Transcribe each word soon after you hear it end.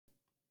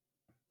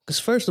Because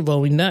first of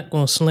all, we're not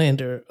going to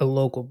slander a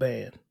local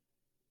band.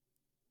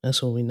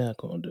 That's what we're not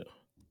going to do.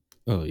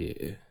 Oh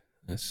yeah,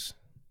 it's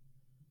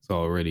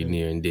already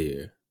near and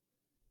dear.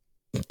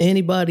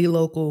 Anybody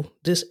local,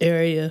 this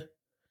area,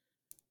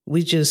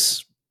 we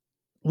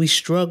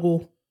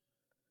struggle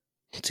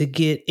to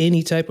get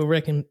any type of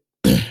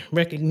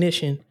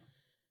recognition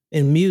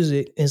in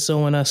music. And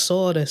so when I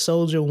saw that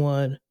Soulja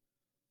won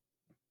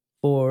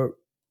for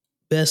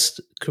best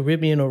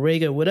Caribbean or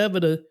reggae, whatever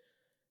the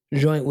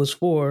joint was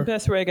for,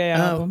 best reggae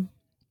album,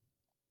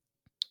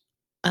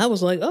 I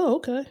was like, oh,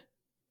 okay.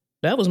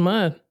 That was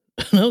mine.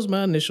 That was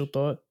my initial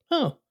thought.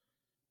 Oh,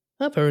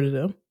 I've heard of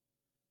them.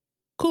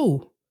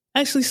 Cool.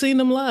 Actually seen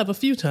them live a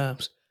few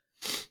times.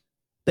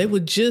 They were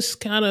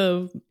just kind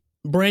of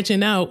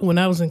branching out when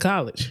I was in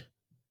college.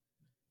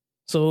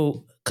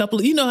 So a couple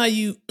of, you know how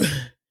you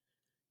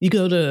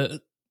go to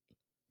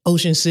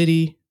Ocean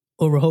City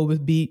or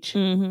Rehoboth Beach,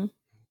 and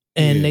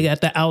they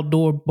got the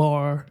outdoor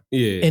bar,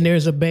 and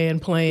there's a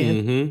band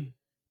playing,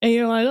 and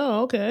you're like,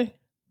 oh, okay.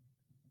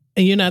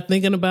 And you're not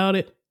thinking about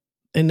it.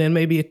 And then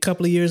maybe a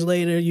couple of years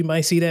later, you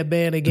might see that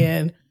band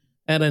again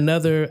at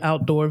another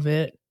outdoor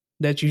event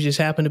that you just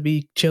happen to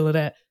be chilling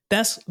at.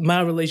 That's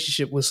my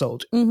relationship with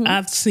Soulja.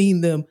 I've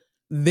seen them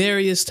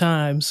various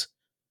times,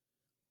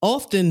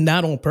 often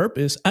not on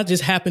purpose. I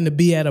just happen to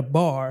be at a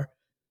bar,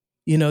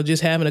 you know,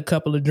 just having a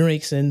couple of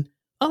drinks and,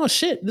 oh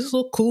shit, this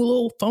little cool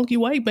little funky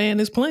white band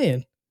is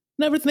playing.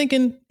 Never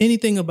thinking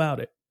anything about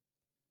it.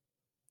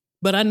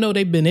 But I know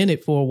they've been in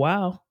it for a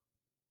while.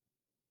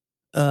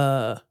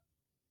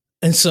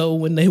 And so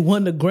when they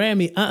won the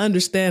Grammy, I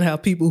understand how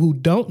people who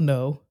don't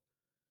know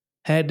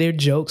had their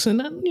jokes.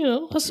 And,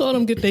 I saw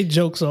them get their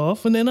jokes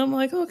off. And then I'm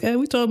like, okay,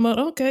 we talking about,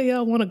 okay,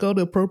 y'all want to go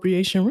to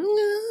appropriation.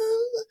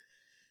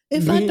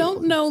 If I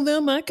don't know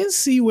them, I can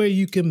see where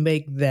you can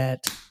make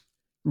that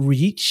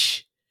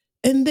reach.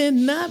 And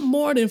then not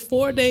more than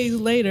 4 days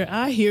later,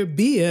 I hear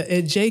Bia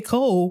and J.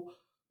 Cole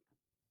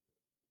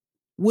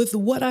with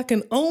what I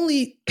can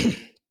only,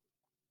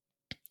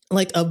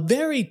 like a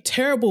very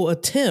terrible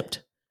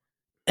attempt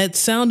at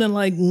sounding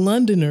like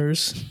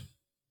Londoners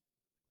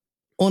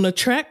on a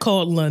track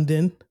called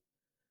London,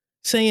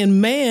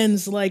 saying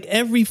man's like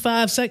every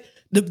 5 seconds.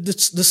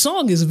 The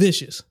song is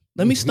vicious.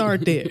 Let me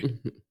start there.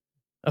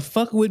 I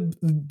fuck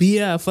with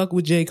Bia, I fuck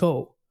with J.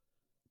 Cole.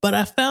 But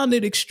I found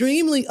it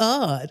extremely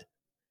odd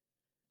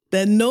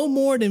that no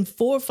more than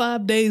 4 or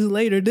 5 days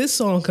later, this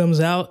song comes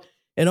out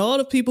and all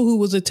the people who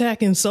was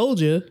attacking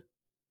Soulja,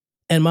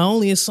 and my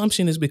only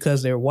assumption is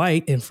because they're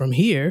white and from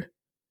here,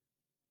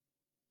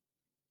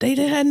 they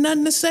had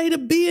nothing to say to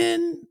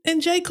Bia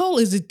and J. Cole.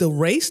 Is it the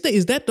race thing?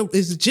 Is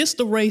it just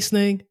the race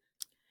thing?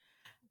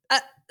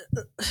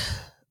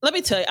 Let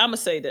me tell you, I'm going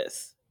to say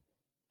this.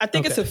 I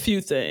think it's a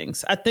few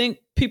things. I think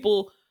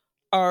people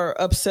are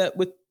upset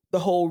with the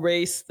whole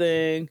race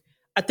thing.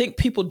 I think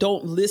people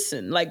don't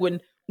listen. Like when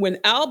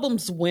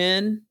albums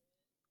win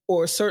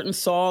or certain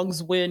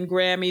songs win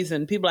Grammys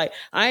and people are like,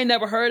 I ain't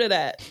never heard of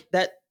that.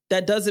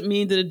 That doesn't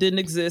mean that it didn't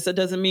exist. That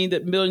doesn't mean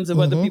that millions of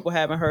other people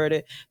haven't heard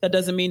it. That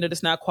doesn't mean that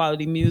it's not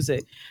quality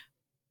music.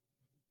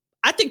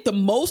 I think the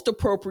most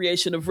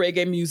appropriation of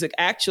reggae music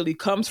actually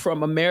comes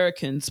from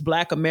Americans,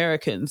 Black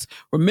Americans.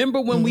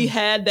 Remember when we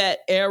had that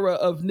era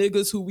of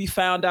niggas who we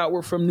found out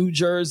were from New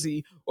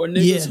Jersey or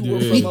niggas who were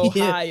from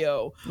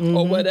Ohio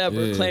or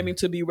whatever, claiming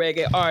to be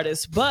reggae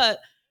artists. But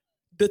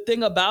the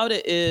thing about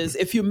it is,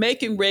 if you're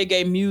making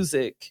reggae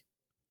music,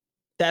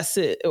 that's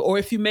it. Or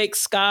if you make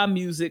ska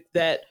music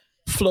that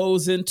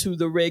flows into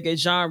the reggae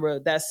genre,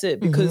 that's it.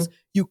 Because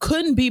you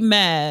couldn't be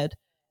mad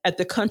at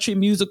the Country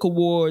Music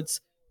Awards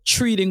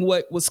treating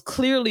what was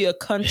clearly a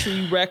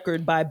country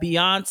record by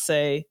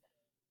Beyonce,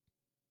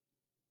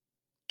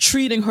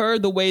 treating her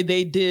the way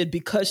they did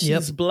because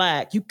she's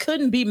Black. You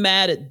couldn't be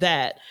mad at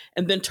that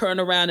and then turn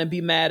around and be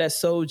mad at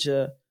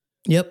Soulja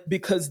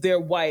because they're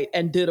white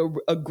and did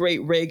a great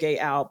reggae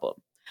album.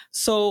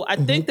 So I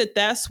think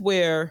that's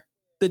where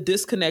the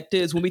disconnect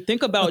is when we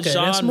think about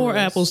genre. That's more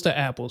apples to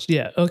apples.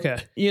 Yeah. Okay.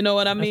 You know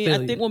what I mean?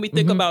 I think when we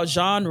think about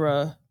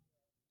genre,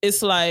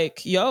 it's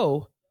like,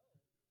 yo,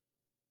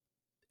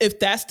 if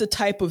that's the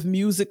type of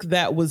music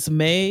that was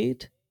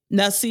made.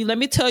 Now, see, let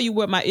me tell you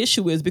what my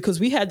issue is, because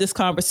we had this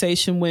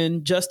conversation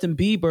when Justin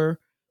Bieber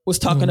was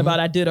talking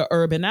about, I did an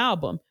urban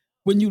album.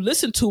 When you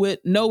listen to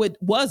it, no, it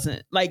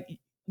wasn't. Like,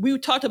 we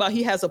talked about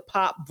he has a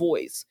pop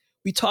voice.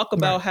 We talk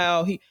about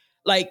how he,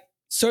 like,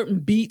 certain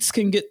beats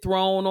can get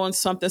thrown on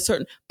something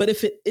certain, but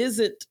if it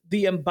isn't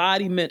the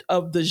embodiment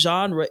of the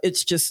genre,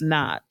 it's just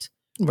not.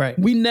 Right.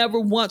 We never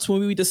once, when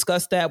we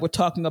discussed that, we're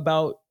talking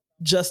about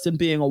Justin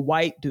being a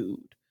white dude.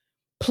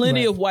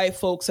 Plenty of white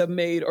folks have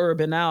made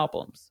urban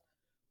albums,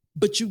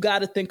 but you got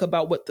to think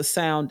about what the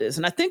sound is.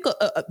 And I think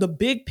the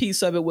big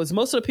piece of it was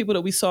most of the people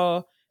that we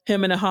saw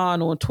him and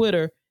Han on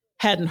Twitter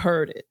hadn't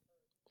heard it.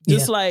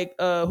 Just like,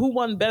 who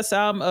won best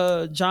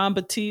album? John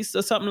Batiste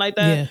or something like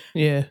that.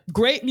 Yeah.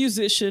 Great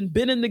musician,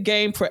 been in the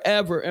game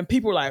forever. And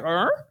people are like,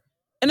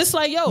 And it's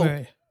like,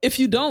 yo, if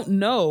you don't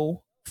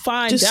know,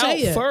 find out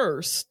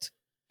first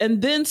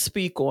and then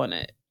speak on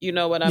it. You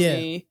know what I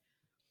mean?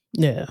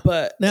 Yeah.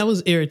 But that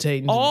was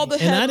irritating. all to me.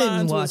 the and I headlines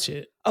didn't was watch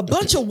it. a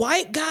bunch of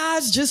white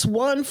guys just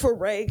won for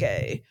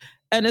reggae.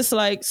 And it's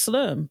like,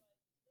 Slim,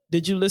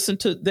 did you listen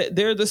to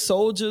they're the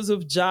soldiers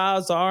of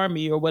Jah's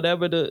army or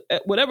whatever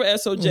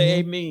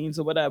SOJA means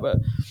or whatever.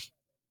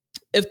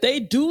 If they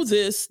do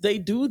this, they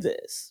do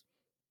this.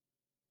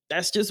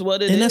 That's just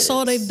what it is. And that's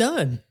all they've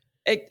done.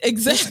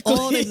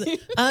 Exactly.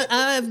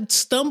 I've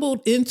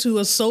stumbled into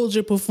a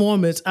Soulja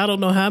performance, I don't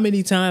know how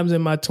many times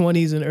in my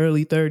 20s and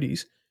early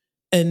 30s.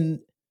 And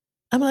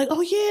I'm like,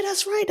 oh yeah,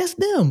 that's right. That's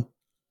them.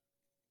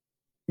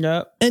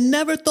 Yep. And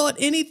never thought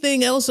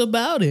anything else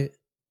about it.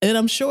 And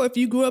I'm sure if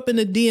you grew up in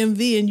the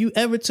DMV and you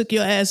ever took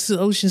your ass to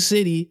Ocean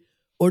City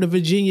or to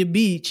Virginia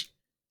Beach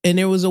and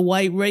there was a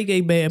white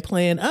reggae band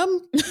playing, I'm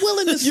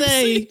willing to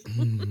say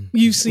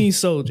you've seen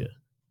Soulja.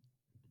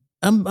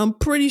 I'm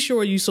pretty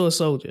sure you saw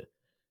Soulja.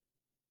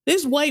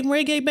 There's white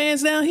reggae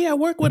bands down here. I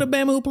work with a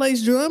band who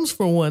plays drums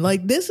for one.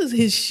 Like, this is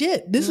his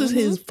shit. This is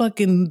his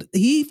fucking,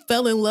 he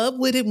fell in love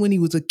with it when he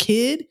was a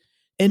kid.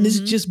 And it's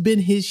just been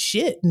his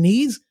shit. And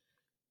he's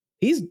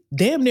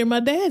damn near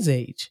my dad's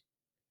age.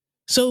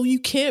 So you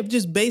can't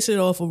just base it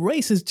off of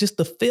race. It's just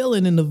the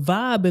feeling and the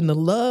vibe and the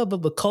love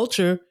of a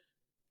culture.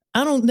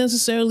 I don't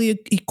necessarily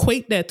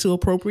equate that to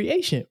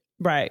appropriation.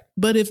 Right.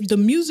 But if the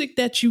music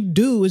that you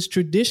do is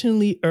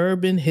traditionally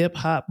urban, hip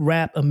hop,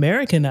 rap,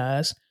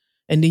 Americanized,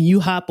 and then you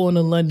hop on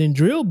a London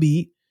drill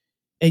beat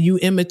and you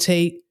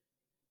imitate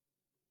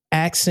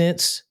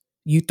accents,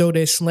 you throw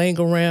that slang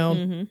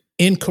around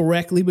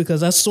incorrectly,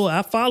 because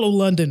I follow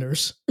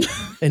Londoners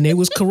and they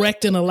was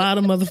correcting a lot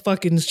of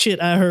motherfucking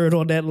shit I heard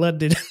on that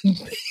London.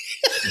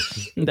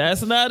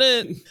 That's not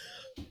it.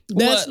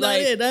 That's not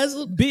it.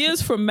 That's B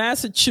is from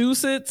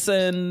Massachusetts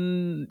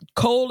and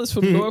Cole is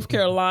from North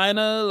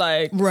Carolina.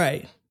 Like,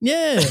 right.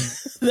 Yeah.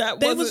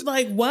 They was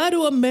like, why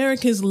do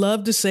Americans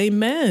love to say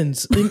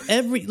men's in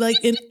every, like,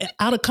 in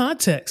out of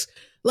context?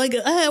 Like,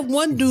 I had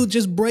one dude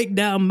just break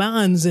down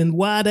mines and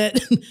why that,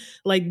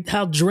 like,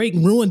 how Drake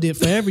ruined it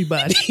for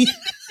everybody.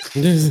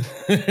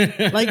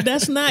 Like,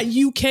 that's not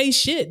UK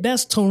shit.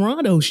 That's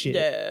Toronto shit.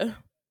 Yeah.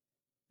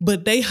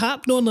 But they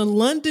hopped on a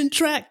London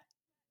track,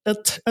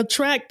 a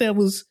track that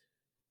was,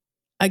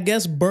 I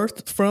guess,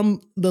 birthed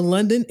from the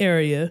London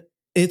area.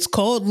 It's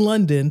called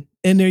London,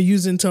 and they're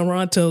using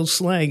Toronto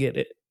slang in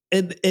it.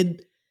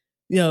 And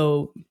you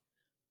know,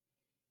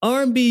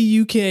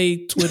 R&B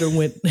UK Twitter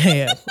went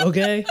ham,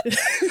 okay?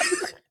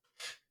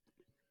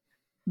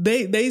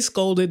 They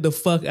scolded the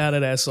fuck out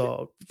of that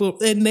song.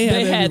 And they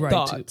had every right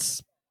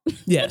thoughts. To.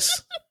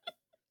 Yes.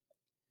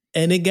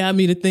 And it got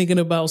me to thinking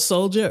about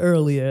Soulja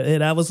earlier.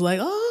 And I was like,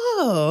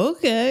 oh,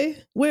 okay.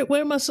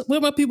 Where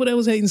my people that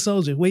was hating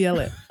Soulja? Where y'all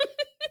at?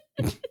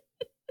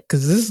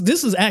 Because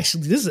this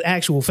is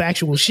actual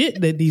factual shit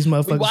that these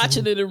motherfuckers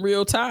watching it in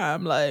real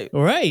time, like,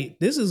 right.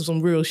 This is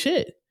some real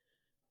shit.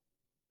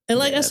 And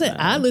like I said,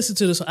 man, I listened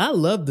to this. I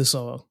love the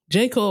song.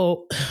 J.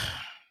 Cole,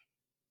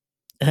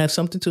 I have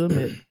something to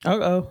admit.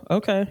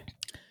 Okay.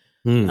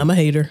 I'm a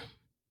hater.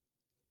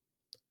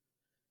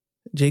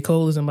 J.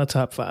 Cole is in my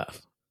top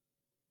 5.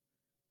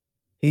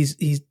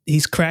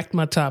 He's cracked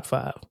my top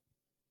 5.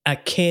 I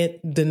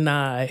can't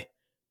deny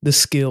the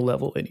skill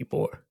level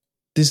anymore.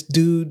 This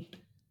dude,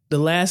 the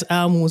last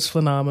album was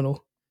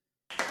phenomenal.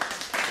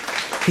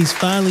 He's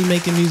finally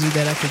making music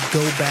that I could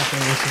go back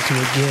and listen to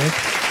again.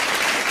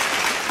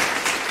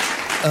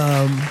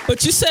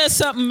 But you said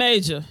something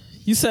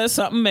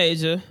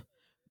major.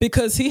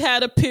 Because he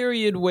had a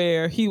period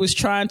where he was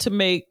trying to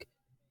make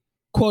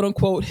quote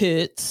unquote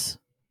hits.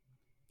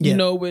 Yeah. You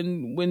know,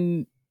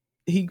 when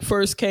he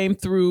first came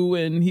through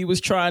and he was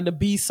trying to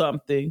be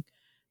something.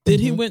 Then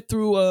he went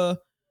through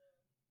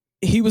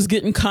he was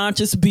getting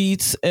conscious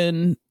beats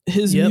and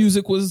his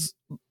music was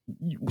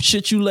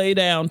shit you lay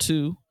down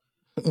to.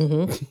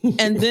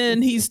 And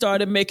then he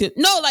started making,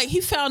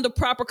 he found a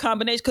proper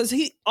combination because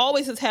he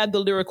always has had the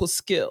lyrical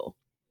skill.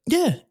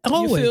 Yeah,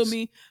 always. You feel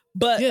me?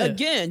 But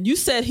again, you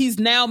said he's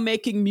now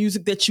making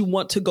music that you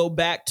want to go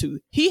back to.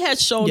 He has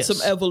shown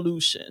some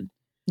evolution.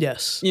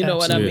 Yes. You know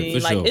what I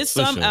mean? Like, it's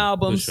some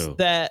albums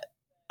that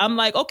I'm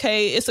like,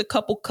 okay, it's a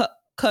couple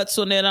cuts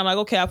on it. I'm like,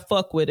 okay, I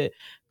fuck with it.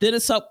 Then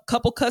it's a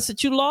couple cuts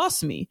that you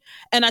lost me.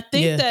 And I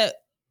think that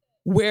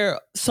where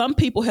some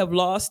people have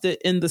lost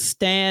it in the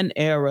Stan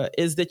era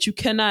is that you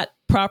cannot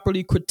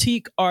properly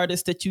critique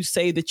artists that you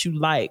say that you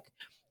like.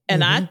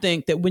 And I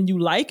think that when you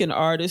like an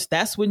artist,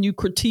 that's when you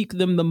critique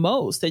them the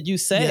most. That you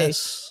say,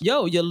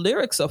 yo, your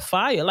lyrics are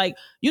fire. Like,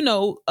 you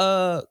know,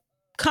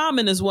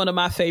 Common is one of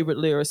my favorite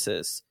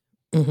lyricists.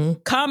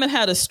 Common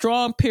had a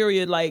strong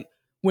period. Like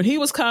when he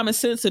was Common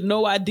Sense and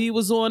No ID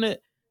was on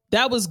it,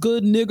 that was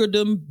good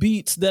niggerdom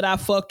beats that I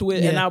fucked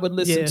with and I would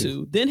listen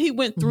to. Then he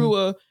went through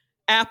a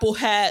Apple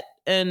hat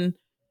and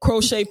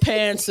crochet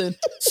pants. And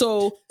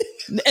so,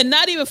 and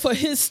not even for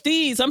his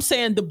steeds, I'm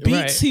saying the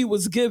beats he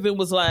was given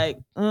was like,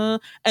 and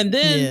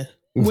then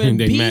when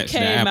they B matched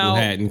came the Apple out,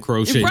 hat and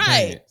crochet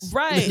pants.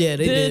 Right. Yeah,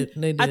 they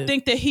did. I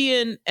think that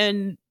he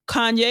and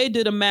Kanye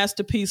did a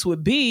masterpiece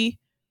with B.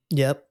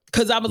 Yep.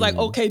 Because I was like,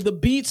 okay, the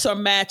beats are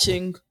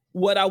matching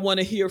what I want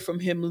to hear from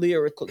him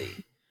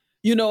lyrically.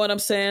 You know what I'm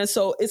saying?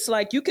 So it's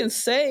like you can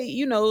say,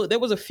 you know, there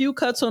was a few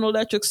cuts on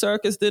Electric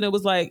Circus, then it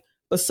was like,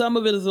 but some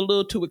of it is a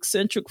little too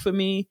eccentric for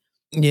me.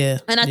 Yeah.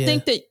 And I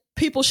think that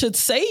people should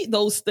say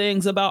those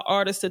things about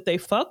artists that they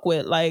fuck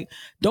with. Like,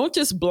 don't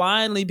just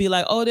blindly be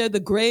like, oh, they're the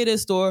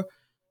greatest, or,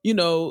 you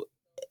know,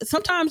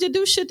 sometimes you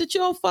do shit that you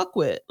don't fuck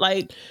with.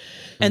 Like,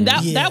 and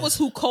that was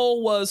who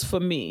Cole was for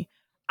me.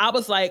 I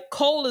was like,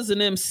 Cole is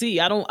an MC.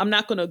 I'm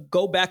not going to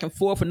go back and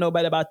forth with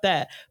nobody about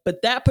that.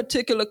 But that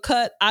particular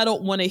cut, I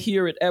don't want to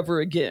hear it ever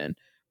again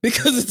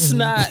because it's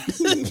not,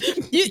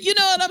 you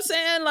know what I'm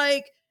saying?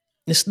 Like,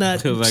 it's not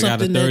because I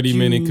got a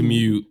 30-minute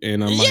commute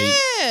and I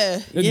might,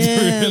 man.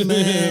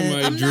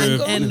 might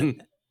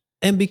drift.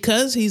 And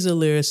because he's a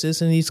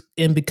lyricist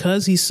and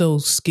because he's so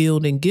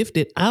skilled and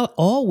gifted, I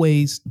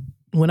always,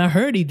 when I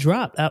heard he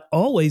dropped, I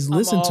always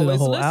listened to the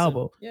whole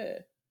album. Yeah.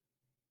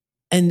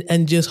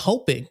 And just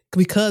hoping,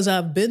 because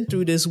I've been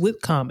through this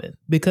with Common,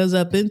 because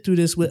I've been through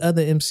this with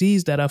other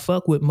MCs that I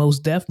fuck with. Mos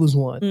Def was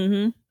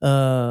one.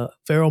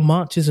 Pharoah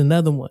Monch is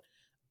another one.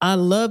 I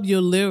love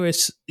your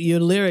lyrics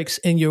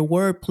and your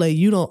wordplay.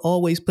 You don't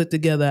always put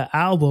together an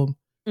album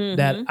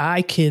that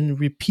I can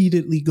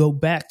repeatedly go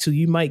back to.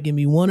 You might give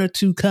me one or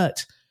two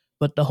cuts,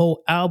 but the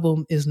whole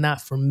album is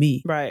not for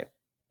me. Right.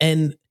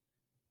 And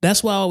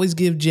that's why I always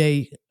give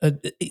Jay,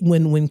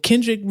 when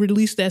Kendrick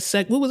released that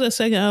what was that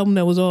second album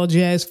that was all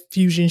jazz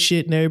fusion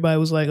shit and everybody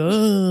was like, oh,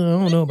 I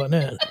don't know about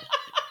that.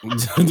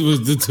 Was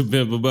the To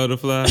Pimp a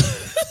Butterfly?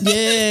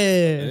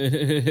 Yeah.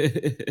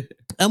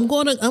 I'm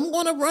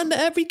gonna run to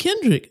every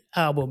Kendrick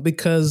album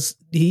because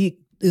he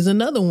is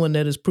another one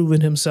that has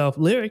proven himself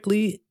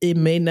lyrically. It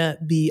may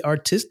not be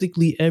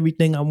artistically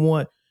everything I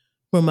want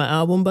from my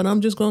album, but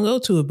I'm just gonna go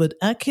to it. But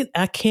I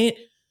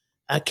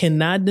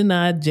cannot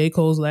deny J.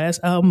 Cole's last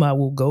album. I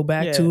will go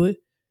back to it.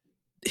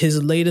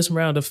 His latest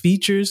round of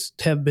features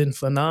have been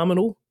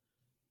phenomenal,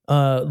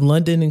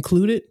 London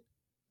included.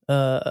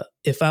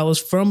 If I was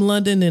from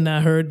London and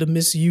I heard the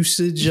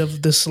misusage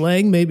of the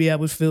slang, maybe I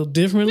would feel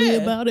differently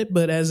about it.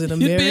 But as an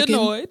American, you'd be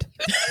annoyed.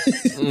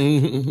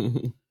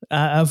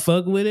 I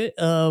fuck with it.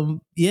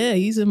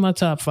 He's in my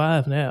top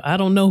 5 now. I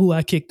don't know who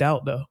I kicked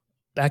out though.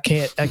 I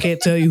can't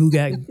tell you who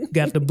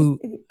got the boot.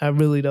 I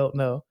really don't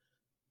know.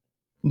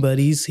 But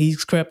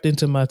he's crept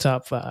into my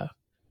top 5.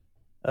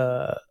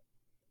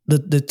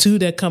 The two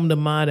that come to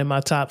mind in my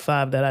top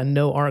 5 that I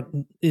know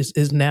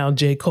is now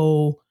J.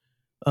 Cole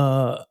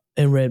and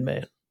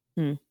Redman.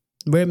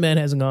 Redman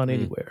hasn't gone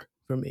anywhere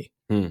for me.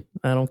 I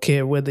don't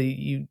care whether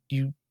you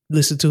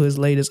listen to his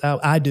latest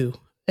album. I do,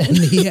 and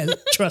he has.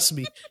 Trust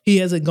me, he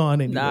hasn't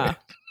gone anywhere. Nah.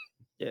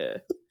 Yeah,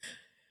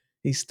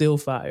 he's still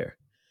fire.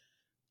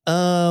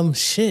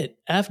 Shit.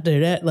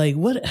 After that, like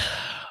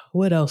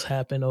what else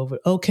happened over?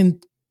 Oh,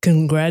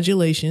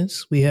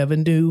 congratulations, we have a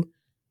new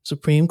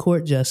Supreme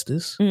Court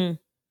justice. I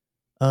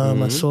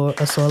saw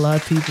a lot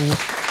of people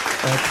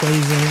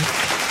praising.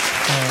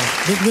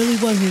 It really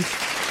wasn't.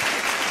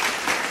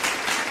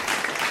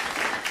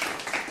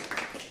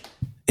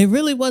 It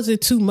really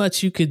wasn't too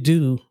much you could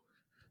do.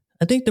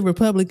 I think the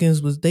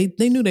Republicans they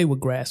knew they were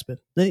grasping.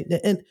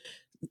 And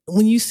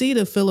when you see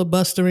the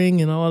filibustering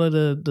and all of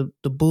the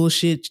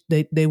bullshit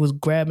they was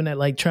grabbing at,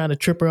 like trying to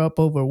trip her up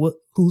over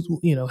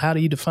how do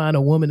you define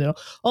a woman and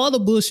all the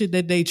bullshit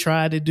that they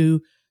tried to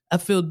do, I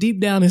feel deep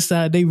down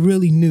inside they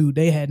really knew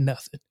they had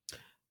nothing.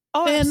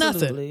 Oh, they had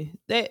absolutely.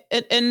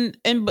 nothing.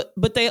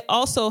 But they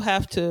also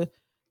have to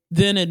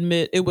then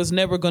admit it was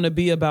never going to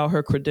be about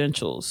her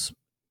credentials,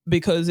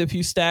 because if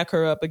you stack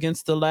her up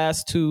against the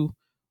last 2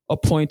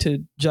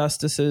 appointed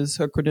justices,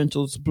 her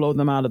credentials blow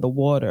them out of the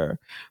water.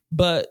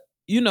 But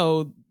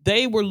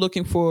they were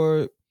looking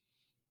for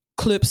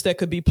clips that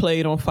could be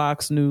played on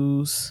Fox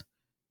News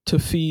to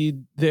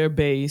feed their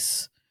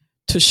base,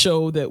 to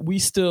show that we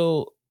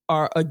still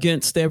are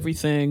against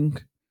everything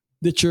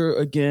that you're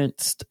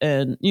against.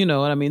 And you know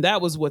what I mean?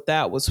 That was what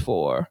that was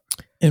for.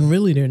 And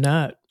really, they're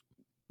not.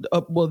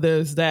 Well,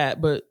 there's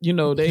that, but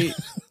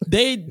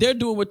they're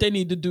doing what they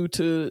need to do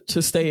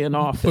to stay in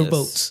office. For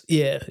votes.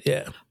 Yeah.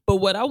 But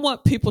what I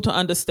want people to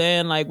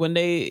understand, like when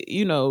they,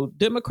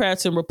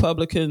 Democrats and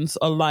Republicans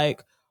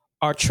alike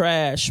are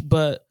trash,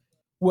 but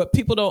what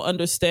people don't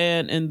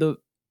understand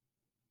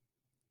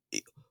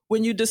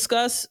when you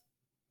discuss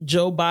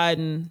Joe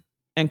Biden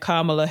and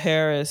Kamala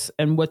Harris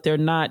and what they're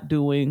not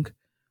doing,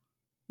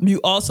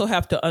 you also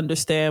have to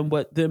understand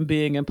what them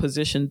being in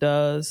position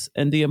does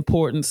and the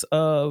importance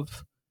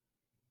of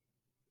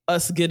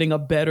us getting a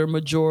better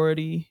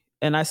majority.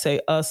 And I say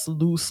us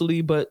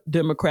loosely, but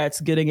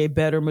Democrats getting a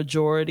better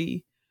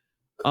majority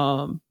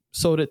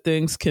so that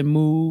things can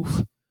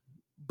move.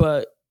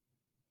 But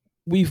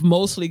we've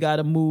mostly got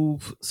to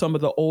move some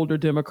of the older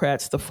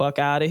Democrats the fuck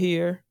out of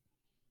here,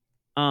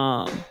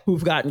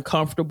 who've gotten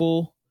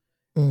comfortable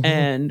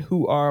and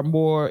who are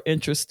more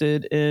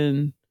interested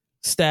in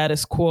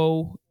status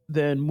quo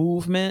than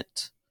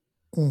movement.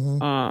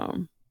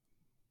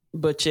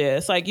 But yeah,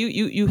 it's like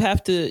you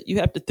have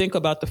to think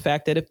about the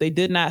fact that if they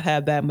did not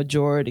have that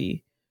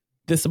majority,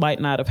 this might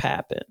not have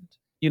happened.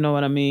 You know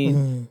what I mean?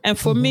 Mm-hmm. And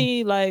for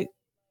me, like,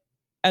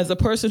 as a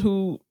person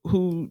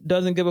who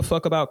doesn't give a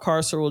fuck about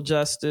carceral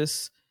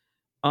justice,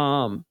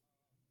 the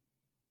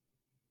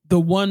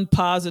one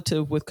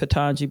positive with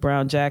Ketanji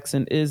Brown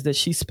Jackson is that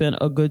she spent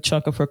a good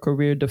chunk of her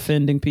career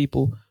defending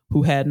people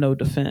who had no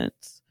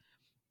defense.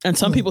 And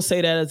some people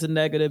say that as a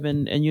negative,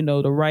 and you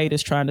know, the right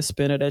is trying to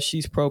spin it as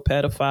she's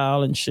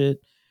pro-pedophile and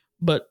shit.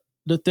 But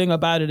the thing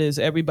about it is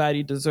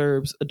everybody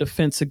deserves a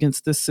defense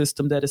against this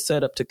system that is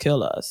set up to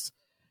kill us.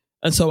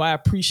 And so I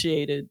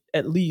appreciated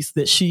at least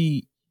that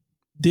she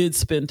did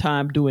spend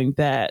time doing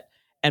that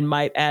and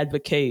might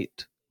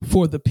advocate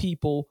for the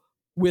people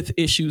with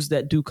issues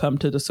that do come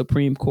to the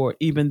Supreme Court,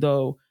 even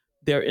though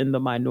they're in the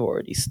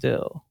minority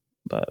still.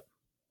 But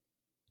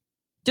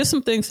just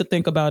some things to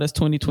think about as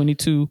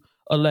 2022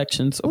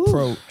 elections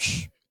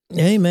approach.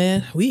 Hey,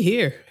 man, we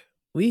here.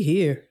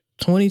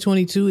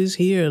 2022 is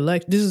here.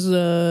 Like, this is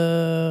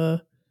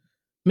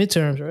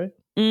midterms, right?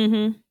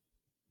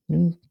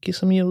 Mm-hmm. Get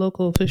some of your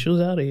local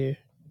officials out of here.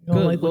 You don't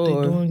Good like what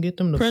Lord. they're doing, get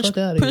them the fuck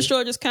out of Prince here.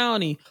 George's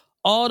County,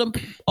 all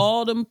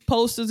them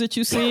posters that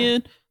you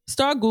seeing,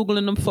 start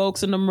Googling them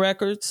folks and them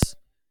records.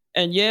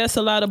 And yes,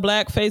 a lot of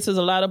black faces,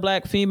 a lot of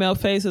black female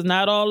faces.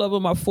 Not all of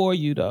them are for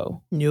you,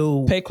 though.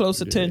 No. Pay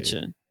close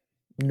attention.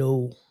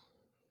 No.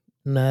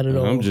 Not at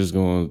all. I'm just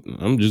going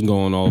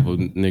off of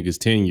niggas'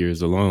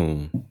 tenures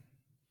alone.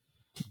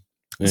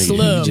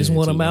 Slum. You just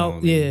want them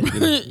out? Yeah.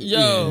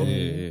 Yo.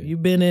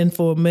 You've been in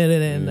for a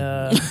minute and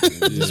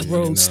this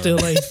road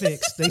still ain't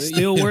fixed. They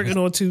still working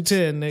on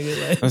 210,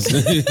 nigga.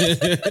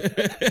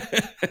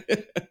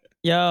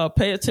 Y'all,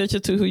 pay attention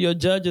to who your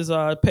judges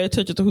are. Pay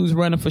attention to who's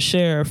running for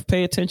sheriff.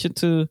 Pay attention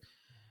to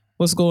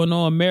what's going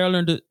on.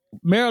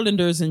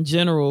 Marylanders in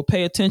general.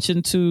 Pay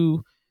attention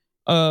to,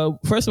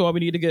 first of all, we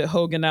need to get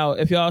Hogan out.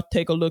 If y'all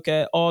take a look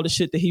at all the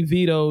shit that he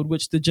vetoed,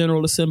 which the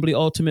General Assembly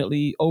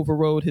ultimately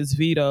overrode his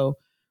veto,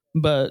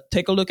 but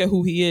take a look at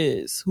who he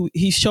is. Who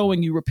he's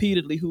showing you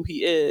repeatedly who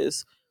he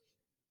is.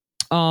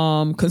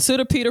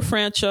 Consider Peter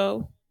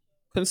Franchot.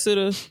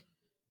 Consider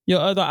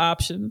your other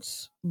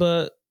options,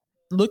 but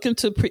look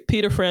into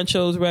Peter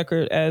Franchot's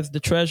record as the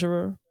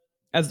treasurer,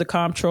 as the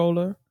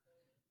comptroller,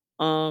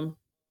 and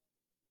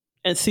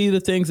see the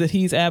things that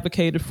he's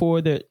advocated for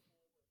that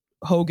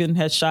Hogan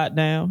has shot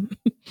down.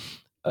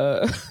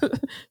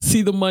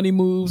 See the money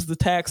moves, the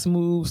tax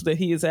moves that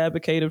he has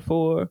advocated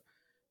for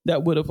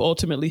that would have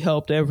ultimately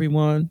helped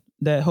everyone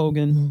that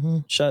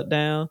Hogan shut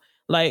down.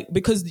 Like,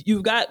 because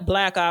you've got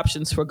black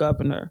options for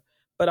governor,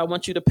 but I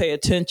want you to pay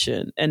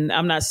attention. And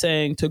I'm not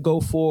saying to go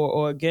for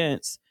or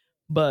against,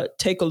 but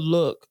take a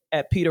look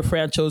at Peter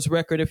Franchot's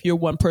record if you're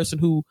one person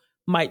who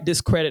might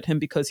discredit him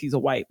because he's a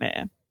white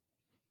man.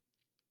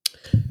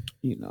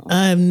 You know,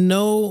 I have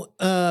no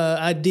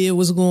idea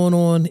what's going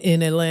on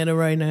in Atlanta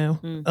right now.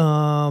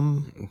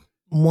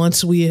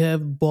 Once we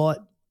have bought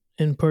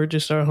and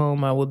purchased our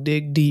home, I will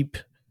dig deep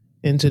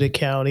into the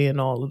county and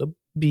all of the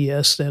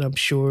BS that I'm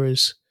sure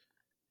is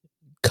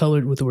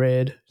colored with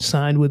red,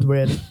 signed with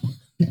red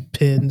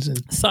pens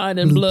and signed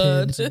in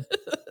blood, and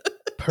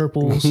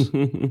purples,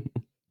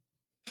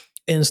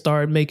 and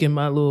start making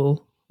my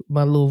little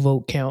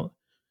vote count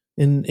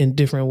in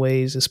different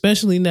ways,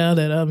 especially now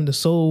that I'm the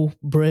sole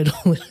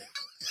breadwinner.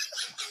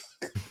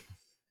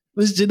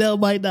 Which Janelle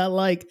might not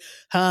like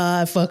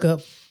how I fuck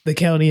up the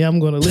county I'm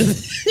going to live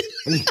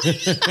in.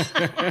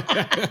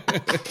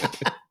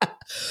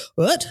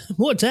 What?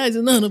 More tags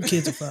than none of them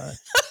kids are fine.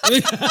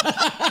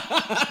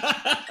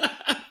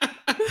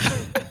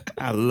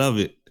 I love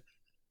it.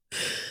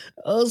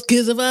 Those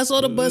kids, if I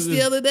saw the bus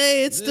the other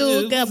day, it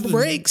still got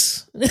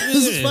brakes.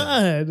 It's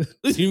fine.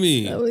 What do you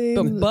mean? I mean,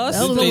 the bus,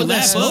 I don't know what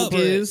that smoke up.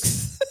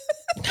 is.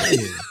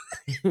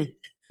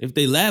 If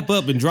they lap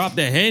up and drop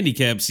that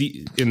handicap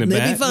seat in the They'll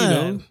back, be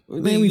fine.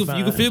 you They'll be you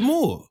can fine. fit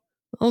more.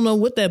 I don't know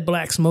what that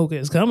black smoke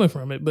is coming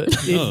from it, but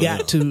it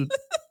got to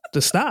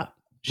stop.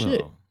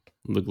 Shit. Oh,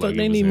 looked What like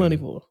they it was need in- money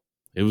for?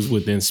 It was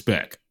within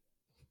spec.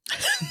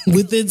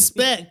 Within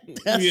spec.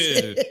 That's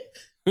Yeah. it.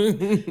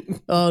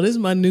 Oh, this is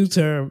my new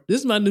term.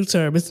 It's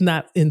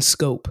not in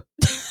scope.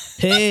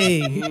 Hey,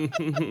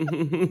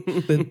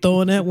 been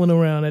throwing that one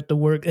around at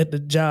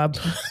the job.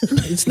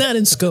 It's not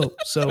in scope,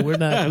 so we're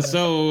not.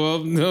 So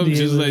I'm Yeah,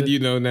 just but- letting you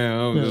know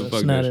now. I'm No, gonna it's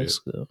fuck not that in shit.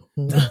 scope.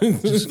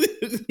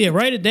 Yeah,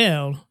 write it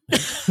down.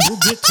 We'll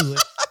get to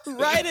it,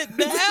 write it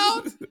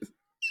down.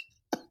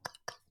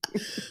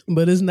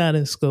 but it's not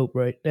in scope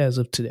right as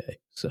of today.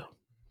 So,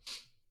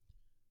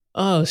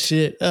 oh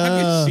shit! I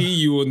can see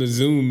you on the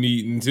Zoom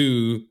meeting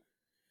too.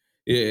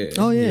 Yeah.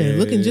 Oh yeah,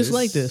 looking just it's-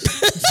 like this.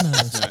 It's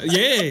not in scope.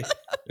 Yeah.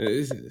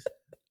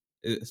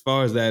 As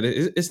far as that,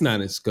 it's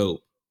not in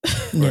scope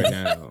right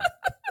now.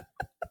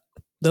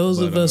 Those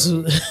But, of us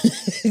who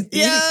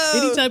Yo!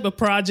 any type of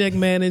project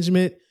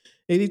management,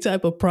 any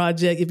type of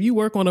project, if you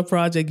work on a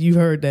project, you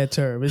heard that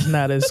term. It's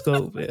not in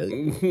scope.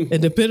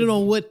 And depending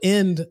on what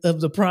end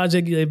of the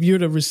project, if you're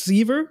the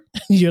receiver,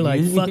 you're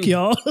like, fuck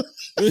y'all.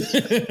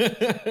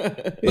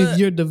 If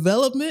you're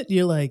development,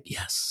 you're like,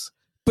 yes.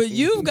 But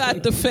you've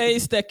got the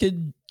face that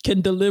can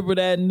deliver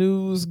that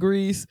news,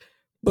 Grease.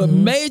 But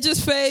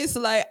Major's face,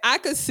 like I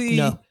could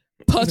see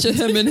punching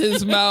him in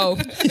his mouth.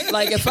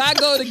 Like if I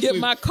go to get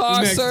my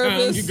car Next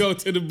service, time you go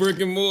to the brick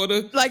and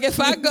mortar. like if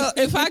I go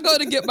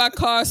to get my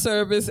car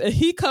service and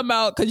he come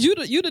out, cause you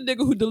the nigga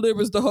who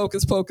delivers the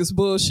hocus pocus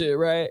bullshit,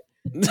 right?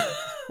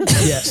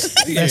 Yes,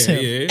 that's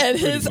him. Yeah. And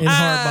his In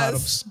hard eyes,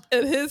 bottoms.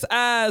 and his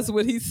eyes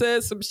when he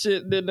said some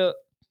shit, then Yeah,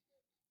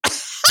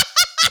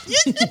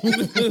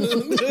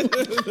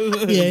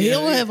 he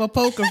don't have a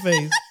poker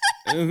face.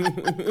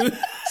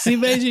 See,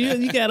 Major,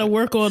 you got to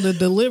work on the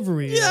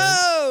delivery.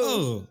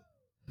 Oh.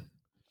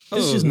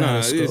 It's just not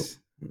a scope.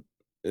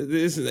 When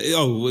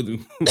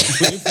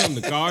it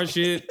comes to car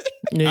shit,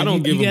 Yeah, I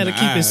don't give you him gotta the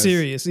keep it eyes.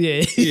 serious.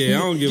 Yeah, Yeah,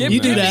 I don't give him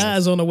You the do the eyes.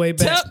 eyes on the way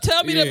back.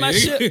 tell me that my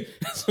Yeah. shit.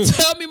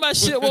 Tell me my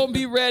shit won't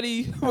be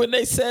ready when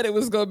they said it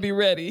was gonna be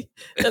ready,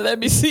 and let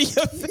me see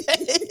your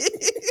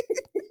face.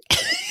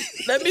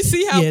 Let me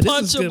see how Yeah,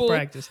 this is good punchable.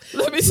 practice.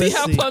 Let me see Let's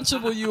how see.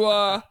 punchable you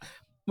are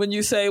when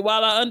you say,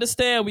 "While I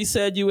understand, we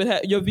said you would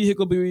have your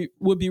vehicle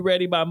would be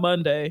ready by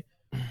Monday.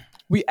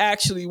 We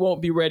actually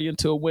won't be ready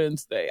until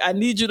Wednesday. I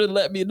need you to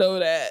let me know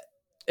that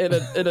in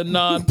a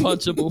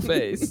non-punchable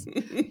face."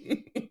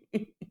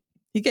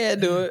 He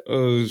can't do it.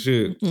 Oh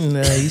shit.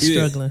 Nah, he's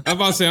Yeah. struggling. I'm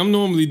about to say I'm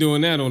normally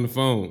doing that on the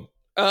phone.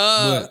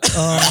 Uh, But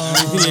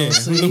Oh, Yeah.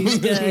 see, he ain't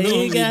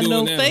got no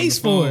Doing that on face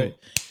the for phone. it.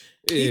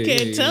 He Yeah,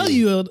 can't yeah, tell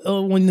yeah.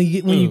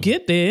 you when you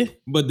get there.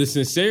 But the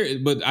sincerity,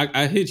 but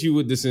I hit you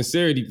with the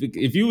sincerity.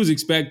 If you was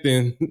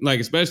expecting, like,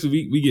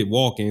 especially we get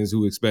walk-ins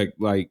who expect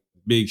like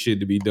big shit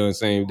to be done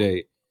same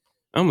day.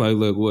 I'm like,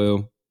 look,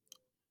 well,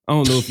 I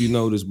don't know if you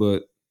noticed,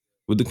 but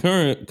with the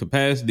current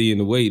capacity in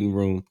the waiting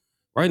room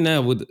right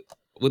now, with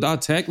our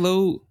tech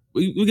load,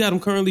 we got them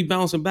currently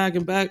bouncing back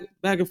and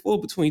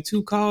forth between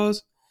two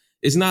cars.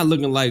 It's not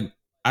looking like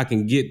I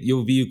can get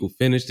your vehicle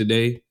finished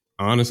today.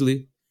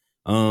 Honestly,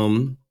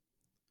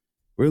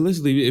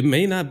 realistically, it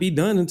may not be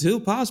done until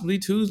possibly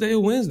Tuesday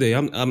or Wednesday.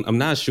 I'm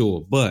not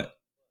sure, but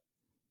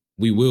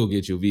we will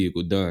get your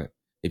vehicle done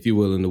if you're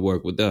willing to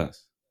work with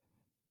us.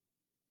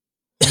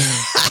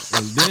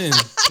 And then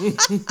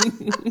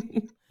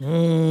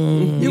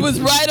he was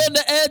right on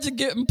the edge of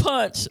getting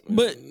punched,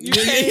 but you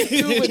came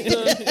through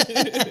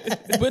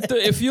with the.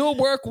 If you'll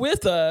work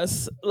with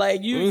us,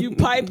 like you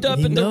piped up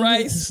in the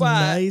right it's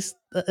spot. Nice.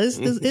 It's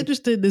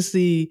interesting to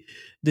see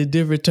the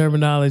different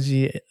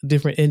terminology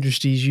different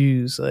industries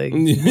use. Like,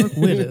 work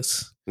with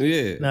us.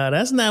 Yeah. No,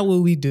 that's not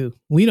what we do.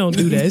 We don't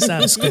do that. It's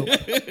out of scope.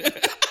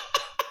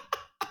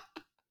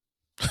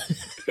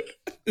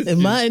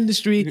 In my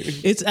industry,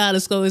 it's out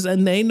of scope.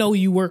 And they know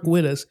you work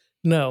with us.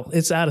 No,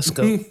 it's out of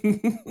scope.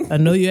 I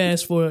know you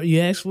asked for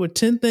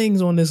 10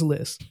 things on this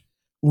list.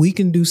 We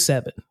can do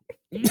 7.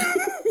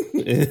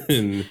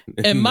 In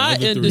my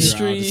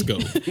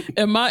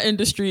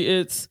industry,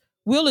 it's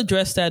we'll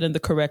address that in the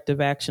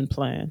corrective action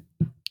plan.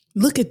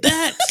 Look at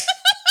that.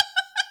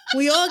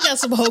 We all got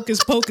some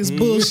hocus pocus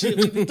bullshit.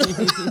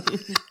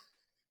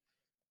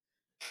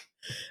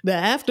 The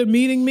after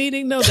meeting,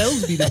 no,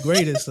 those would be the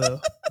greatest though.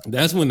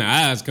 That's when the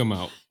eyes come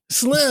out.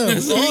 Slim,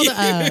 all the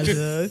eyes,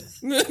 dude.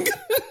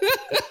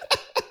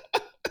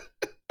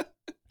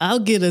 I'll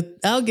get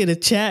a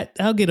chat.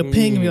 I'll get a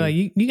ping and be like,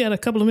 you got a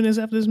couple of minutes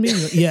after this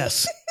meeting? Like,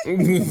 yes. Well,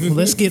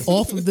 let's get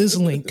off of this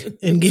link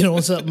and get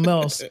on something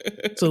else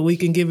so we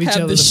can give each Have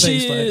other the the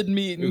face shit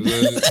meeting.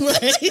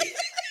 Right?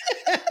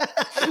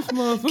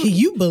 Can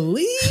you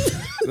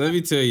believe? Let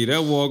me tell you,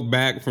 that walk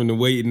back from the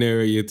waiting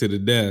area to the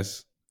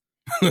desk,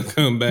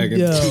 come back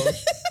and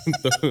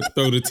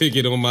throw the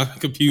ticket on my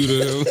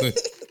computer. I'm like,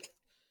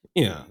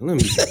 yeah, let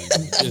me tell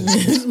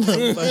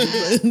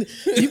you.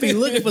 You be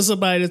looking for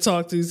somebody to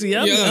talk to. See,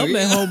 I'm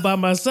at home by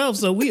myself,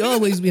 so we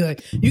always be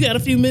like, you got a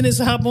few minutes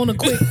to hop on a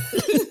quick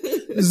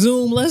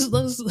Zoom. Let's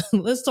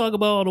talk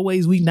about all the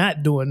ways we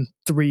not doing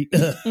three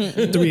of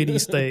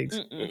these things.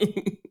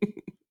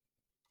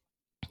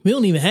 We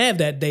don't even have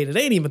that data.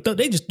 They ain't even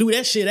they just threw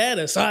that shit at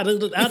us out of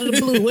the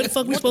blue. Where the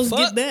fuck we supposed to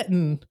get that?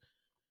 And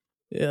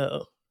yeah,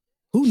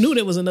 who knew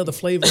there was another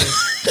flavor?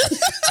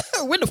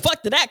 When the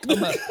fuck did that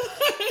come up?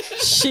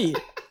 Shit.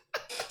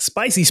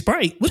 Spicy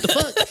Sprite. What the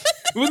fuck?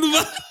 What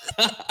the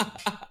fuck?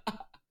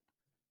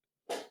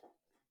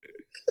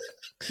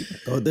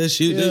 Thought that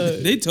shit.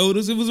 They told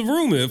us it was a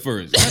rumor at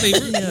first. Are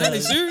they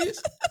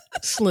serious?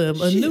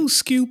 Slim, a new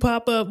SKU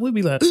pop up. We'd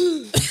be like,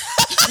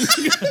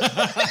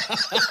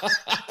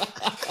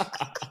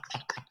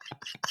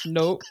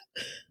 nope.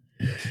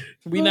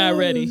 We not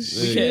ready.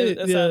 We can't.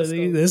 That's out of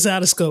scope. That's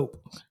out of scope.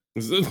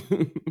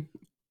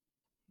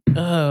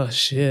 Oh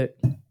shit.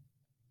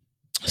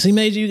 See,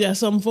 Major, you got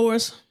something for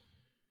us?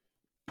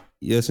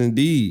 Yes,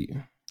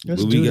 indeed.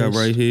 Let's What do we got this.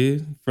 right here,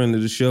 friend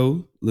of the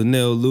show,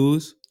 Linnell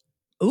Lewis.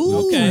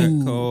 Ooh. A track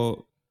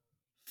called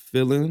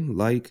 "Feeling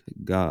Like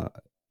God."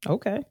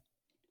 Okay.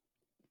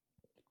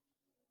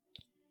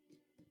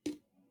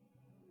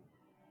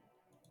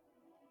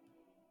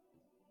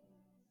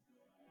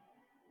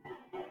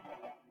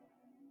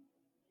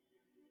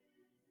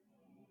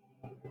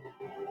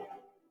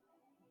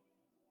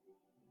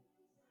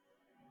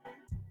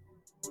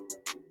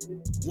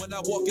 When I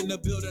walk in the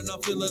building,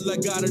 I'm feeling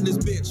like God in this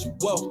bitch.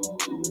 Whoa.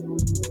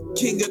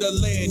 King of the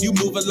land, you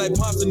moving like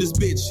Pops in this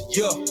bitch.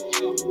 Yeah.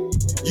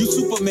 You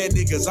Superman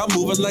niggas, I'm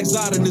moving like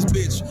Zod in this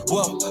bitch.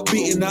 Whoa,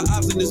 beating the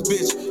odds in this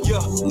bitch.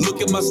 Yeah, look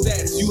at my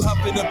stats. You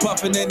hopping and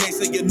puffing and they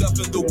saying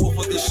nothing. The wolf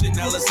of this shit,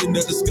 now listen to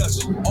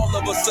discussion. All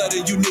of a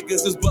sudden, you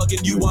niggas is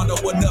bugging. You wanna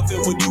want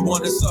nothing when you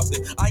wanted something.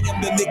 I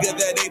am the nigga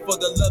that ain't for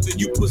the loving.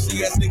 You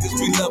pussy ass niggas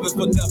be loving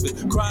for nothing.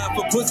 Crying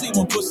for pussy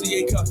when pussy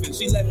ain't cuffing.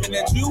 She laughing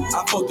at you,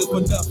 I fucked it for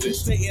nothing.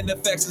 Stating the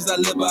facts as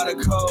I live by the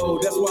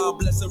code. That's why I'm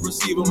blessed and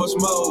receiving much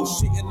more.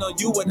 Shitting on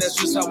you and that's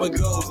just how it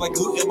goes. Like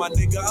gluten, my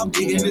nigga, I'm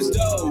getting this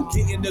dough.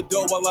 Getting the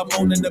dough while I'm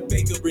owning the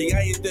bakery.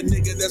 I ain't the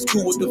nigga that's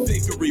cool with the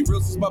fakery.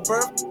 Real since my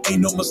birth, ain't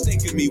no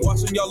mistaking me.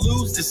 Watching y'all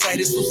lose, this sight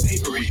is so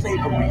savory.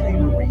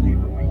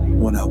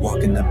 When I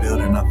walk in the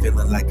building, I'm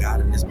feeling like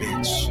God in this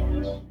bitch.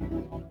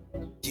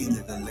 King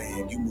of the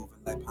land, you moving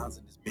like Pounds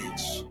in this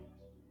bitch.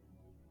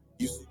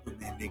 You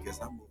Superman niggas,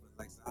 I'm moving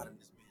like Zod in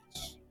this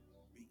bitch.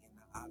 Beating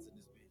the odds in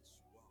this bitch.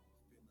 Whoa,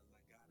 feeling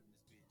like God in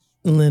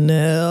this bitch.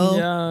 Linnell.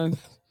 Young.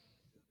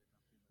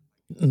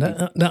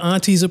 The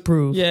aunties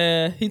approve.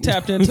 Yeah, he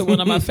tapped into one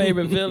of my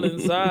favorite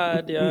villains,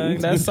 Zod, young.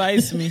 That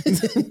excites me.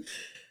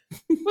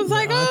 Was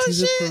like, The oh aunties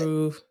shit.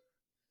 approve.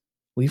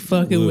 We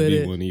fucking Will with be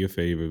it. one of your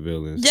favorite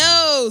villains.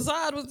 Yo,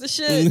 Zod was the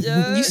shit,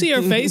 yo. You see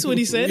her face when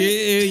he said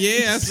it?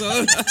 Yeah, I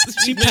saw.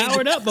 She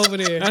powered up over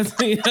there. I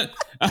think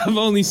I've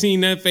only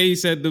seen that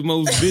face at the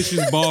most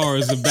vicious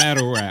bars of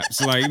battle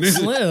raps. Like this,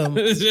 Slim.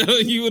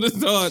 you would have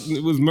thought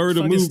it was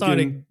Murder Fucking Mook.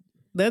 started.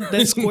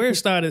 That square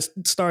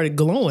started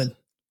glowing.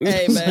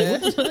 Hey,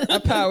 man. I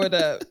powered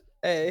up.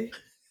 Hey.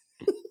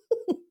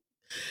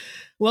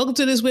 Welcome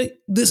to this week.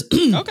 This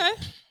Okay.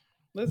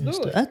 Let's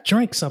do it. I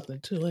drank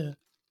something too.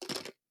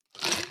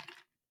 Yeah.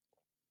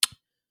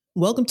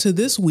 Welcome to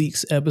this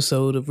week's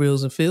episode of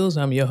Reels and Feels.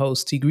 I'm your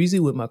host, T Greasy,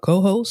 with my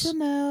co-host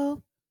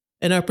Hello.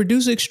 and our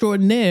producer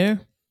extraordinaire.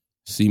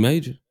 C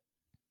Major.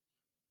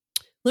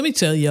 Let me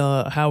tell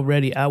y'all how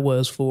ready I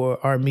was for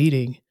our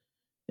meeting,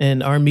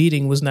 and our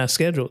meeting was not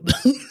scheduled.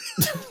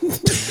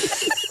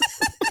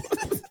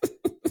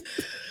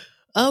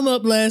 I'm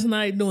up last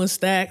night doing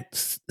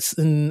stats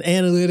and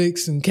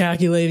analytics and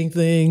calculating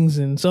things,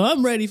 and so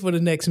I'm ready for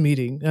the next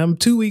meeting. I'm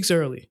 2 weeks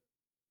early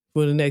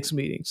for the next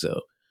meeting,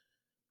 so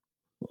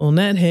on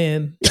that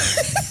hand,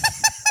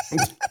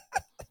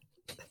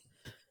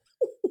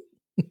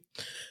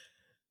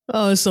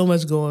 oh, there's so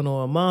much going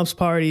on. Mom's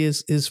party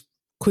is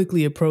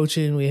quickly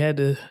approaching. We had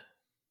to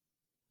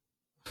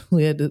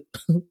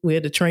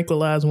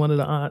tranquilize one of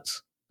the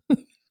aunts.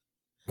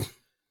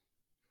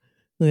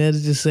 We had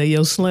to just say,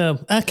 "Yo, Slim."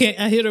 I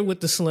hit her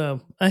with the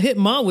Slim. I hit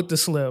Mom with the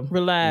Slim.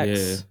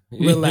 Relax.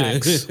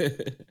 Relax.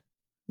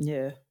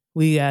 Yeah.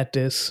 We got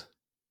this.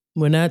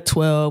 We're not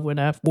 12. We're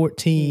not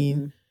 14.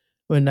 Mm-hmm.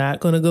 We're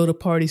not going to go to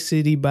Party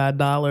City, buy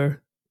 $1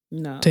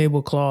 No.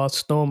 tablecloth,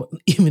 storm,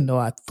 even though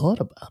I thought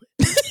about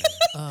it.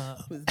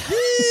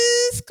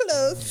 This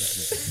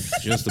close.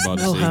 Just about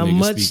to know say, how nigga,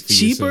 much speak for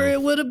cheaper yourself.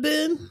 it would have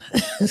been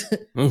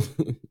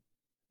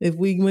if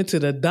we went to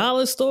the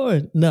dollar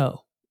store.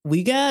 No,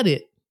 we got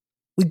it.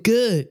 We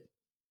good.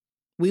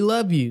 We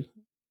love you.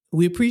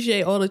 We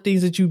appreciate all the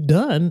things that you've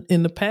done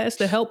in the past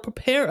to help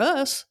prepare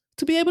us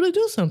to be able to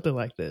do something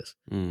like this.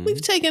 Mhm.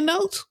 We've taken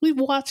notes. We've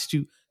watched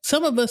you.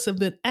 Some of us have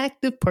been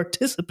active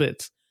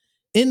participants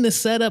in the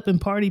setup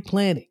and party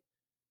planning.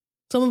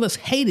 Some of us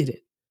hated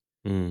it.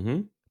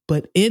 Mhm.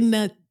 But in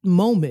that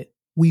moment,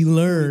 we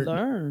learned.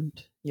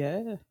 Learned.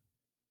 Yeah.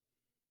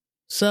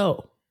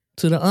 So,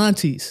 to the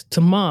aunties,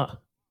 to Ma,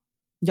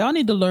 Y'all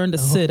need to learn to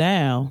sit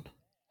down.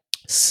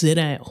 sit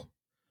down.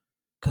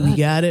 We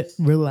got it.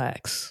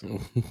 Relax.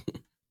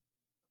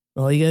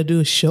 All you got to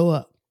do is show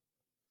up.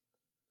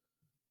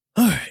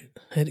 All right.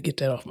 I had to get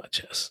that off my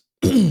chest.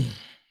 Had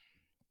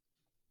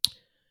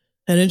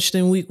an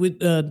interesting week with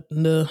the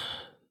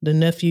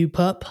nephew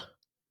pup.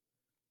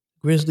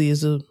 Grizzly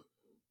he's a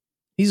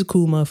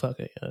cool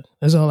motherfucker. Yeah.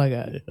 That's all I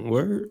got.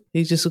 Word.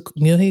 He's just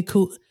he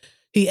cool.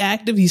 He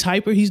active. He's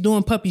hyper. He's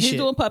doing puppy He's shit.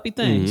 doing puppy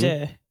things. Mhm.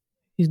 Yeah.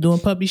 He's doing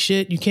puppy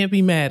shit. You can't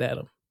be mad at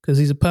him because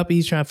he's a puppy.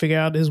 He's trying to figure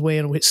out his way,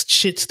 and his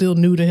shit's still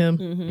new to him.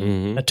 Mm-hmm.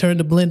 Mhm. I turned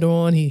the blender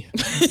on. He,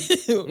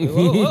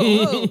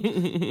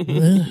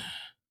 whoa.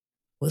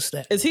 what's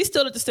that? Is he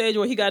still at the stage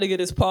where he got to get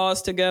his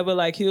paws together?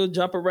 Like he'll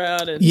jump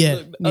around and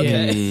Yeah,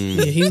 okay.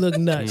 Yeah, he looked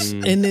nuts.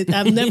 And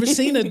I've never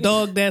seen a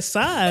dog that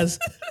size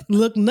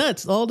look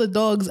nuts. All the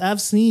dogs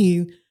I've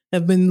seen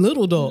have been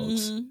little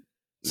dogs. Mhm.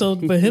 So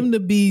for him to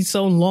be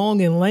so long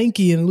and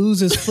lanky and lose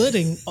his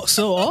footing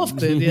so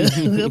often, yeah,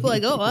 I'm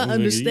like, oh, I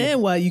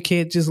understand why you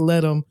can't just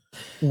let him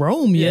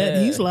roam yet.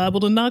 Yeah. He's liable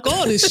to knock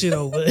all this shit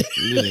over.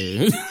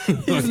 Yeah.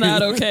 He's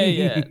not okay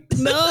yet.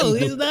 No,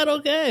 he's not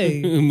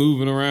okay.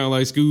 Moving around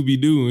like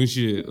Scooby Doo and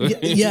shit.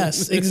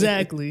 Yes,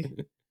 exactly.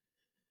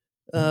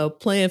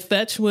 Playing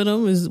fetch with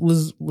him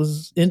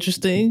was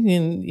interesting,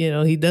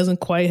 and he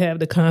doesn't quite have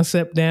the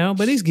concept down,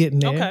 but he's getting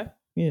there.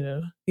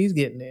 Okay. He's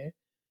getting there.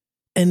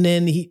 And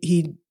then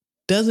he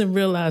doesn't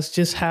realize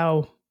just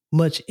how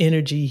much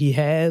energy he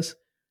has,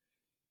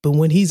 but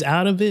when he's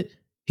out of it,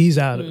 he's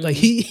out of like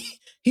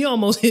he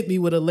almost hit me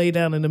with a lay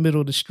down in the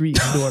middle of the street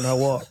during our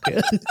walk.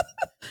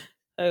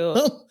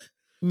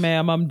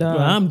 Ma'am, I'm done.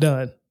 Well,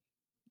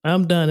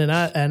 I'm done,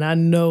 and I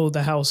know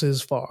the house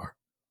is far.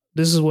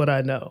 This is what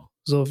I know.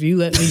 So if you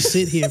let me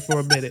sit here for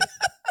a minute.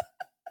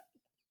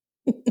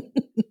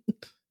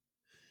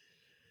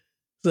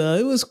 So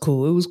it was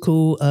cool. It was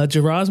cool.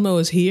 Gerasmo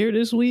is here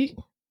this week.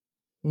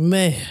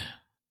 Man,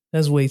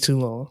 that's way too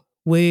long.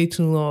 Way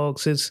too long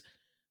since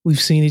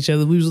we've seen each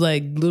other. We was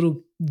like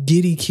little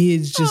giddy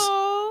kids just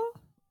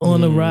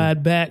on a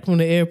ride back from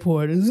the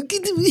airport. Look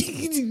at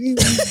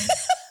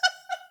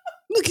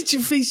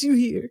your face, you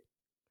here.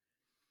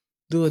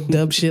 Doing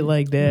dumb shit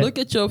like that. Look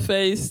at your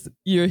face,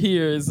 you're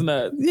here is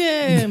nuts.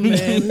 Yeah,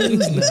 man. It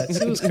was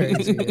nuts. It was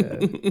crazy. Yeah.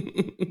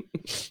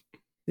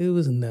 It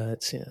was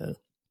nuts, yeah.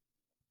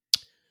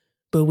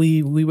 But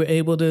we were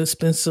able to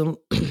spend some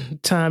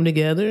time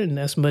together, and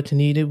that's much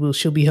needed.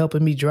 She'll be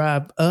helping me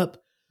drive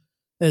up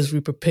as we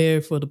prepare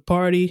for the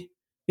party.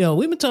 Yo,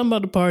 we've been talking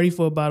about the party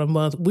for about a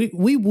month.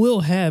 We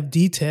will have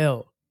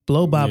detail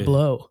blow by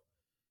blow.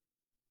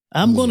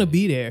 I'm going to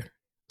be there.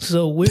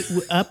 So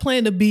I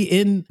plan to be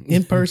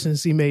in person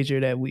C Major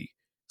that week.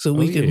 So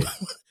we can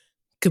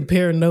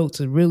compare notes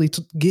and really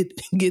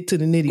get to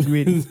the nitty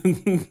gritty.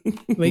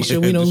 Make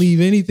sure we don't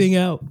leave anything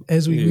out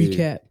as we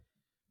recap.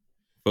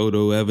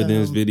 Photo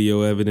evidence,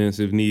 video evidence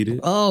if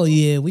needed. Oh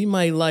yeah, we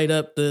might light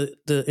up the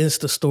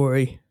Insta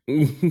story.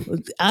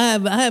 I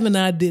have an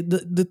idea.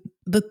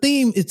 The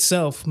theme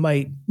itself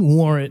might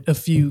warrant a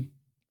few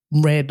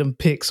random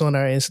pics on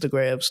our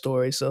Instagram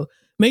story. So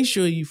make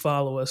sure you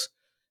follow us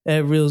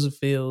at Reels and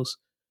Feels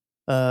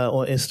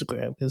on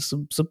Instagram, because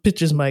some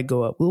pictures might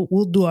go up.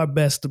 We'll do our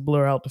best to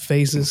blur out the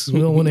faces. We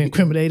don't want to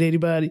incriminate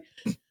anybody.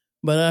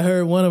 But I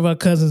heard one of our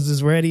cousins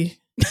is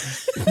ready.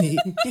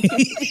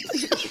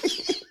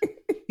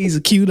 He's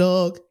a cute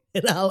dog,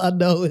 and all I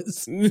know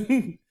is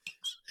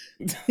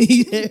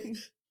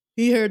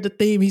he heard the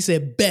theme. He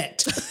said,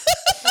 "Bet."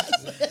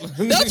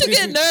 Don't you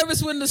get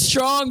nervous when the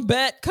strong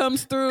bet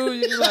comes through?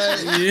 You're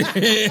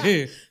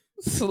like,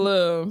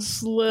 slow.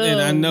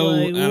 And I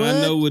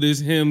know what his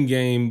him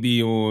game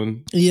be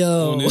on.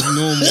 Yo, on his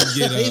normal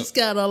get up. He's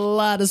got a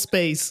lot of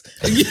space.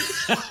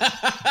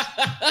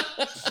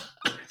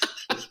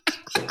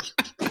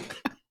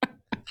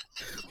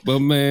 But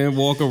man,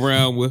 walk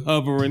around with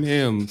hovering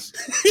hymns.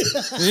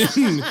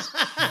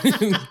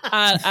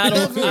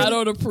 I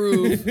don't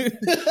approve.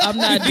 I'm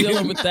not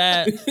dealing with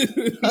that.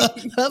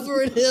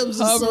 Hovering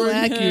hymns is so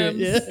accurate.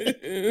 Yeah.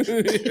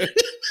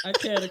 I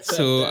can't accept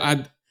so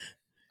that.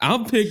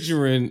 I'm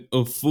picturing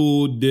a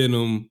full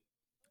denim.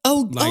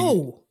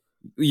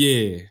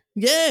 Yeah.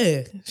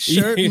 Yeah.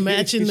 Shirt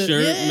matching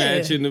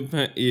the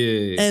pants.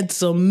 Yeah. And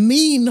some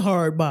mean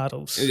hard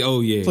bottoms.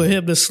 Oh yeah. For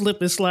him to slip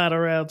and slide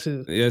around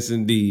too. Yes,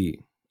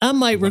 indeed. I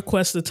might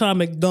request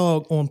Atomic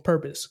Dog on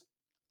purpose.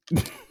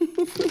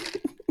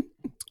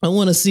 I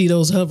want to see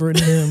those hovering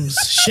hymns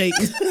shake.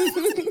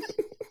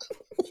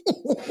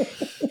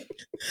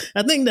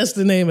 I think that's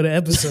the name of the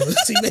episode.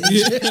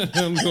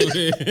 I'm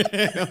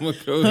gonna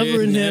go ahead.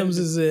 Hovering hymns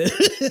is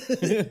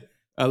it.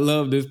 I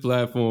love this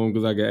platform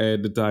because I can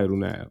add the title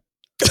now.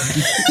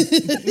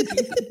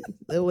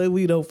 That way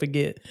we don't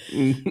forget.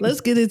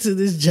 Let's get into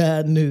this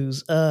John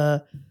news.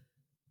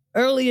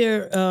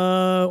 Earlier,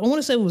 I want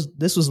to say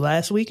this was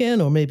last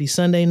weekend or maybe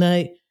Sunday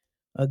night.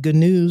 Good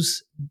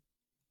news.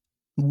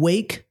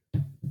 Wake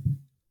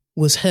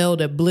was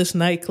held at Bliss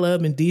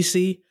Nightclub in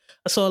DC.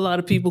 I saw a lot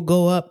of people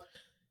go up,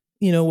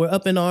 were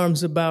up in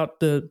arms about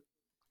the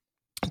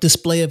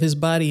display of his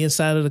body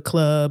inside of the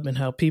club and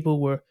how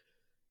people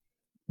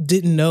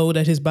didn't know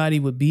that his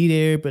body would be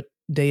there, but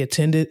they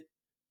attended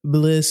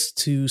Bliss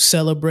to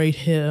celebrate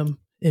him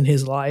in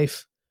his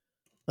life.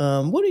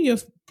 What are your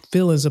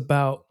feelings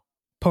about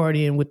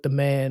partying with the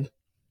man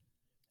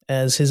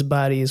as his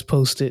body is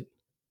posted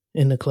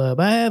in the club?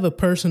 I have a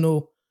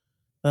personal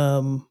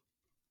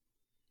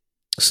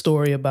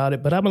story about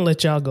it, but I'm gonna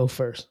let y'all go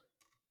first.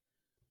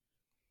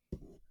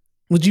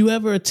 Would you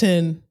ever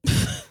attend?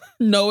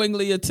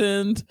 Knowingly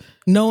attend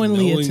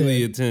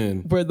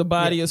where the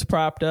body is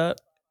propped up?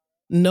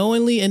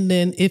 Knowingly, and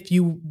then if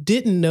you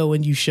didn't know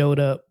and you showed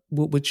up,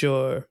 what would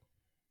your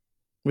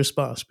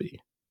response be?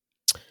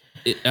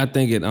 I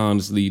think it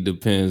honestly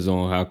depends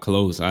on how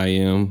close I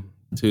am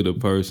to the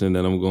person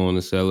that I'm going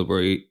to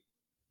celebrate.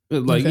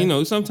 Like,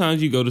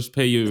 sometimes you go to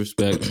pay your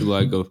respect to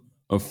like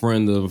a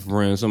friend of a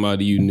friend,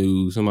 somebody you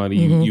knew, somebody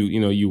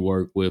you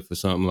work with or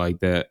something like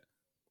that.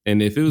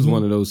 And if it was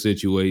one of those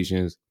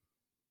situations,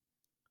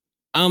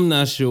 I'm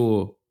not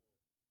sure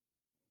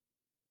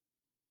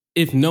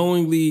if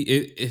knowingly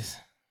it's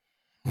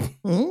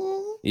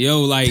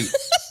like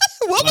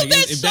what was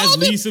that if that's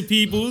Lisa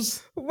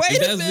Peoples,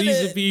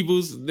 Lisa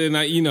Peoples, then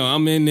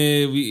I'm in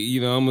there.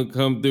 I'm gonna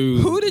come through.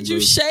 Who did you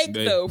shake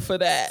though for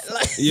that? I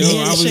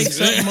was shake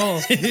something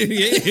off.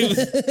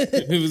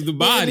 It was the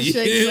body.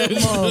 It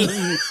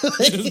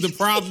was the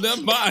propped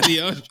up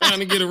body. I was trying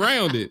to get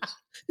around it.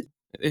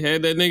 They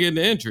had that nigga in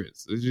the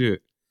entrance.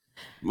 Shit.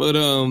 But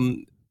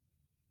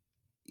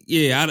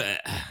yeah,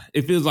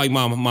 it feels like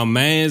my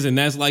man's, and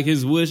that's like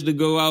his wish to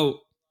go out.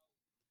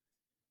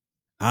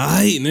 All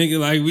right, nigga,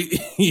 like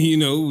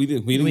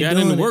we done got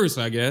in the worst,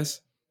 I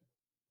guess.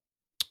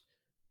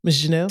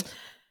 Miss Janelle?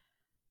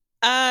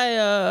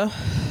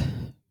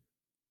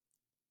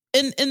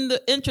 In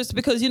the interest,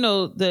 because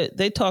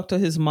they talked to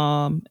his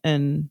mom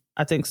and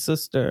I think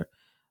sister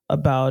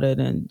about it,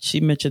 and she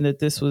mentioned that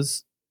this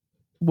was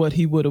what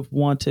he would have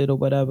wanted or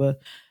whatever.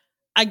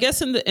 I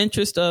guess in the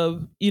interest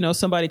of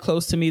somebody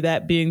close to me,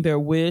 that being their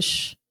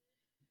wish.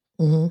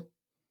 Mm-hmm.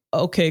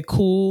 Okay,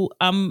 cool.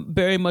 I'm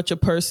very much a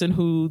person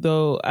who,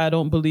 though I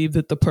don't believe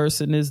that the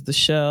person is the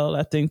shell,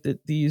 I think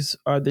that these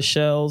are the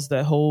shells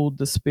that hold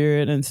the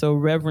spirit. And so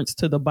reverence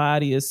to the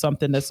body is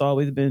something that's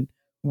always been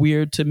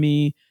weird to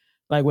me.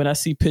 Like when I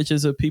see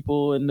pictures of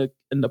people and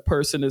the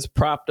person is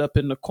propped up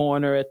in the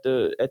corner at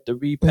the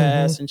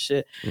repast and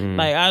shit.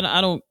 Like I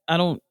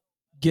don't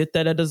get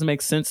that. That doesn't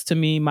make sense to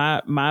me.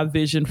 My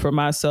vision for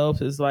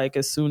myself is like,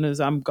 as soon as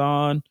I'm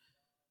gone,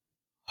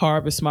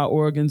 harvest my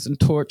organs and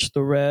torch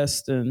the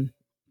rest, and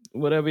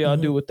whatever y'all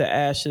do with the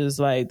ashes.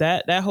 Like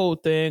that whole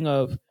thing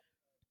of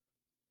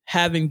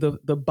having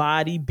the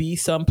body be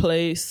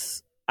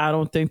someplace, I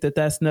don't think that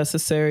that's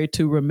necessary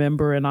to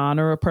remember and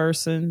honor a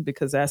person,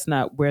 because that's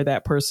not where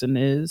that person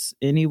is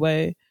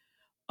anyway.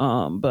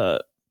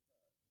 But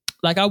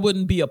like, I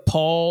wouldn't be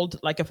appalled.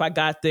 Like if I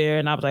got there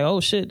and I was like,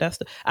 oh shit,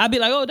 I'd be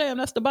like, oh damn,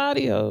 that's the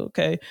body. Oh,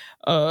 okay.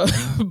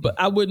 But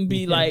I wouldn't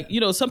be like,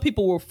 some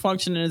people were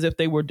functioning as if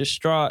they were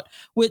distraught,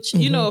 which,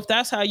 if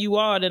that's how you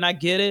are, then I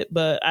get it.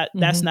 But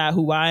that's not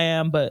who I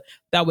am. But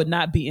that would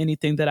not be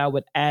anything that I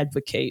would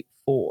advocate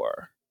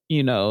for,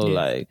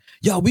 like,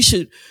 we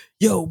should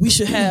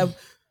have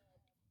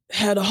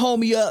had a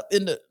homie up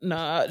in the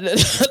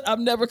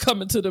I'm never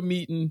coming to the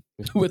meeting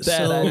with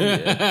that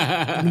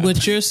idea.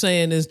 What you're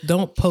saying is,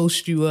 don't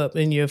post you up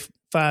in your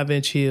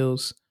 5-inch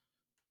heels.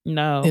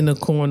 No. In the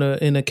corner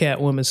in a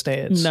Catwoman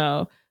stance.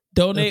 No.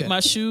 Donate my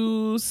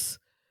shoes.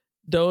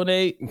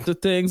 Donate the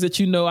things that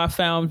I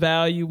found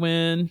value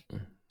in.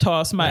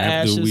 Toss my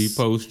ashes. After we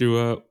post you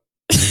up.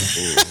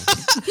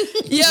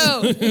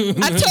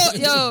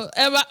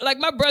 Like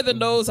my brother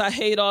knows I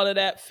hate all of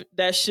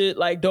that shit.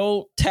 Like,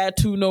 don't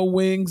tattoo no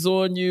wings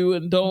on you,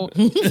 and don't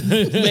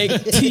make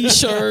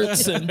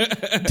t-shirts and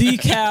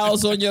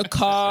decals on your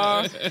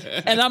car.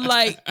 And I'm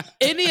like,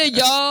 any of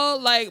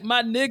y'all, like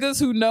my niggas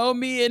who know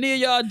me, any of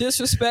y'all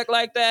disrespect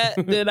like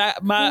that, then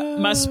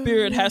my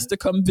spirit has to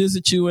come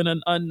visit you in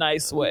an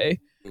unnice way.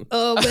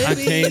 Oh, baby. I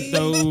can't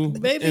though.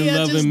 Maybe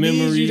I just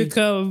need you to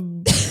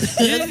come.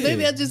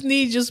 Maybe I just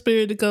need your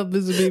spirit to come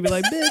visit me. Be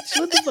like, bitch,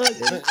 what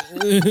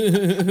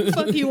the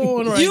fuck you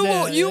on right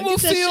now? You will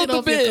feel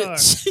the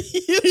bitch.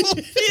 You will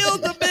feel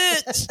the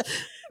bitch.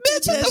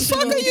 Bitch, what the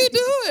fuck are you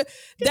doing?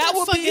 That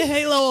would be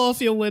halo off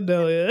your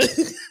window. Yeah.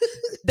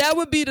 That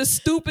would be the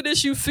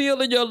stupidest you feel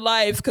in your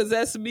life, because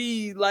that's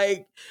me,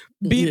 like,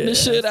 beating the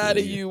shit out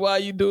of you while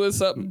you doing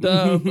something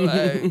dumb.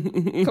 Like,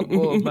 come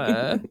on,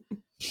 man.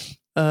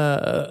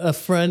 A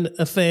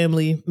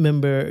family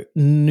member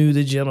knew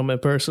the gentleman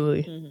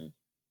personally.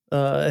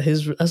 I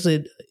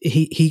said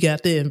he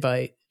got the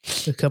invite.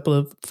 A couple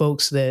of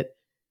folks that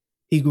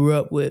he grew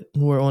up with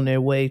were on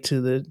their way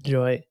to the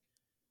joint.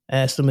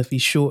 Asked him if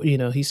he's sure,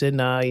 he said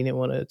nah, he didn't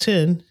want to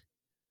attend.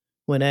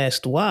 When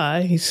asked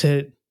why, he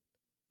said,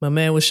 my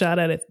man was shot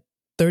at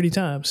 30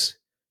 times.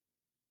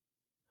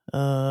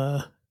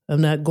 I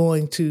wouldn't have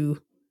gone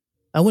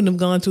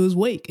to his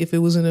wake if it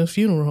was in a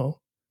funeral home.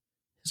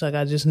 It's like,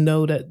 I just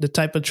know that the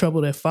type of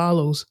trouble that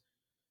follows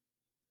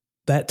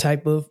that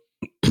type of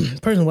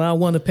person, when I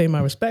want to pay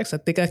my respects, I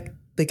think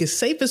it's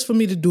safest for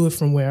me to do it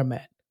from where I'm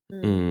at.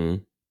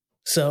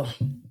 So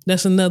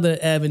that's another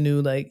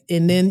avenue. Like,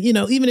 and then,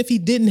 even if he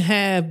didn't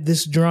have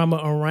this drama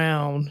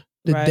around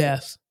the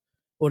death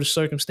or the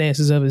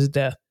circumstances of his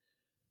death,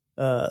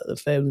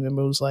 the family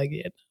member was like,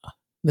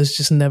 there's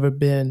just never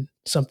been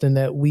something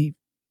that we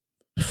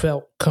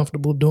felt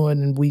comfortable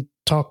doing. And we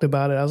talked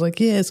about it. I was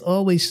like, it's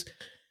always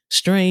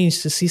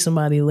strange to see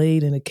somebody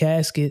laid in a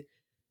casket,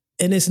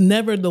 and it's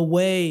never the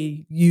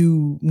way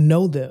you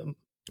know them,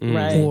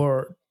 right?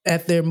 Or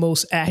at their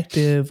most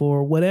active,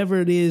 or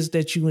whatever it is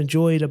that you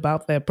enjoyed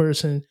about that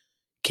person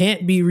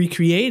can't be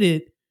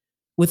recreated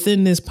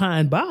within this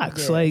pine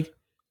box. Like,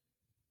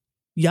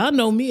 y'all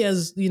know me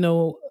as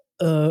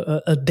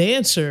a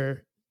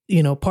dancer.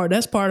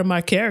 That's part of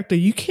my character.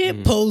 You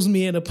can't pose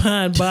me in a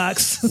pine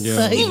box. Box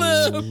looking.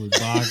 Wow,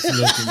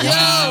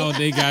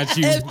 they got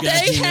you. If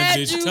they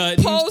had you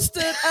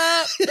posted up,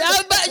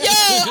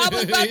 I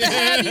was about to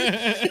have you.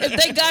 If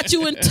they got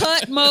you in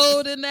tut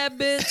mode in that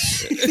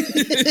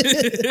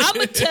bitch, I'm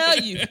gonna tell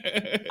you.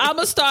 I'm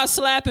gonna start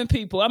slapping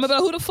people. I'm gonna be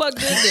like, who the fuck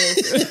did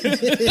this?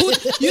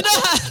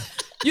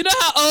 You know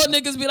how old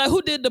niggas be like,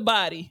 who did the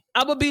body?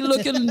 I'm going to be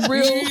looking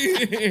real.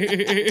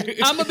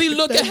 I'm going to be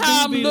looking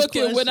how I'm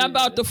looking when I'm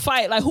about to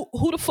fight. Like,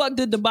 who the fuck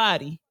did the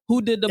body?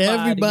 Who did the body?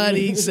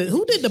 Everybody said,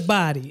 who did the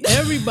body?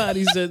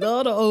 Everybody said,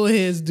 all the old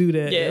heads do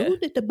that. Yeah. Who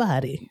did the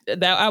body?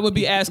 That I would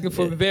be asking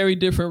for very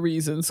different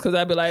reasons because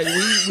I'd be like,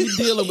 we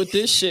dealing with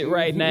this shit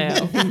right now.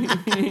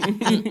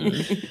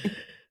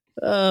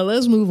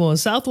 Let's move on.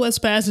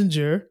 Southwest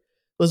passenger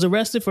was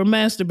arrested for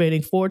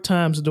masturbating 4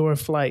 times during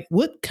flight.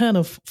 What kind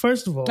of,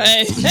 first of all.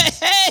 Hey,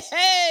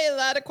 a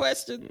lot of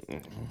questions.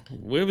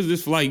 Where was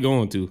this flight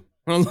going to?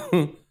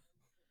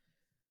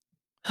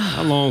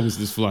 How long was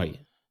this flight?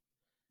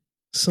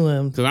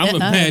 Slim. Because I'm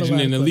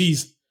imagining at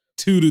least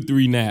 2 to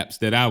 3 naps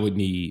that I would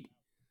need.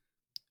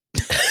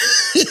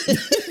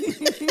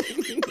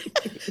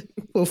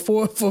 For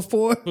four? For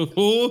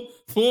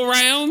four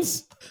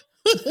rounds?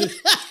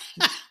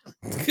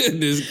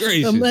 Goodness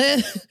gracious.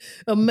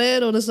 A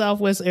man on a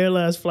Southwest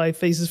Airlines flight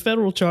faces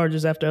federal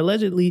charges after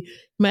allegedly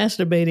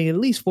masturbating at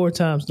least 4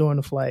 times during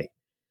the flight.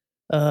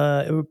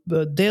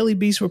 The Daily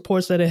Beast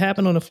reports that it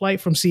happened on a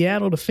flight from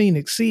Seattle to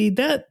Phoenix. See,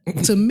 that,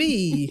 to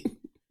me,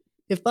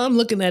 if I'm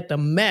looking at the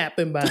map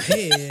in my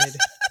head,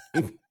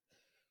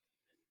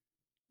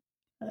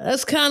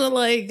 that's kind of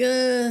like,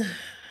 I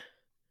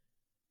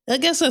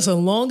guess that's a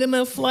long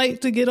enough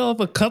flight to get off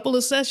a couple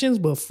of sessions,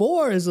 but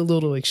 4 is a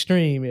little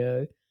extreme,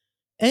 yeah.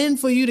 And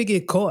for you to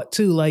get caught,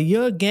 too. Like,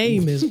 your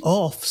game is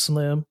off,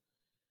 Slim.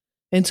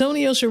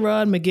 Antonio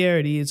Sherrod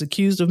McGarity is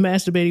accused of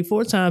masturbating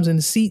 4 times in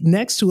the seat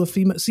next to a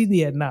female. See,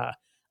 yeah, nah.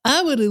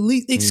 I would at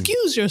least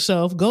excuse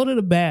yourself, go to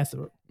the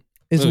bathroom,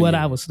 is what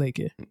I was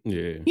thinking.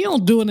 Yeah. You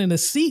don't do it in a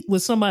seat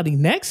with somebody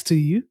next to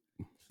you.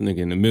 Nigga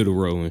in the middle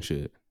row and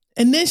shit.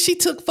 And then she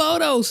took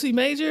photos, see,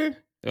 Major?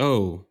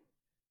 Oh.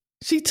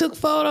 She took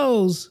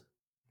photos.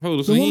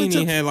 Oh, so he ain't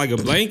even had like a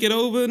blanket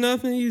over or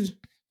nothing? He's...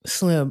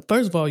 Slim,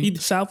 first of all, you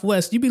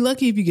Southwest, you'd be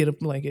lucky if you get a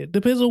blanket.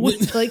 Depends on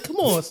what, like, come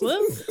on,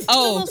 Slim.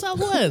 Oh, on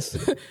Southwest.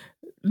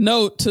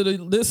 Note to the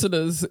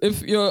listeners: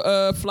 if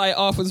your flight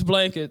offers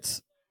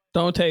blankets,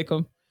 don't take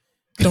them.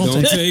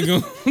 Don't take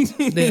them.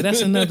 Yeah,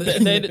 that's another.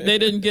 They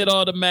didn't get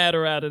all the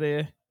matter out of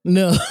there.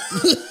 No.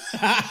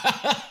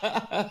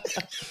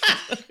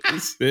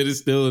 There's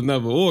still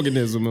another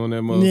organism on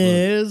that motherfucker.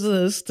 Yeah,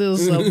 there's still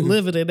something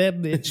living in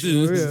that bitch.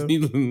 For real.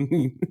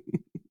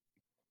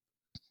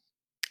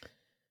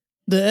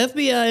 The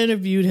FBI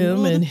interviewed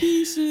him and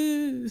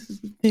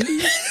pieces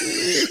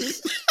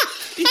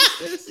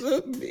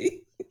of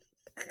me.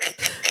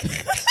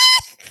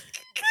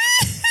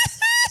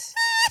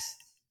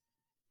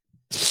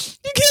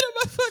 You get on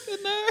my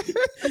fucking nerve.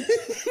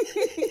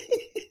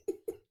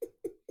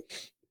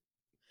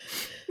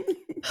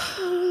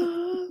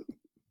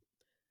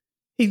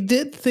 he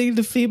did think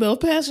the female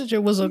passenger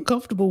was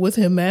uncomfortable with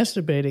him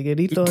masturbating, and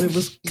he thought it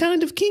was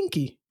kind of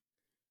kinky.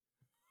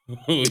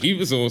 Oh, he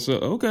was on so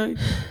okay.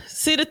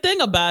 See, the thing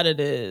about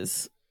it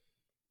is,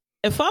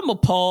 if I'm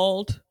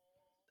appalled,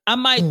 I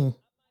might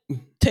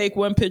take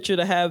one picture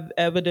to have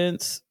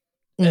evidence,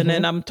 and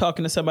then I'm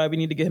talking to somebody. We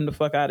need to get him the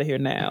fuck out of here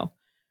now.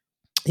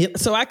 Yep.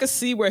 So I could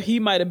see where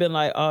he might have been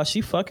like, "Oh, she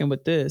fucking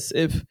with this."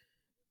 If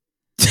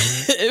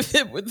if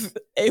it was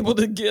able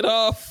to get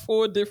off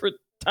 4 different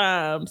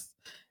times,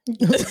 I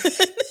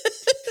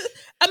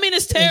mean,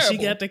 it's terrible. And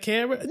she got the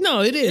camera.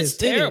 No, it is. It's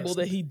terrible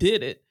that he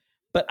did it.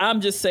 But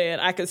I'm just saying,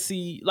 I could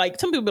see, like,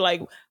 some people be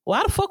like,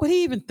 why the fuck would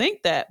he even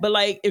think that? But,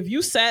 like, if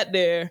you sat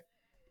there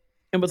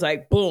and was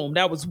like, boom,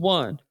 that was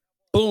 1.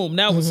 Boom,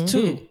 that was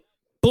 2.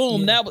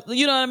 Boom, that was,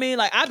 you know what I mean?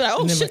 Like, I'd be like,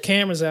 oh, and then shit. the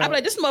camera's out. I'd be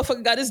like, this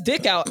motherfucker got his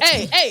dick out.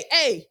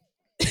 Hey.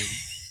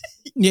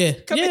 Yeah.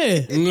 At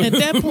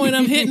that point,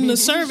 I'm hitting the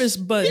service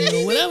button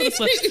or whatever the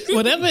fuck,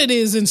 whatever it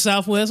is in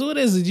Southwest. What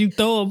is it? You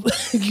throw a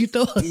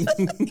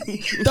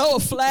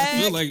flag.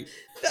 I feel like,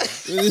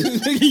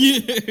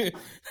 yeah.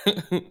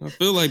 I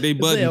feel like they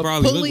button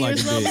probably look like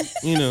a dick,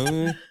 you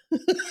know.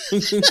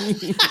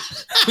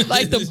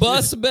 Like the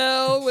bus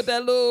bell with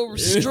that little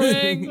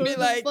string. Be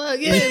like,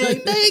 yeah,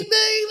 like dang.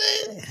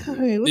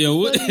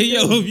 Yo,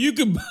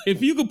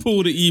 if you could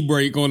pull the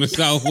e-brake on a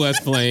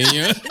Southwest plane,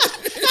 yeah,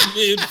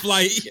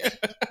 mid-flight.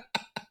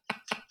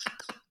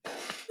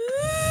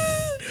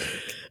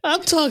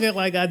 I'm talking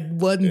like I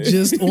wasn't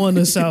just on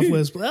the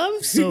Southwest.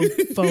 I'm so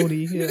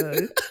phony.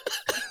 Yeah.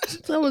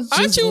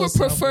 Aren't you a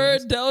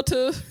preferred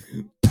Delta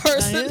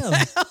person? I am.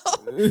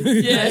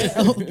 Yeah.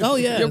 Oh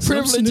yeah. Your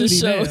privilege is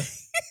showing.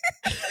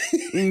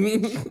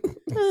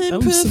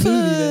 I'm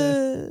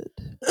preferred.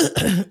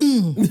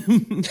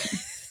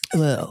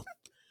 Well,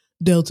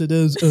 Delta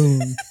does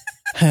own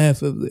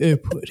half of the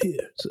airport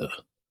here, so.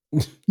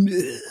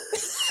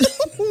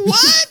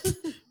 What?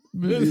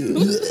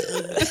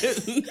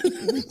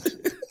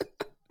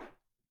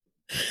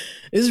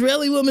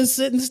 Israeli woman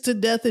sentenced to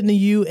death in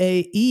the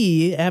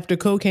UAE after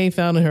cocaine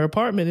found in her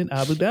apartment in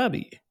Abu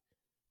Dhabi.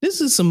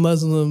 This is some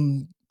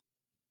Muslim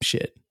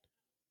shit.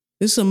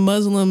 This is some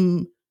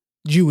Muslim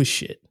Jewish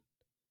shit.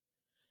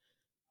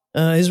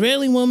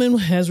 Israeli woman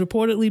has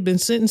reportedly been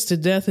sentenced to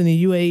death in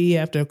the UAE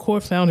after a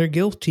court found her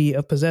guilty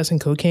of possessing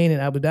cocaine in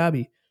Abu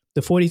Dhabi.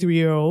 The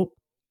 43-year-old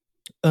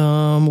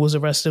was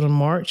arrested in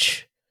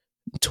March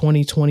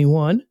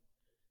 2021.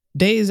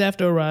 Days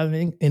after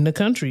arriving in the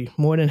country,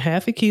 more than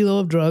half a kilo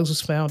of drugs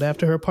was found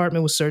after her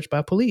apartment was searched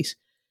by police.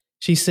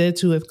 She's said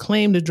to have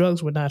claimed the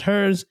drugs were not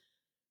hers,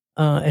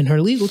 and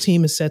her legal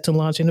team is set to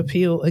launch an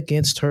appeal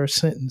against her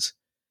sentence.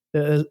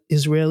 The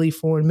Israeli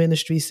Foreign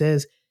Ministry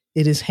says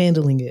it is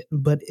handling it,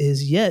 but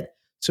is yet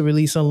to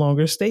release a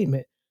longer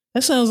statement.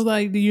 That sounds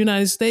like the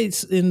United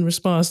States in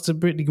response to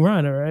Brittany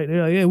Griner, right?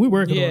 They're like, yeah, we're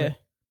working on it.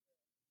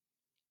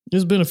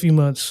 It's been a few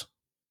months.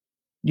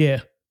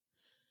 Yeah.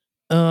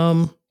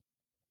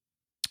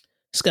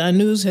 Sky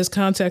News has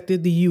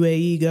contacted the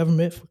UAE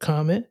government for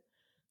comment.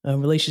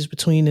 Relations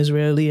between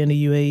Israeli and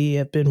the UAE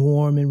have been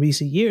warm in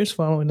recent years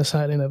following the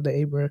signing of the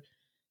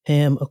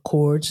Abraham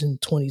Accords in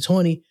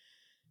 2020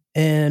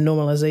 and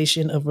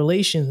normalization of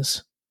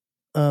relations.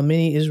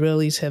 Many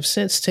Israelis have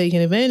since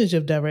taken advantage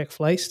of direct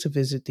flights to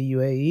visit the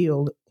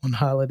UAE on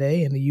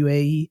holiday, and the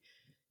UAE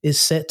is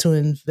set to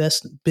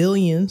invest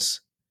billions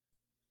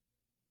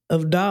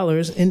of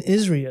dollars in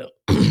Israel.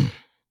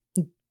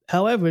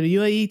 However, the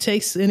UAE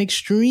takes an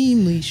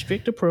extremely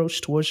strict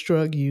approach towards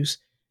drug use,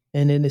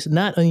 and it is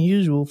not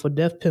unusual for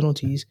death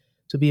penalties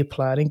to be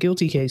applied in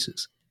guilty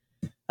cases.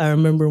 I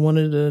remember one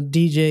of the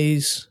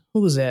DJs,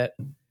 who was that?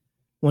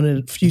 One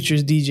of the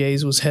Futures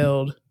DJs was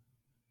held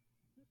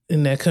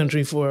in that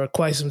country for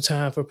quite some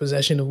time for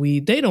possession of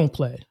weed. They don't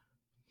play.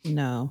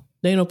 No.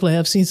 They don't play.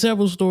 I've seen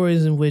several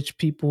stories in which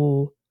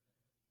people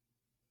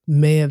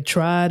may have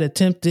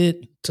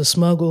attempted to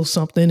smuggle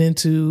something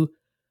into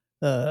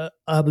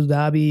Abu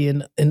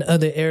Dhabi and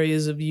other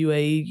areas of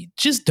UAE.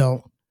 Just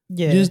don't.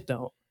 Yeah. Just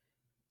don't.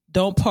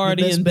 Don't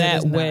party in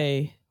that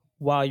way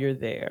while you're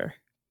there.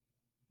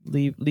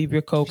 Leave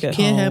your coke at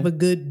home. Can't have a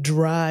good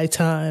dry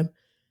time,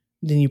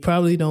 then you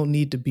probably don't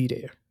need to be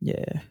there.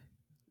 Yeah.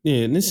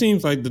 Yeah, and it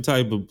seems like the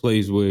type of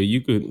place where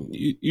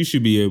you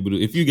should be able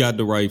to, if you got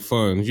the right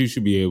funds, you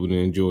should be able to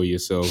enjoy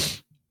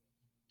yourself.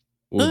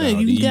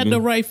 You got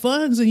the right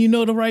funds and you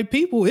know the right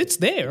people, it's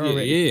there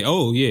already. Yeah.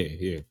 Oh,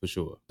 yeah, for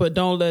sure. But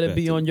don't let it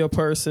be on your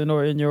person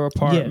or in your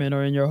apartment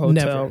or in your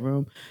hotel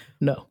room.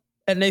 No.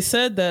 And they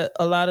said that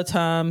a lot of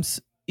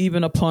times,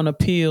 even upon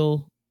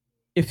appeal,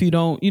 if you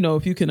don't,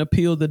 if you can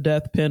appeal the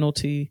death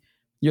penalty,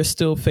 you're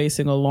still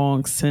facing a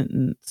long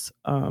sentence.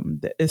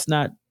 It's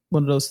not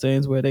one of those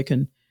things where they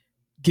can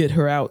get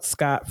her out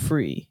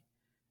scot-free.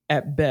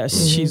 At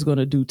best, she's going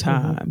to do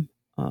time.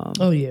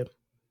 Yeah.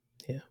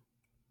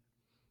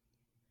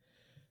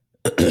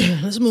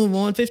 Let's move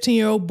on.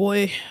 15-year-old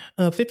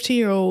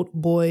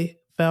boy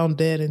found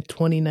dead in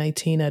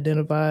 2019,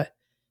 identified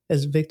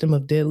as victim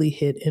of deadly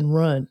hit and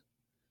run.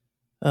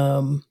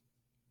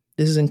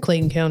 This is in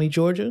Clayton County,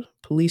 Georgia.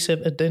 Police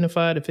have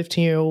identified a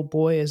 15-year-old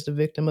boy as the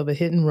victim of a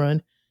hit and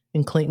run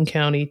in Clayton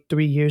County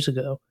 3 years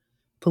ago.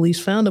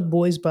 Police found the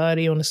boy's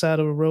body on the side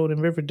of a road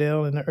in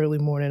Riverdale in the early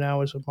morning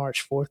hours of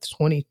March 4th,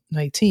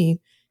 2019.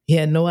 He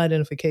had no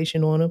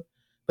identification on him,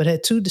 but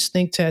had two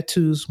distinct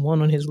tattoos,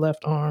 one on his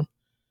left arm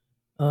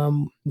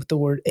with the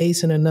word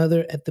ACE and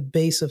another at the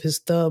base of his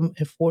thumb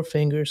and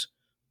forefingers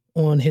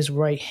on his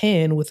right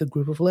hand with a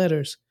group of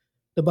letters.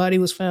 The body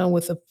was found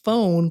with a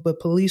phone, but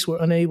police were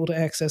unable to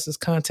access its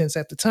contents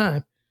at the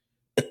time.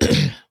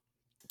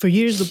 For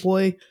years, the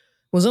boy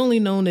was only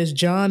known as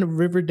John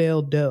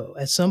Riverdale Doe.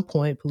 At some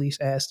point, police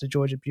asked the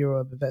Georgia Bureau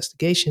of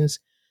Investigations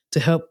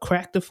to help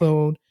crack the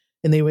phone,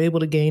 and they were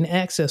able to gain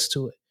access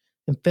to it.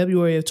 In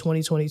February of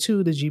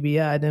 2022, the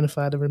GBI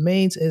identified the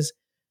remains as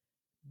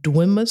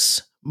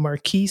Dwimus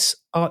Marquise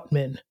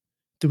Ottman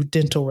through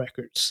dental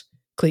records.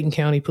 Clayton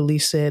County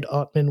Police said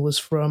Ottman was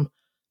from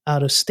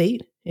out of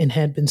state and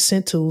had been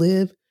sent to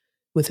live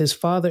with his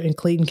father in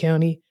Clayton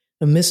County.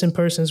 A missing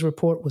persons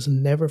report was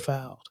never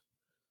filed.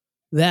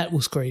 That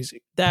was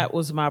crazy. That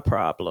was my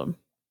problem.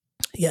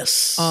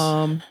 Yes.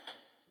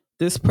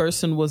 This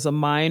person was a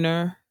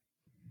minor.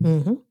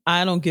 Mm-hmm.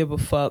 I don't give a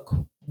fuck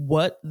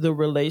what the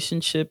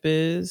relationship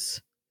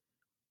is.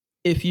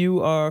 If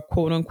you are,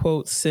 quote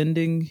unquote,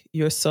 sending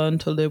your son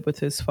to live with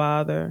his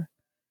father,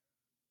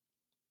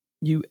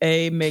 you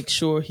make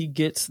sure he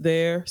gets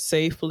there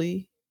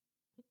safely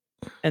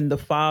and the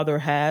father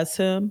has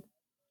him.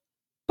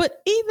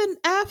 But even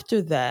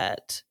after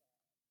that,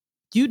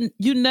 you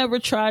never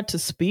tried to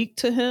speak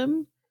to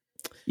him.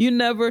 You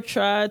never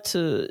tried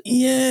to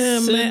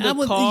send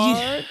a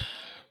card.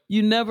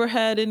 You never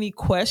had any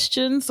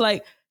questions.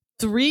 Like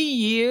 3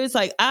 years,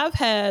 like I've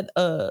had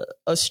a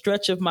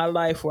stretch of my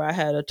life where I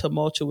had a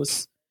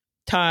tumultuous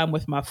time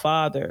with my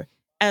father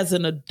as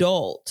an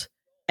adult,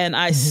 and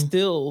I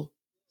still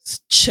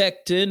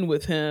checked in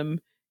with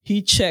him.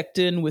 He checked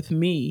in with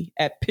me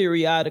at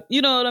periodic,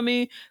 you know what I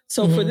mean?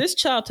 So for this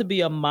child to be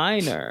a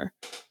minor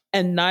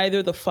and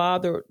neither the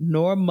father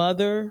nor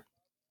mother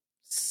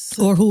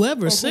or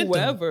whoever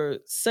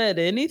said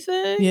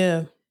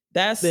anything,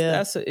 that's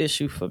an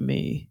issue for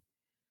me.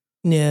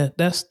 Yeah,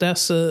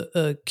 that's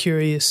a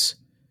curious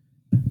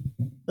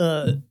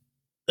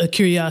a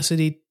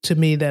curiosity to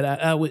me that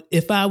I would,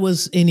 if I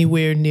was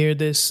anywhere near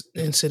this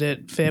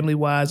incident family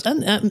wise,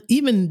 I'm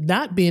even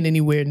not being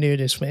anywhere near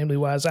this family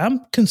wise,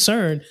 I'm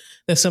concerned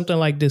that something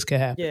like this could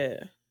happen.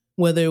 Yeah.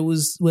 whether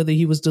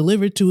he was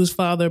delivered to his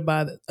father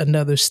by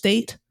another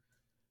state,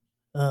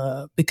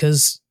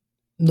 because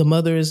the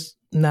mother is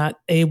not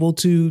able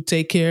to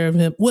take care of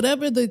him.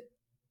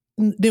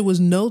 There was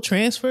no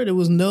transfer. There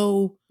was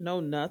no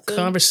nothing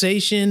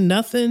conversation,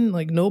 nothing.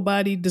 Like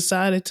nobody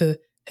decided to,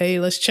 hey,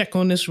 let's check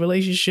on this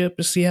relationship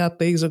and see how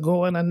things are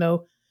going. I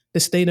know the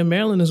state of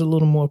Maryland is a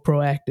little more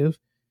proactive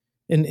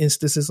in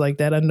instances like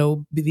that. I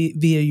know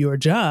via your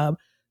job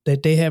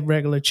that they have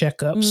regular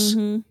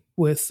checkups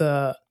with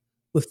the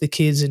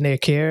kids in their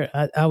care.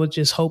 I would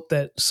just hope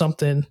that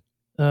something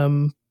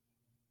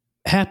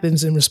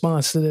happens in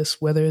response to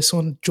this, whether it's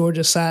on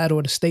Georgia side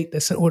or the state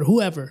or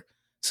whoever.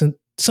 So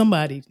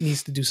somebody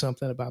needs to do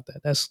something about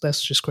that.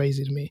 That's just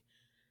crazy to me.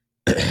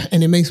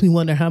 And it makes me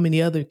wonder how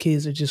many other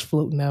kids are just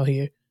floating out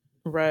here,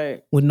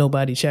 right, with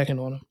nobody checking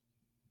on them.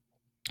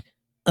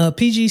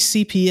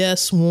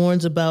 PGCPS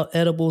warns about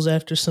edibles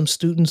after some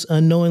students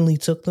unknowingly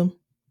took them.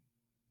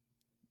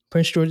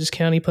 Prince George's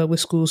County Public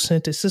Schools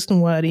sent a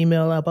system-wide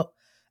email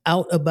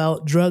out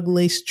about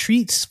drug-laced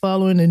treats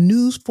following a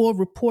News 4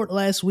 report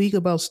last week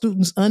about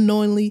students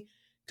unknowingly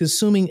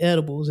consuming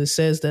edibles. It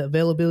says the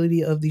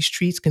availability of these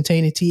treats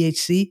containing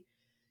THC,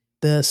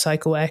 the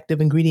psychoactive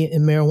ingredient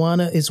in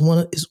marijuana, is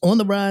on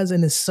the rise,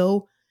 and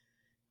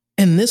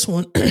this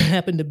one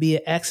happened to be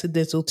an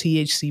accidental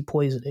THC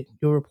poisoning.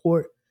 Your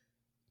report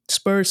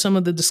spurred some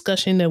of the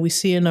discussion that we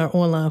see in our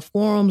online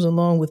forums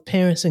along with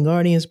parents and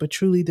guardians, but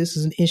truly this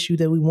is an issue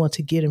that we want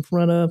to get in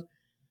front of.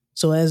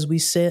 So as we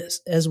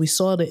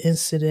saw the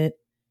incident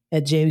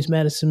at James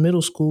Madison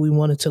Middle School, we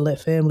wanted to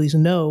let families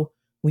know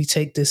we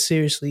take this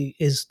seriously,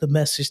 is the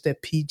message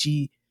that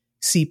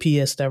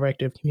PGCPS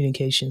Director of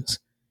Communications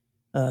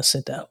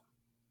sent out.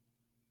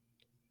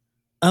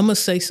 I'm going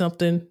to say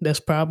something that's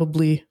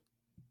probably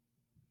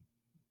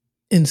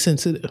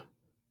insensitive.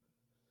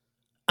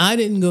 I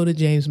didn't go to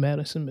James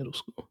Madison Middle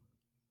School.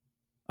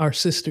 Our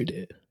sister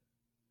did.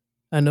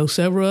 I know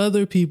several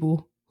other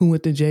people who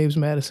went to James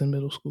Madison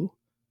Middle School.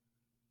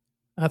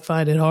 I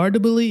find it hard to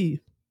believe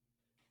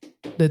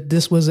that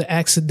this was an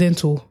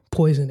accidental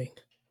poisoning.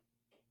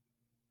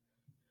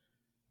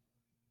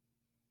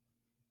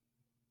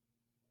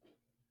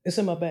 It's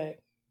in my bag.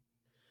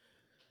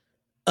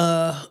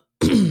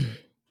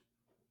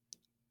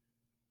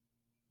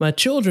 My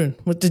children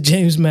went to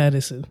James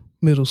Madison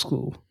Middle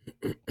School.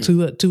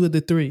 Two of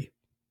the three.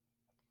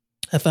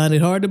 I find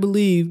it hard to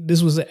believe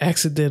this was an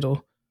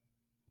accidental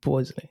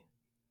poisoning.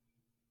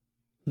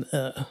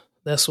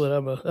 That's what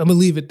I'm gonna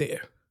leave it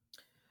there.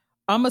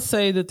 I'm going to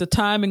say that the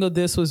timing of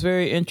this was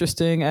very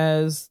interesting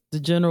as the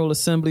General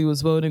Assembly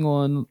was voting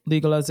on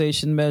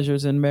legalization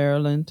measures in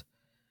Maryland.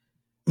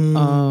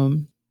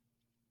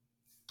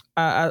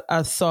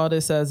 I saw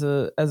this as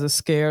a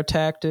scare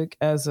tactic,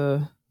 as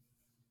a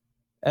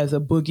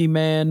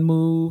boogeyman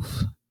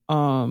move.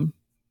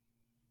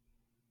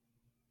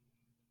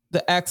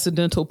 The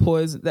accidental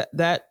poison,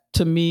 that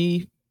to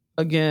me,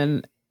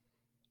 again,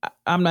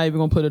 I'm not even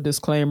going to put a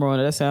disclaimer on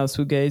it. That sounds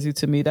fugazi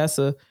to me.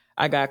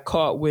 I got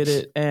caught with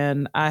it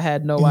and I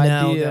had no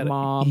idea,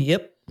 Mom.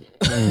 Yep.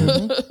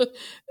 Mm-hmm.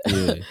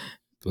 Yeah.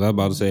 I was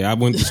about to say, I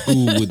went to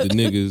school with the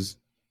niggas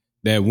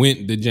that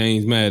went to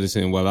James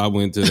Madison while I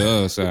went to the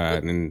other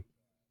side. And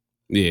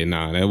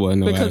that wasn't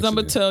no because accident. I'm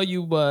going to tell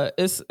you what,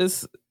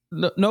 it's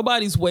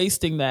nobody's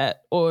wasting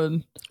that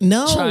on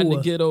trying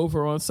to get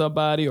over on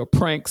somebody or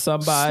prank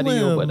somebody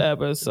or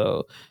whatever.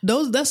 So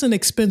that's an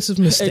expensive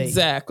mistake.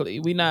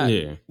 Exactly. We not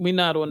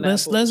on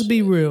that. Let's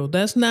be real.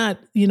 That's not,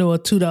 a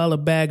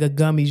 $2 bag of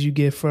gummies you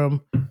get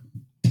from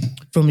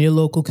your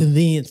local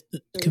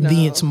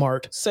convenience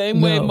mart. Same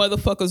way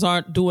motherfuckers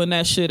aren't doing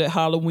that shit at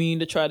Halloween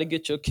to try to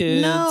get your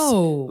kids.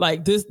 No.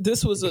 Like this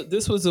was a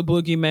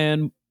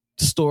boogeyman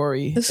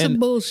story. It's some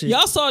bullshit.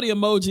 Y'all saw the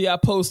emoji I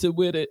posted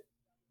with it.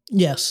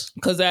 Yes.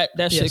 Because that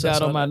shit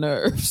got on my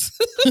nerves.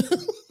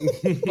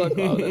 Fuck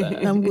all of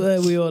that. I'm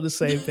glad we're on the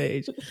same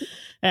page.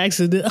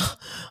 Accident.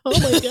 Oh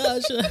my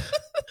gosh.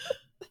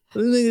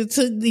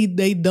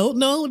 They don't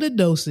know the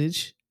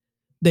dosage.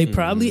 They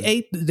probably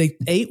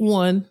ate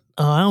one.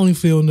 Oh, I don't even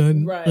feel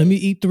nothing. Right. Let me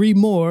eat 3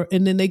 more.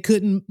 And then they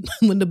couldn't,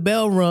 when the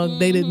bell rung,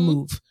 they didn't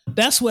move.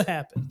 That's what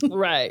happened.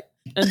 Right.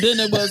 And then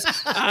it was,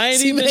 I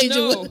ain't even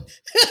know.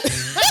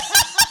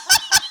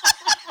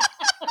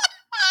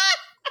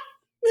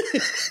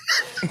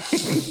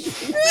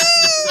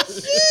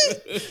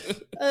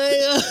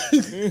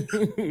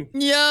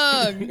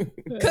 Young,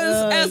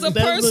 because as a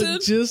person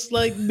just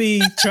like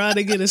me trying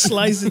to get a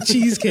slice of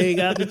cheesecake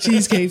out the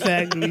Cheesecake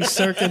Factory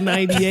circa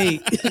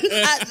 98.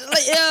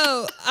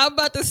 I'm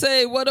about to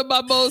say one of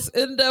my most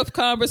in-depth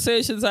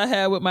conversations I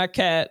had with my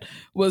cat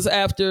was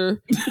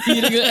after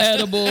eating an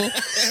edible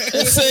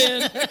and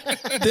saying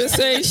this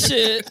ain't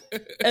shit,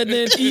 and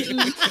then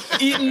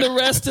eating the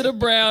rest of the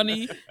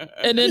brownie,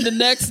 and then the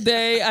next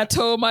day I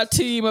told my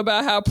team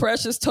about how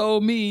Precious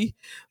told me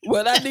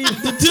what I needed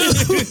to do.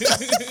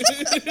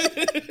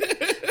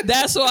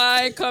 That's why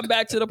I ain't come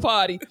back to the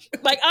party.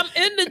 Like, I'm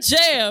in the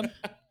jam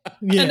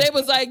Yeah. And they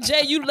was like,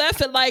 Jay, you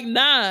left at like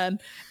 9.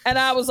 And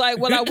I was like,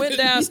 well, I went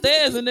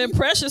downstairs and then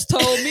Precious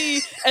told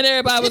me, and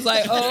everybody was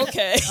like, oh,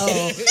 okay.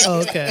 Oh,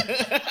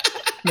 okay.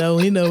 No,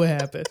 we know what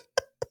happened.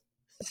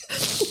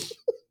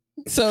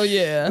 So,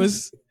 yeah.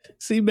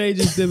 C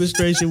Major's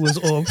demonstration was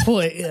on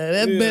point. Yeah,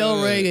 that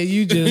bell rang and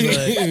you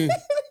just like,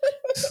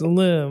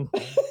 Slim.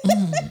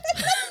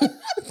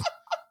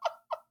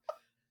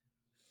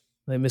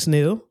 Like, Miss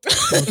Neal,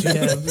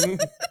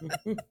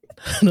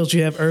 don't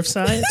you have earth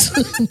science?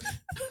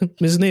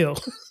 Miss Neal.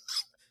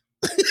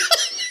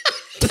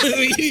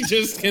 You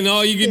just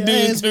all you can do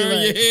is turn your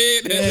head.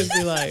 It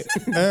be like,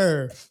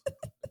 earth.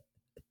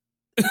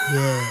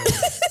 Yeah,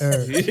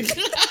 earth.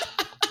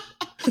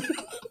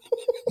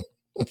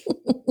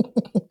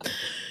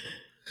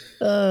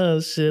 Oh,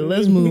 shit.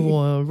 Let's move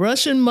on.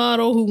 Russian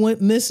model who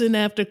went missing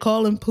after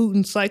calling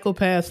Putin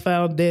psychopath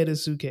found dead in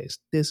suitcase.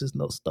 This is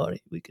no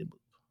story. We can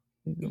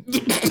move.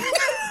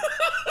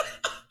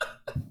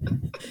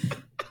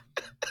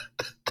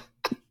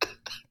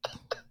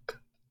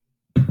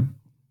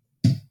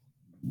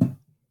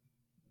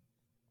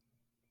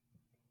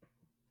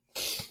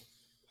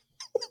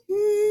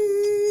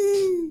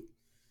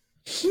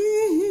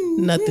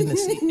 Nothing to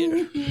see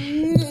here.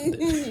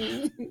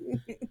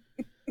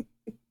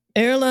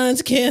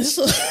 Airlines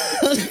cancel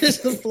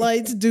hundreds of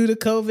flights due to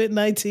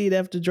COVID-19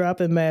 after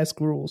dropping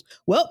mask rules.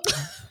 Well,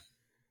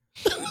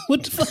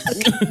 what the fuck?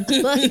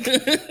 Like,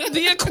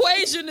 the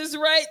equation is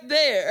right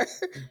there.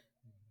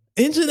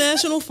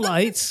 International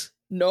flights,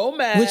 no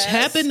mask, which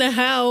happen to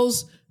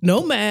house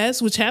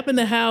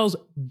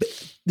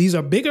these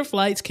are bigger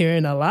flights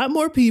carrying a lot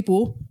more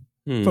people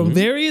from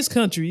various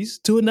countries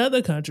to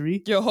another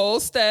country. Your whole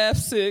staff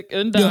sick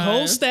and dying. Your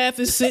whole staff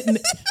is sitting.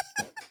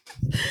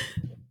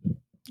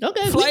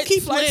 Okay, we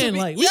keep playing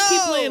like we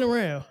keep playing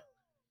around.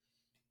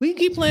 We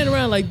keep playing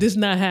around like this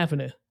not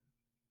happening.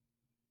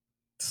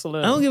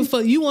 Slim. I don't give a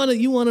fuck. You want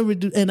to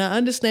reduce, and I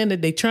understand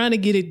that they're trying to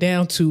get it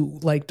down to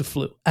like the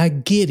flu. I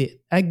get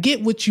it. I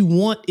get what you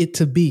want it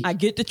to be. I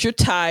get that you're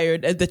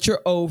tired and that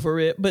you're over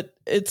it, but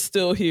it's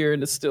still here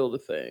and it's still the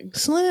thing.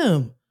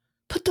 Slim,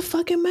 put the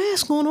fucking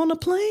mask on the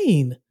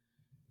plane,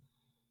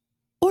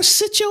 or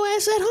sit your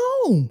ass at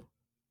home.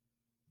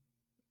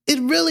 It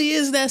really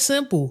is that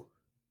simple.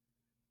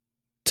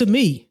 To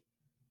me.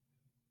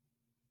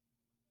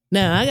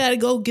 Now, I got to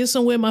go get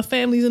somewhere. My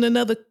family's in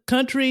another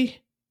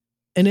country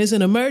and there's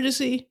an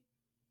emergency.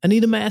 I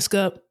need to mask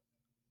up. I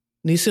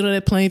need to sit on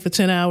that plane for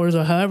 10 hours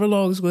or however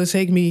long it's going to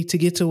take me to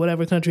get to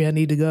whatever country I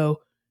need to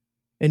go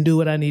and do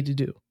what I need to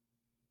do.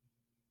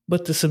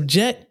 But to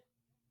subject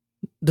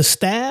the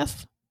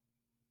staff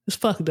is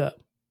fucked up.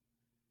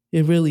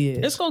 It really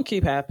is. It's going to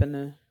keep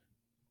happening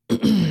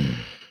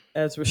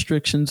as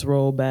restrictions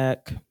roll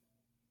back.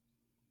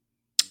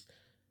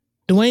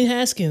 Dwayne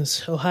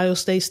Haskins, Ohio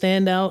State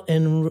standout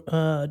and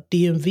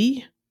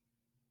DMV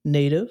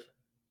native,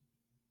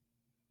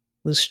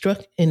 was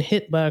struck and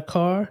hit by a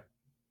car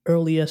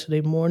early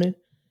yesterday morning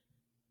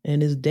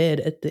and is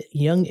dead at the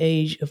young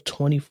age of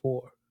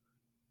 24.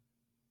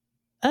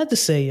 I have to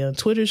say,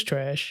 Twitter's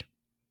trash.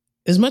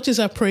 As much as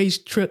I praise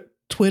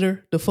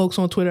Twitter, the folks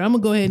on Twitter, I'm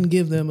going to go ahead and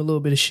give them a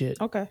little bit of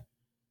shit. Okay.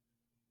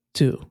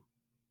 Too.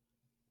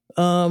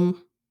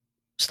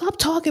 Stop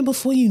talking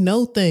before you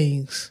know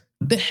things.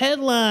 The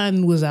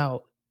headline was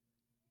out.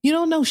 You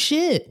don't know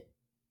shit.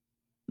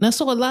 And I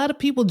saw a lot of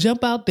people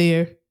jump out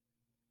there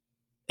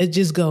and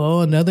just go, oh,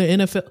 another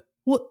NFL.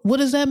 What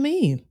does that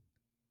mean?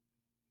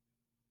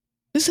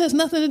 This has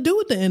nothing to do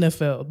with the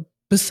NFL,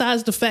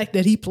 besides the fact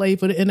that he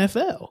played for the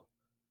NFL.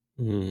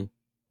 Mm-hmm.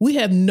 We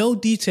have no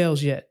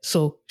details yet.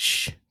 So,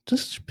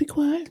 just be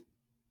quiet.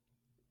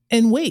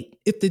 And wait.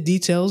 If the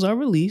details are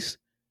released,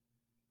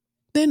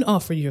 then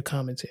offer your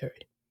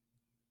commentary.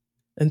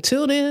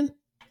 Until then,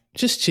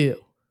 just chill.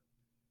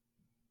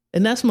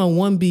 And that's my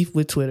one beef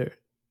with Twitter.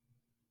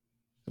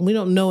 We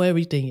don't know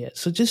everything yet.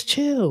 So just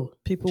chill.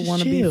 People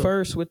want to be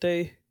first with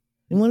they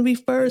want to be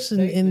first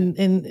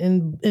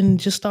and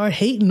just start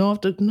hating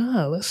off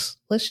the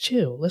let's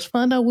chill. Let's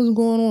find out what's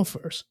going on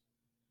first.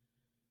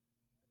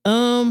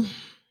 I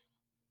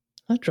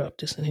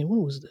dropped this in here.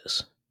 What was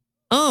this?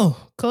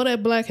 Oh,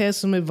 Kodak Black has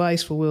some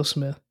advice for Will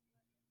Smith.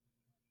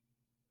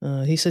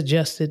 He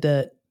suggested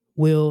that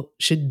Will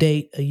should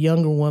date a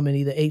younger woman,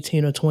 either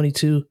 18 or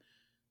 22.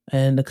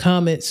 And the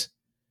comments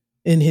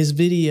in his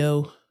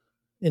video,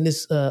 in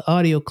this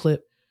audio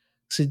clip,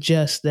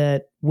 suggest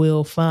that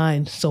Will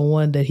find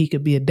someone that he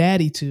could be a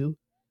daddy to,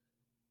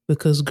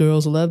 because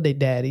girls love their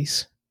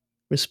daddies,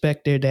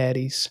 respect their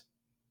daddies,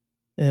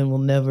 and will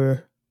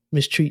never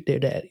mistreat their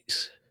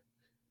daddies.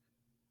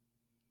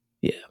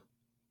 Yeah.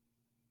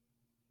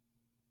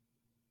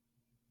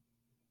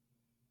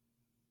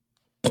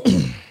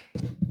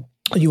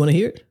 You want to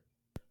hear it?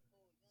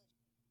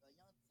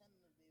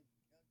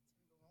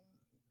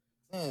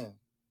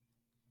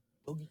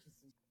 Go get you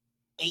some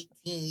 18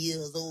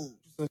 years old.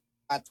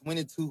 At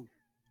 22.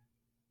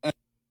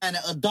 And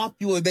adopt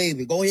you a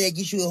baby. Go ahead,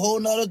 get you a whole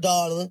nother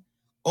daughter.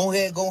 Go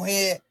ahead,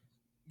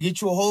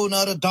 get you a whole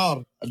nother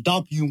daughter.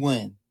 Adopt you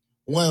one.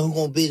 One who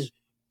gonna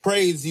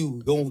praise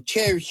you, gonna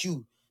cherish you. You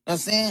know what I'm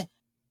saying?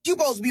 You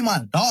supposed to be my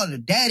daughter,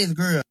 daddy's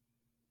girl.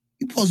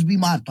 You supposed to be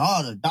my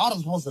daughter. Daughter's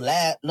supposed to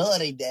love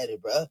their daddy,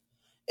 bro.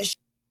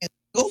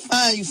 Go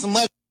find you some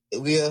money,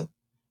 Will.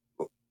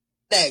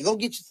 Go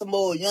get you some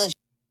more young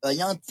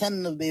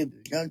tender, baby.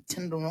 Young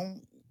tender,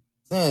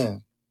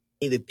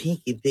 baby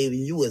Pinky, baby,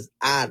 you was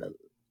out of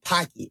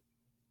pocket.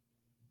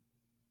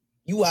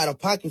 You out of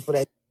pocket for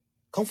that.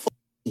 Come fuck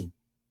me.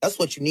 That's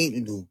what you need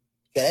to do.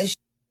 Cause that shit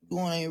you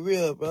doing ain't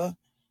real, bro.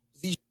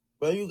 See,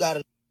 bro, you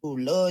gotta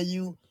love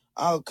you.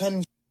 All kind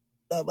of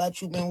stuff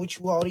about you, been with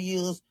you all the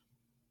years.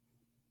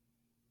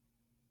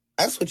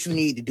 That's what you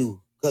need to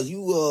do. Cause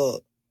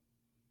you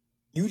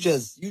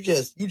just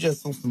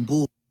on some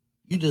bull.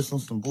 You just on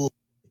some bull.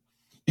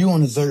 You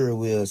don't deserve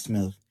Will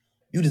Smith.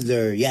 You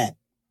deserve that.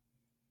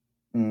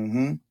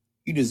 Mm-hmm.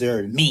 You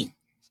deserve me.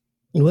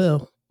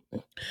 Well,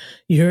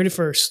 you heard it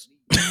first.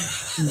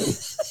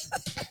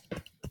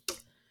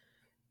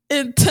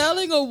 In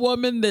telling a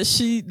woman that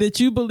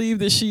you believe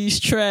that she's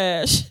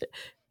trash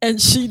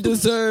and she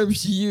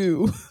deserves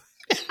you,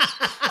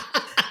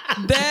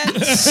 that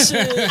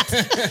shit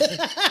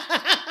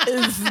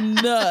is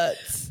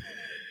nuts.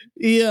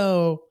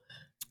 Yo,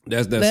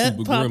 that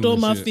super popped on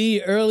my shit.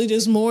 feed early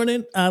this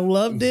morning. I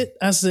loved it.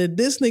 I said,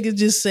 this nigga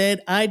just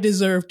said I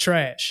deserve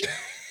trash.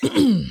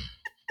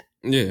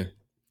 Yeah.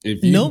 I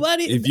don't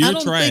think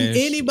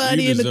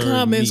anybody in the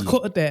comments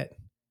caught that.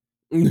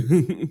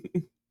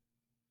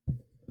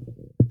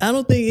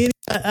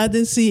 I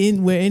didn't see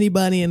where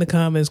anybody in the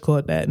comments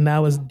caught that, and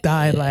I was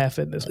dying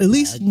laughing. At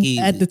least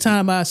at the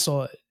time I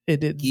saw it,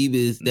 it didn't. Keep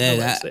it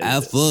that I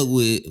fuck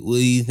with what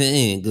he's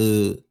saying,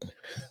 cause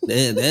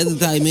that's the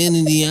type of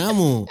energy I'm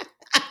on.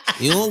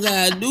 You don't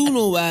gotta do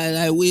nobody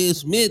like Will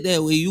Smith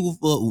that way. You can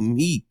fuck with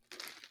me.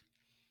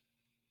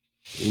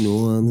 You know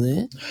what I'm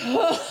saying?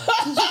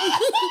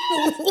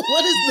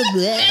 What is the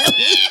that?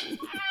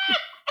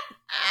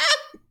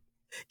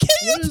 Can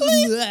you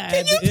please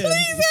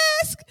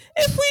ask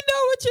if we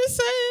know what you're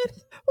saying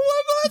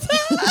one more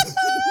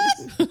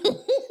time?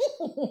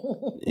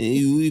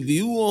 If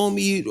you want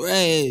me to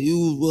ride, you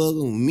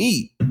fucking with me.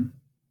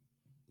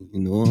 You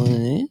know what I'm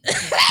saying?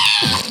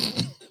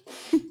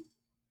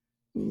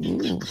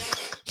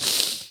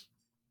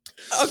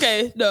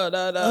 Okay,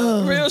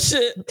 no. Real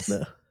shit.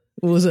 No.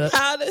 What was that?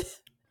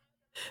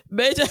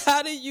 Major,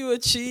 how did you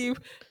achieve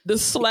the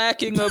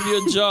slacking of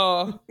your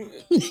jaw?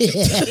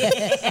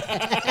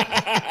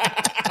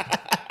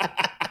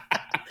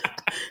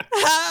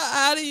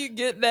 How do you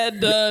get that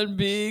done,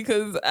 B?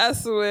 Because I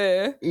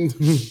swear.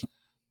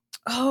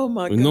 Oh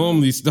my God.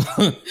 Normally,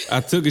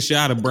 I took a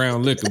shot of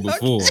brown liquor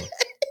before.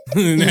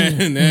 and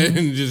that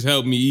just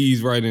helped me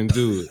ease right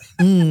into it.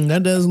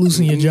 That does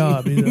loosen your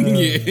jaw. Yeah,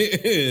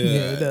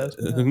 it does.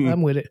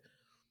 I'm with it.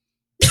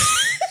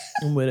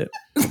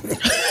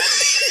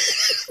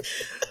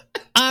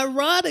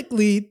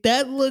 Ironically,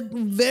 that looked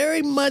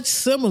very much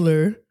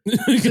similar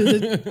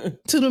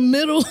to the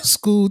middle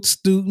school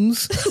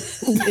students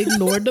who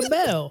ignored the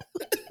bell.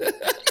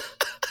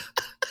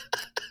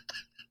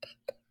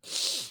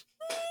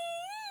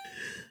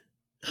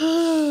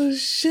 Oh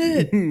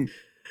shit.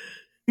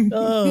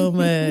 Oh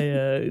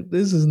man,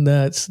 this is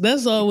nuts.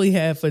 That's all we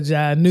have for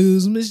Jai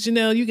News. Miss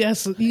Janelle, you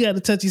got a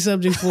touchy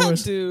subject for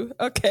us. I do.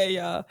 Okay,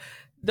 y'all.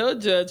 Don't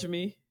judge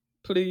me,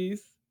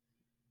 please.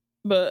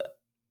 But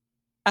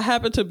I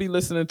happened to be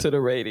listening to the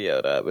radio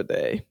the other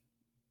day.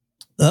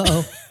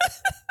 Uh-oh.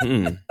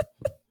 And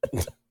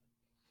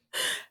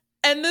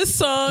this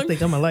song, I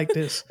think I'm gonna like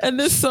this. And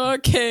this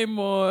song came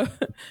on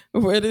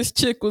where this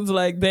chick was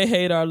like, "They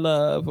hate our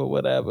love" or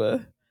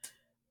whatever.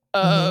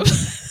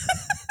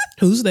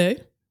 Who's they?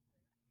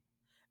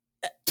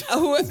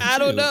 I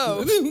don't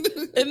know.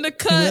 In the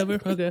cut,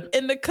 okay.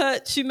 In the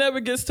cut, she never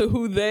gets to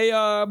who they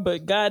are,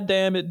 but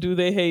goddamn it, do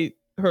they hate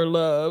her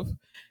love?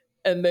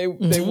 And they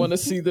want to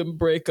see them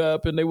break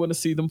up, and they want to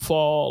see them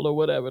fall, or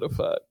whatever the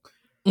fuck.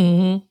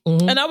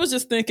 And I was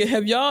just thinking,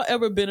 have y'all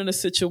ever been in a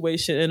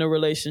situation in a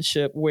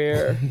relationship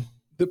where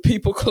the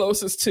people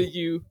closest to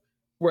you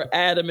were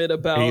adamant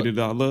about hated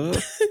our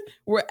love?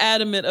 Were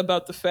adamant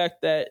about the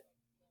fact that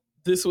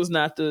this was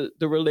not the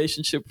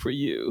relationship for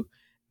you.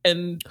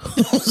 And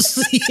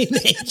see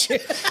nature.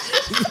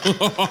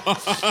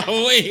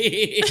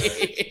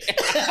 Wait.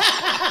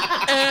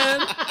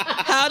 And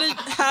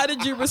how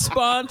did you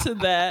respond to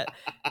that?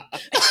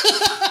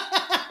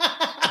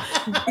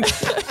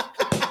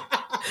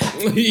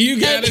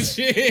 You gotta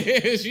share.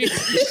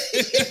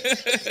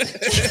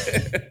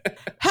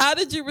 How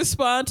did you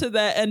respond to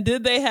that? And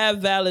did they have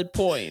valid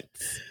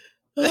points?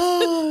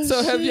 Oh,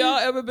 so have y'all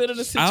ever been in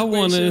a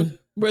situation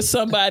where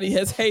somebody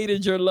has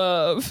hated your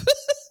love?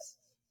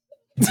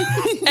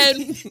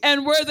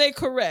 and were they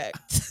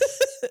correct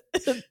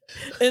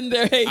in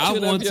their hatred of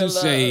your love? I want to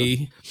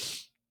say,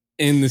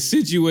 in the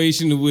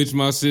situation in which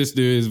my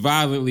sister is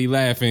violently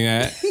laughing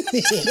at,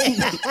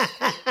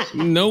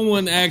 no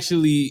one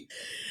actually,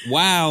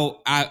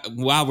 while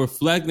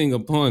reflecting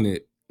upon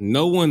it,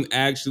 no one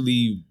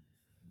actually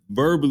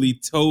verbally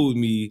told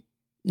me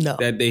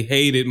that they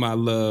hated my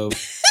love.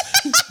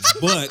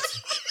 But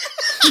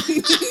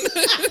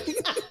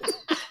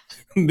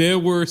There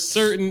were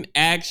certain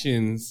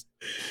actions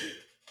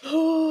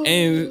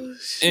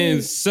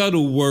and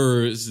subtle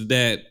words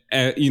that,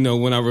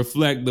 when I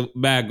reflect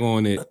back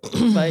on it,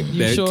 Like, you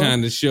that sure?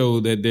 kind of show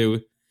that they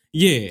were,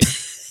 yeah.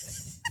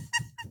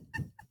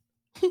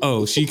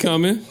 Oh, she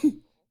coming?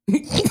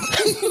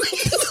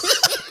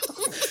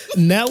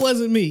 That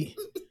wasn't me.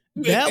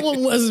 That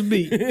one wasn't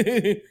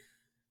me.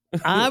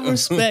 I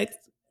respect.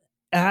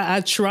 I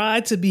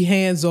try to be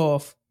hands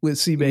off with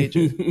C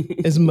Major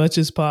as much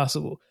as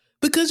possible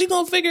because you're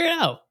gonna figure it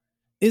out.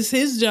 It's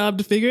his job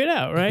to figure it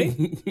out, right?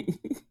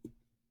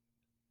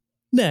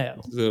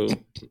 Now, So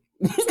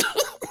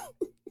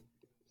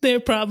there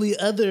are probably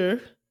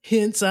other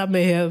hints I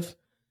may have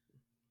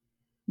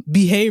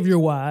behavior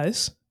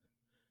wise,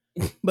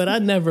 but I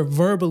never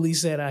verbally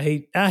said I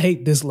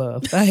hate this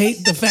love. I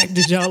hate the fact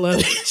that y'all love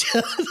each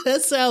other.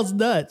 That sounds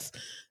nuts.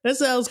 That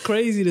sounds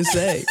crazy to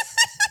say.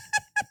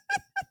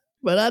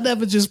 But I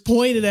never just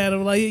pointed at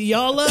him like,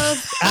 y'all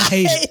love? I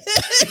hate it.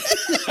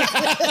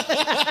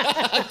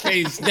 I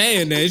can't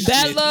stand that shit.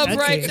 That love I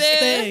right can't there.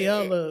 stand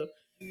y'all love.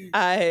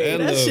 I hate That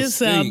That love shit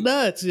sound stink.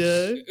 nuts,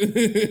 yo.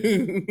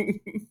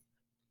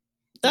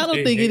 I don't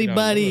They think hate on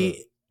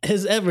anybody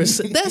has ever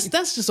said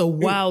that's just a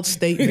wild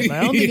statement. Like,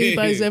 I don't think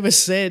anybody's ever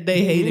said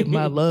they hated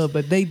my love,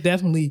 but I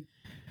definitely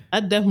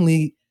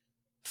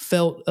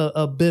felt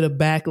a bit of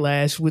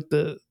backlash with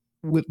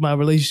my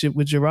relationship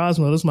with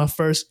Gerasmo. It was my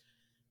first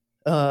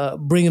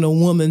bringing a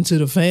woman to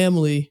the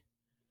family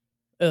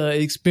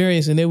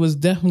experience, and there was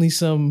definitely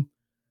some,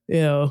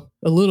 a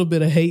little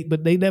bit of hate,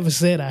 but they never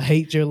said I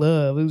hate your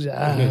love. It was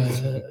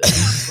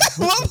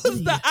What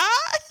was the eye?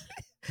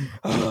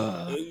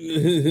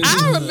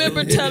 I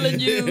remember telling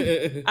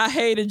you I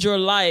hated your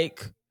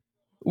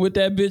with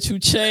that bitch who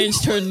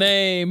changed her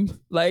name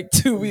like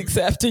 2 weeks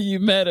after you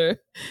met her.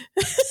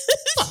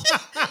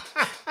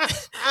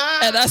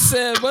 And I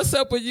said, what's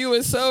up with you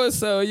and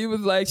so-and-so? You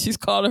was like, she's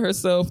calling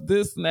herself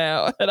this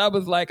now. And I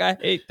was like, I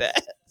hate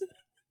that.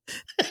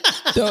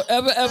 Don't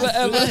ever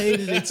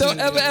hated it too,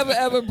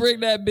 ever bring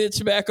that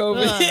bitch back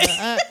over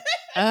here.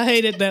 I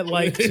hated that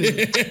like too.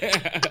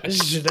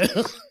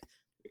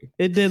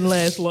 It didn't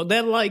last long.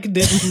 That like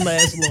didn't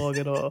last long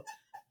at all.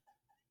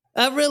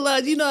 I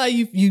realized, you know how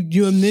you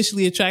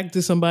initially attract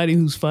to somebody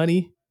who's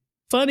funny?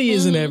 Funny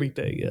isn't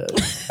everything. Yeah.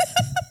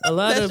 A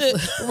lot That of shit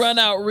run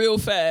out real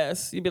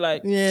fast. You'd be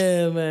like,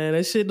 yeah, man,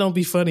 that shit don't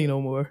be funny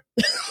no more.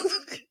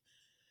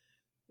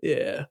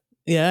 Yeah,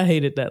 I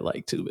hated that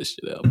like too,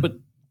 but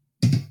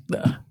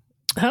nah.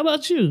 How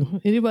about you?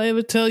 Anybody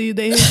ever tell you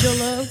they hate your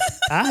love?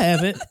 I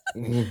haven't.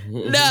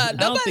 nah, I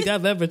don't think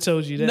I've ever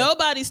told you that.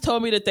 nobody's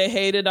told me that they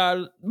hated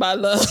my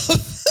love.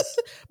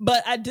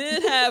 But I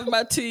did have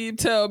my team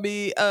tell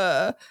me,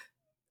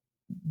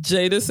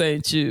 Jay, this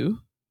ain't you.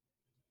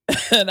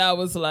 And I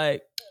was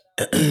like,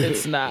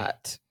 it's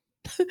not.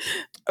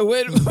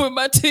 When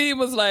my team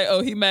was like,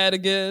 oh, he mad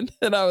again?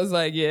 And I was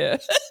like, yeah.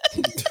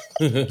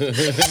 and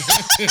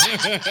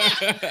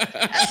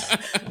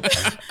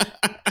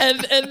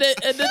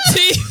the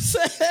team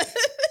said,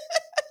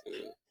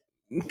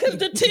 because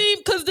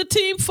the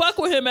team fuck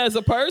with him as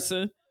a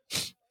person.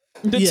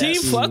 The Yes.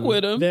 team fuck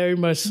with him. Very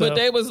much so. But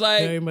they was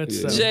Very like, much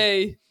so.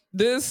 Jay,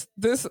 this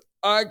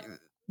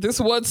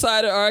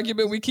one-sided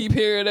argument we keep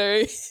hearing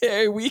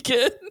every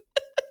weekend.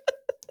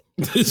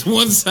 This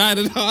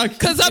one-sided argument.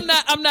 Because I'm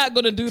not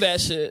gonna do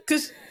that shit.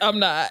 Cause I'm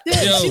not.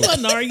 yeah, Yo. she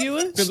wasn't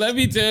arguing. Because let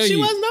me tell She you,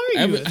 wasn't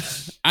arguing.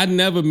 I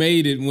never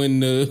made it when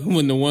the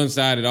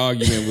one-sided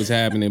argument was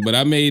happening, but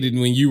I made it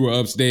when you were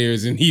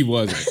upstairs and he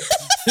wasn't.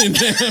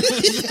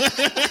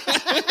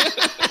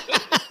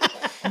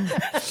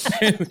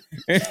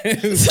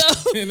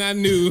 And I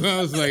knew,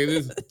 I was like,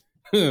 this.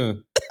 All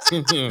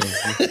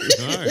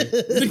right.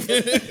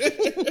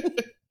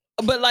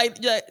 But like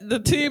the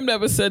team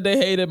never said they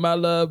hated my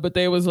love, but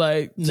they was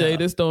like, Jay, No.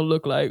 this don't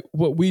look like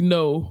what we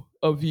know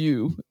of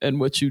you and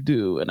what you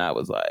do. And I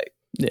was like,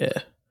 Yeah.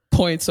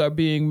 points are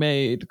being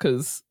made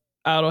because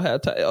I don't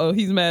have time. Oh,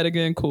 he's mad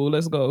again. Cool.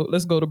 Let's go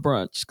to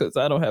brunch because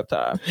I don't have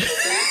time.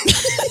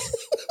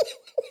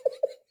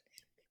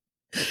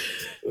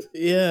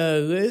 Yeah,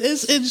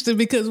 it's interesting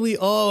because we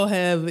all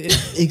have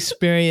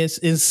experience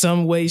in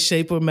some way,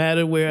 shape, or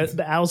matter where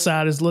the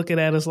outsiders looking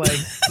at us like,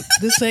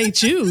 this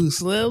ain't you,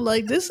 Slim.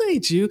 Like, this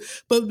ain't you.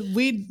 But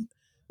we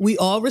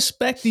all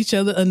respect each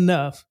other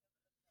enough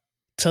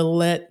to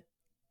let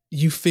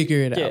you figure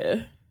it out.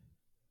 Yeah.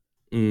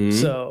 Mhm.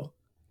 So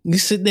you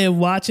sit there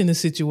watching the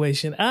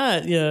situation.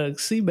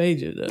 C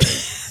Major though.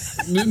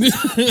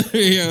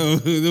 Yo,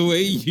 the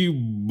way you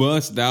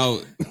bust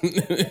out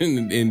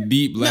in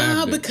deep laughter.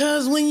 Nah,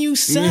 because when you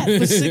sat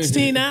for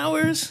 16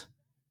 hours,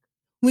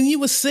 when you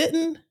were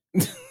sitting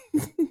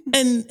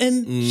and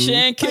She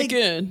ain't kick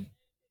in.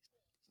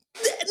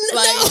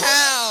 Like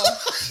how?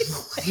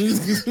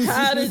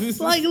 How did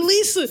like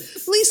Lisa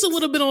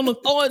would have been on the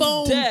On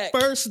phone deck.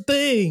 first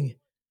thing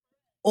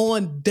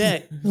on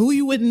deck. Who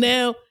you with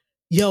now?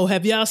 Yo,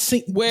 have y'all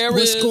seen Where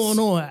what's is- going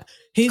on?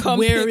 Come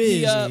where pick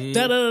me is up.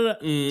 da, da, da,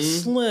 da.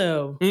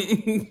 Slim?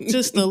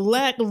 Just a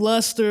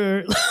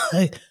lackluster,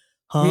 like,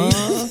 huh?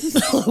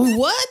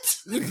 What?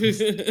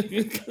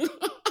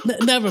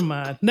 Never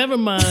mind.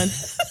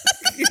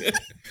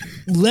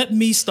 Let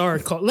me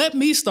start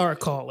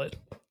calling.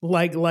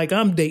 Like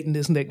I'm dating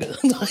this nigga.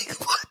 Like,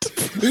 what?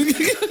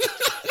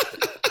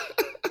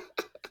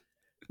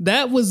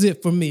 That was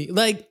it for me.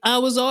 Like, I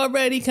was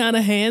already kind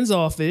of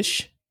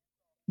hands-off-ish,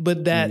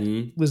 but that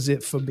was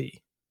it for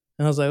me.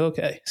 And I was like,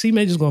 okay, C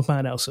Major's gonna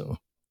find out soon.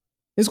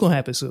 It's gonna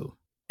happen soon.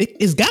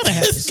 It's gotta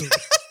happen soon.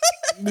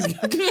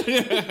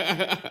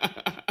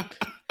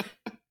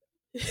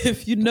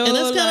 If you know, And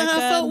that's kinda like how I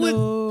felt with-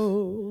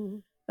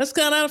 know. That's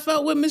kind of how I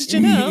felt with Miss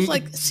Janelle. I was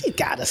like, she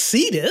gotta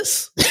see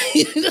this.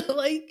 You know,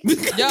 like,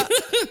 Y'all,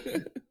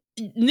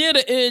 near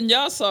the end,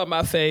 y'all saw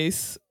my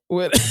face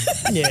with.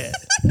 yeah,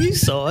 you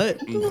saw it.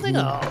 I was like,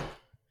 oh.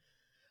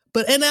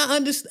 But and I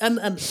understand.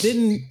 I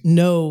didn't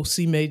know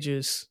C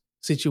Major's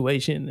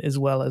situation as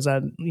well as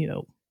I,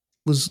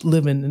 was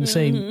living in the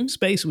same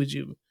space with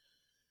you.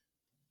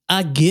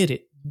 I get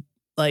it.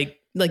 Like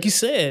you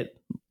said,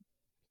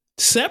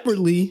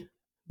 separately,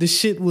 the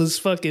shit was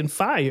fucking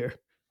fire.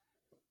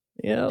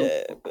 You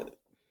know?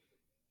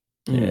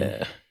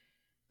 Yeah.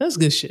 That's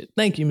good shit.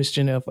 Thank you, Miss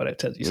Janelle, for that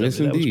touchy Yes, subject.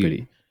 That was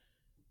indeed.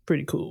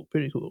 pretty cool.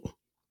 Pretty cool.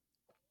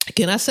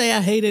 Can I say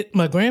I hated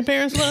my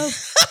grandparents'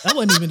 love? I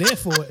wasn't even there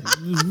for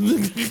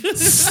it.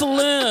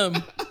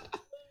 Slim.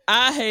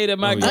 I hated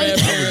my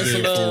grandparents'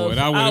 love.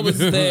 I was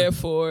there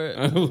for it.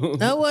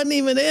 I wasn't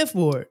even there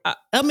for it.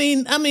 I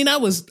mean, I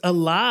was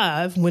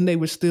alive when they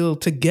were still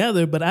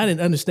together, but I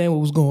didn't understand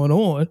what was going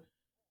on.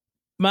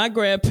 My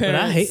grandparents.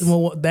 But I hate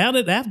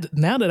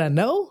now that I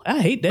know,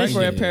 I hate that My shit.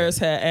 grandparents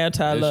had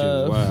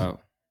anti-love. Wow.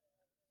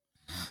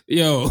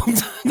 Yo,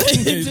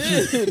 They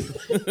did.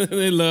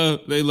 they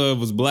love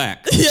was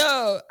black.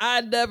 Yo,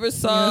 I never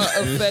saw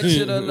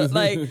affection or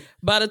like.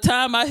 By the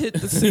time I hit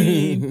the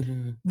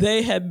scene,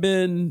 they had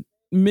been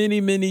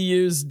many, many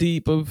years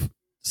deep of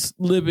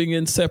living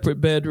in separate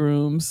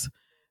bedrooms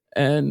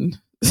and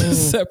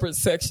separate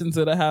sections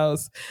of the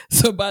house.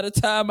 So by the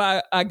time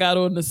I got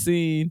on the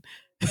scene,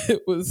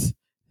 it was,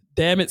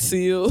 damn it,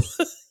 Seal.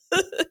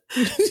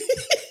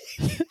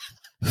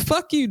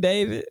 Fuck you,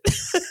 David.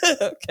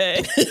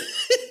 Okay.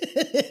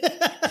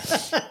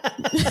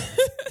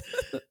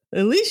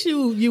 At least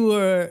you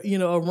were,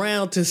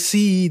 around to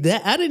see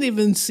that. I didn't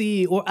even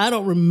see, or I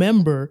don't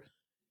remember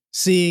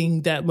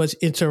seeing that much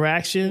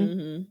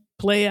interaction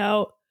play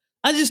out.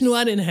 I just knew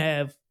I didn't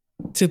have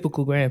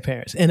typical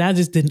grandparents, and I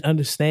just didn't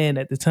understand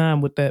at the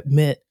time what that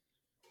meant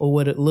or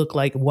what it looked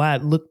like, why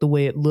it looked the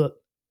way it looked.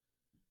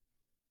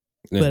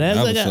 But as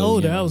I got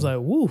older, I was like,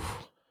 woo.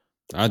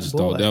 I just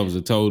thought that was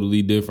a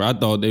totally different. I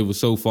thought they were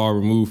so far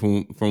removed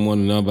from one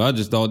another. I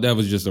just thought that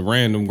was just a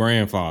random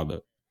grandfather.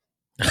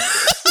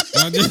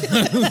 I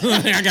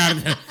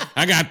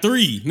got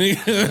three.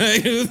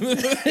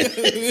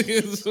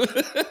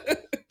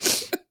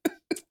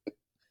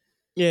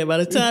 Yeah, by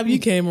the time you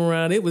came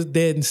around, it was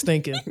dead and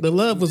stinking. The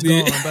love was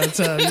gone by the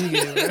time you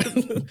came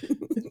around.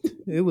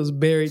 It was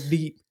buried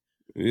deep.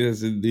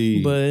 Yes,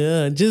 indeed.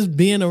 But just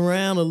being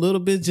around a little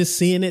bit, just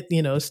seeing it,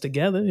 it's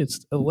together,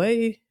 it's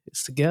away,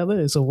 it's together,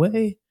 it's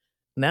away.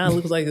 Now it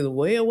looks like it's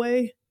way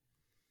away.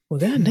 Well,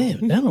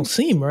 goddamn, that don't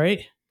seem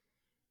right.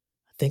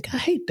 I think I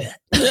hate that.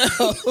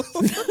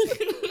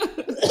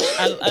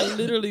 I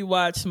literally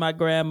watched my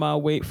grandma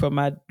wait for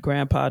my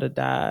grandpa to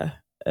die,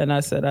 and I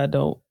said, I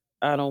don't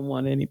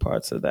want any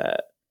parts of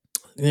that.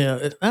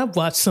 Yeah, I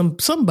watched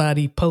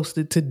somebody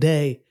posted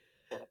today.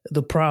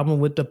 The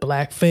problem with the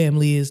black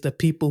family is the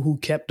people who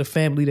kept the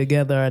family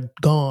together are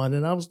gone,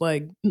 and I was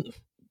like,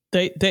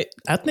 they.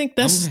 I think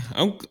that's.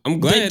 I'm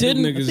glad they them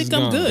didn't. niggas I think is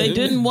I'm gone. good. They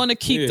didn't want to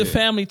keep the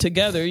family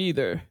together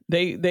either.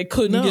 They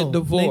couldn't get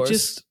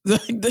divorced. They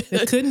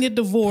couldn't get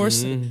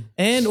divorced,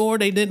 and or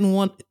they didn't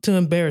want to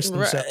embarrass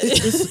themselves.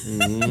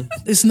 Right.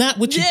 It's not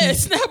what you think.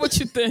 It's not what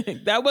you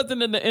think. That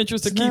wasn't in the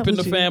interest of keeping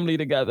the family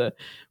together.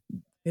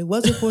 It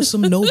wasn't for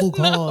some noble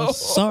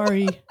cause.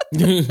 Sorry.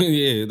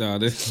 Yeah, no,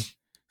 they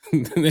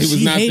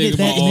was not thinking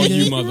about all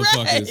you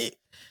motherfuckers. Right.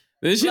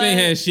 This shit ain't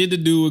had shit to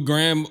do with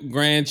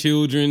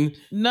grandchildren,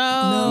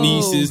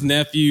 nieces,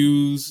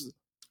 nephews.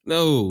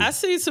 No. I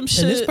see some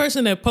shit. And this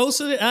person that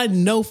posted it, I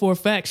know for a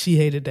fact she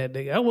hated that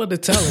nigga. I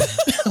wanted to tell her.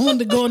 I wanted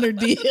to go on her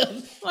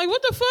DM. Like,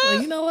 what the fuck?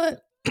 Like, you know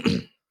what?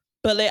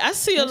 But like, I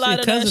see a lot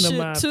of that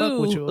shit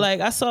too.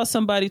 Like, I saw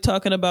somebody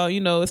talking about,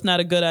 it's not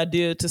a good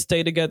idea to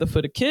stay together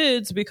for the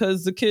kids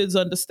because the kids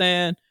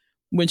understand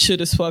when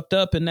shit is fucked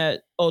up, and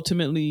that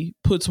ultimately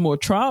puts more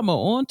trauma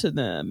onto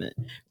them. And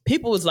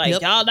people was like,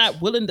 y'all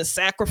not willing to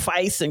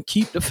sacrifice and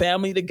keep the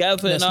family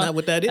together. That's not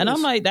what that is. And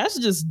I'm like, that's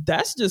just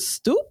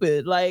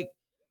stupid. Like,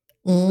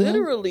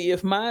 literally,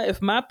 if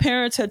my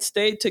parents had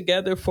stayed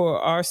together for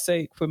our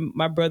sake, for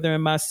my brother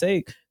and my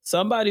sake,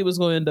 somebody was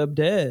going to end up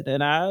dead.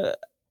 And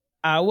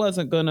I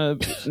wasn't gonna.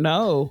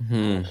 No,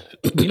 we're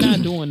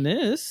not doing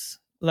this.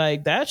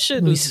 Like, that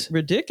shit was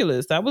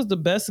ridiculous. That was the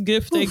best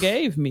gift they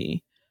gave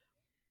me.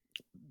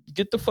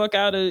 Get the fuck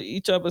out of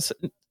each other's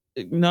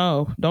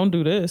no, don't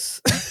do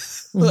this.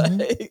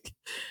 Like,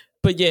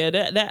 but yeah,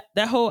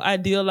 that whole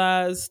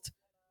idealized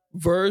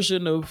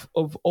version of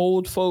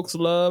old folks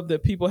love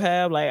that people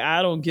have, like,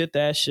 I don't get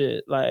that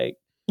shit. Like,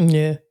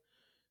 yeah,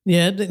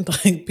 I think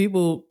like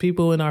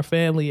people in our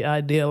family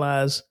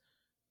idealize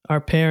our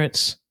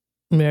parents'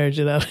 marriage,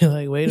 and I'll be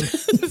like, wait a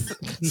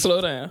minute,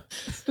 slow down.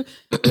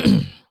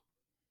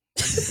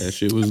 That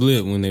shit was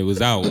lit when they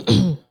was out.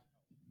 But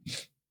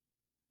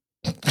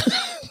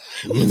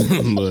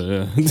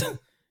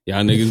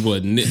y'all niggas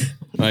wasn't it.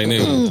 Like,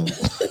 nigga.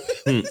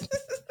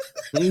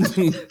 Wait,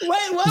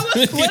 what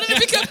did it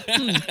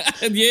become?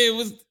 Yeah, it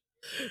was.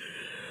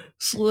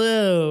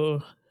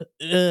 Slow.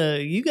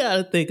 You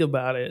gotta think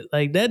about it.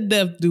 Like, that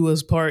death do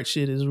us part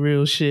shit is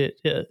real shit.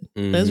 Yeah,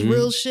 that's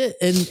real shit.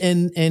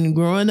 And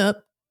growing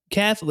up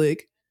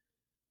Catholic,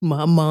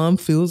 my mom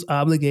feels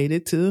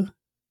obligated to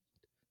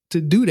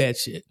do that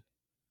shit.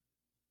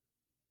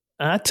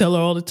 I tell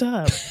her all the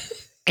time.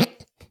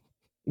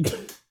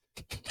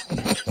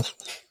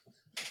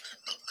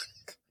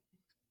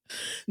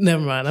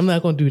 Never mind. I'm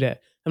not gonna do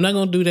that. I'm not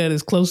gonna do that.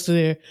 It's close to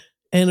their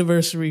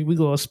anniversary. We're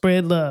gonna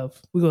spread love.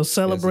 We're gonna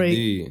celebrate.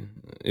 Yes,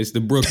 it's the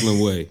Brooklyn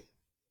way.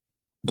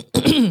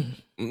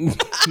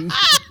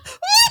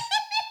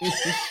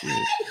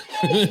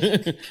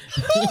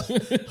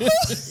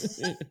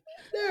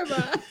 Never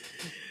mind.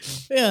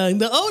 Yeah,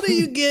 the older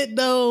you get,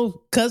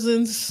 though,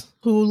 cousins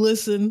who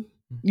listen,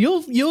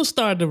 you'll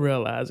start to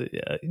realize it.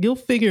 Yeah, you'll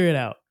figure it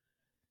out.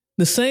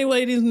 The same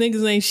way these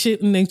niggas ain't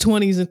shit in their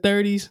 20s and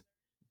 30s.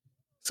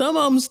 Some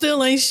of them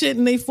still ain't shit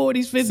in their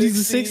 40s, 50s,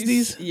 and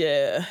 60s.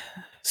 Yeah.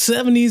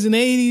 70s and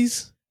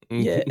 80s.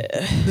 Yeah.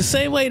 The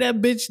same way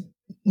that bitch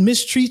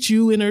mistreats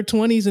you in her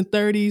 20s and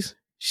 30s,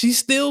 she's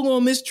still gonna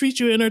mistreat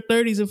you in her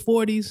 30s and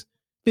 40s,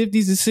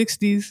 50s and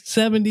 60s,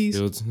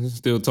 70s.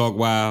 Still talk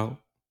wild.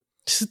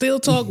 Still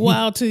talk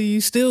wild to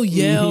you. Still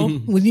yell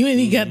when you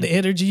ain't got the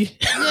energy.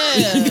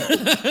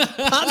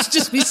 Yeah. Pops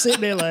just be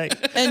sitting there like,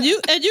 and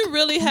you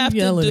really have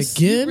again?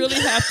 You really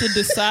have to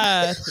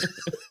decide,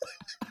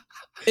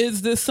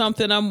 is this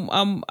something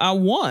I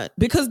want?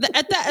 Because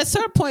at a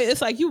certain point,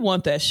 it's like you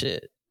want that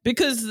shit.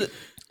 Because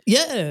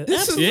yeah,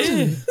 this is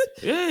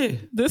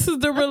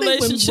the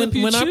relationship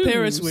when you our choose.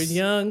 parents were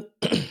young,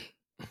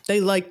 they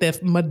liked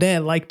that. My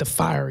dad liked the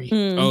fiery.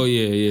 Oh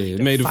yeah.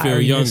 It made him feel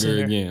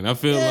younger again. I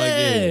feel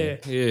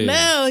like yeah.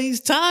 Now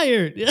he's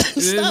tired.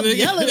 Stop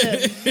yelling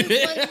at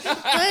me. Like,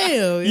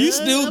 damn, you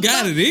still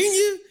got it in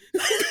you.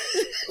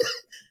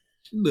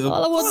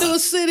 All I want to do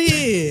is sit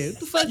here. What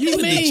the fuck you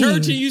in mean? The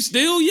church and you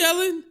still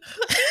yelling?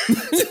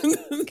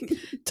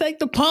 Take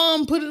the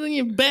palm, put it in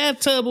your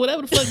bathtub,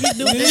 whatever the fuck you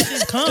do.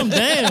 Just calm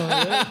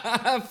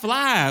down.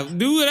 Fly.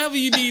 Do whatever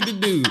you need to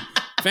do.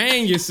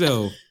 Fan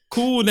yourself.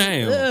 Cool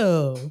down.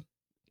 Yo,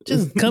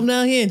 just come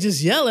down here and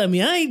just yell at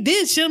me. I ain't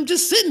did shit. I'm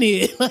just sitting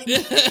here. Like, you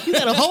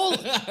got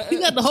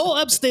the whole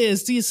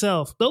upstairs to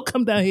yourself. Don't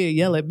come down here and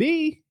yell at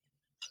me.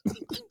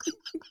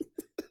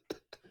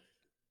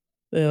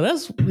 Yeah,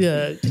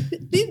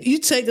 you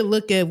take a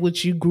look at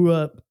what you grew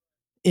up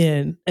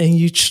in and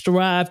you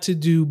strive to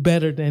do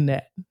better than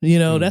that. You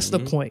know, that's the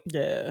point.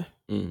 Yeah.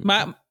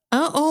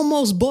 I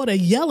almost bought a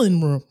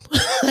yelling room.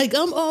 Like,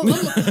 I'm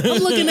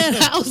looking at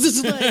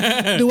houses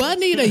like, do I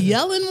need a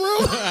yelling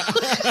room?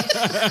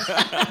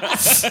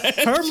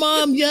 Her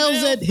mom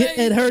yells at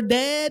her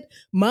dad.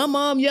 My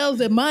mom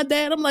yells at my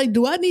dad. I'm like,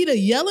 do I need a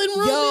yelling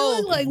room?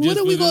 Yo, like, what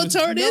are we going to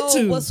turn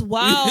into? What's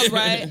wild,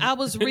 right? I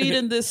was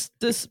reading this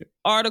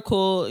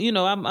article. You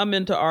know, I'm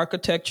into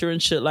architecture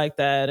and shit like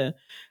that.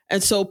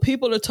 And so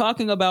people are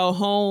talking about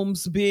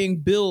homes being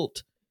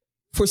built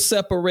for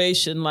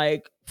separation,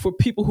 like for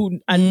people who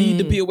I need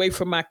to be away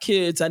from my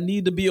kids. I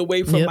need to be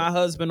away from my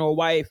husband or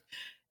wife.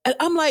 And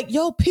I'm like,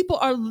 yo, people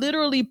are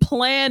literally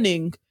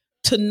planning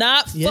to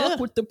not fuck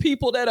with the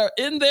people that are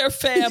in their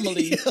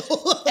family.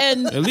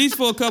 And at least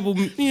for a couple,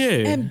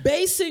 and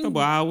basing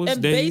couple hours,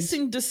 and days.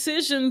 basing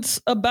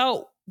decisions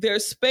about their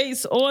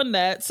space on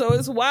that. So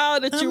it's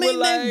wild that were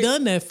like, they've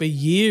done that for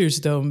years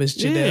though, Miss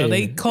Janelle.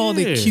 They called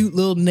it cute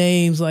little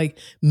names like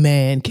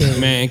man cave.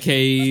 Man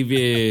cave,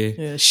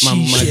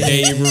 my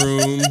day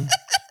room.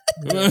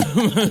 They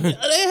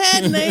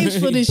had names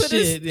for this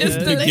shit. It's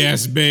the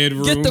guest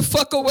bedroom. Get the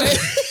fuck away.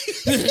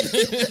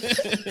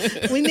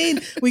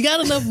 We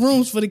got enough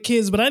rooms for the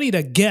kids, but I need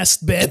a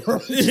guest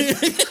bedroom.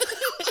 This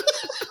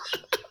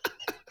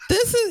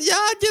is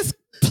y'all just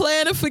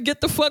planning for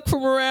get the fuck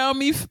from around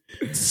me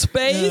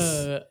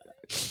space.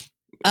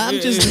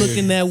 I'm just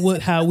looking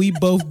at how we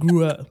both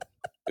grew up.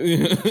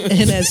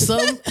 And at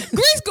some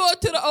Grease going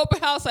to the open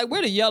house like,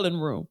 where the yelling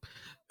room?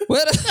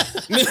 Where's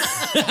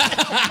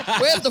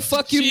the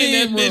fuck you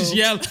mean room? Bitch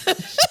yelling.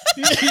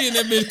 She and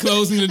that bitch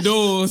closing the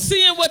doors,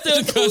 seeing what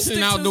the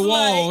cussing out the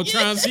wall, like.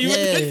 trying to see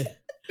what.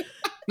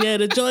 Yeah,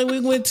 the joint we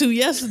went to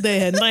yesterday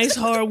had nice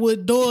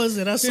hardwood doors,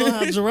 and I saw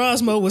how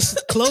Gerasmo was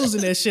closing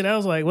that shit. I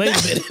was like, wait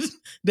a minute,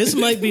 this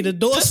might be the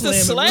door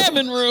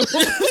slamming room.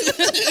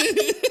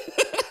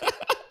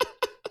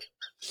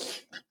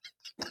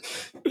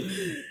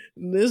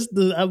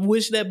 I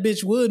wish that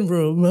bitch would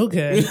room.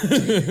 Okay.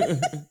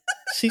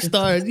 She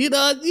started, you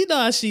know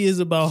how she is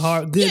about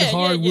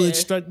hardwood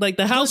structure. Like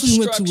the house we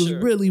went to was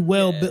really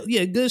well built.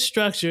 Yeah, good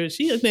structure.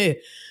 She in there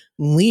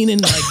leaning,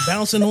 like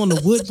bouncing on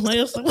the wood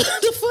planks. Like, what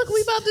the fuck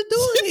we about to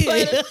do in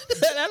here?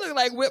 That look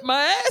like whip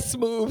my ass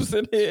moves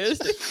in here.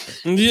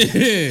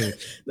 Yeah.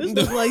 This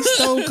looks like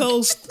Stone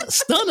Cold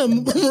Stunner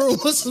room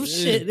or some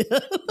shit.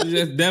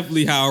 That's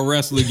definitely how a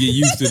wrestler get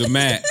used to the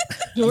mat.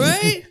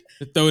 Right?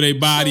 Throw their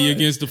body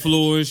against the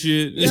floor and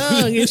shit.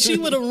 Young, if she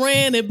would have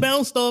ran and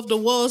bounced off the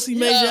wall, she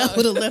made I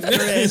would have left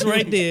her ass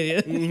right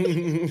there.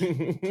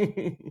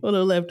 Would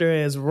have left her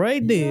ass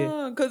right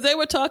there. Because they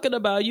were talking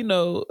about,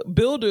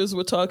 builders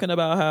were talking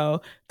about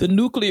how the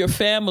nuclear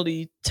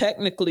family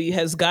technically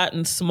has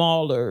gotten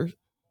smaller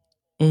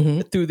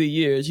through the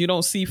years. You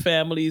don't see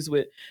families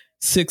with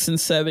 6 and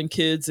 7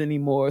 kids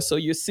anymore. So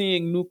you're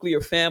seeing nuclear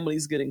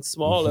families getting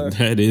smaller.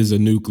 That is a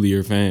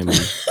nuclear family.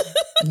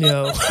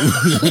 Yo, for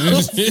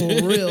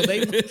real,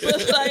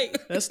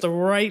 that's the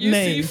right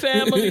name. You see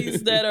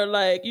families that are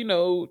like,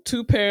 2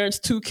 parents,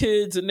 2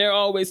 kids, and they're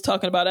always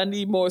talking about, I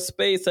need more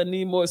space.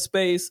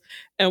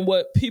 And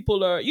what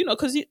people are,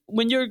 because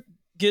when you're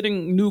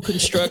getting new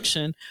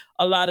construction,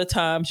 a lot of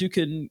times you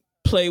can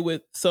play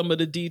with some of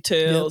the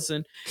details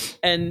and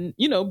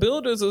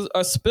builders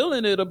are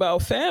spilling it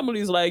about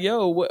families like,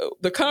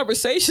 the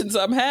conversations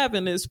I'm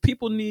having is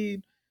people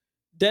need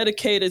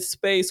dedicated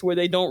space where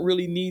they don't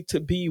really need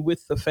to be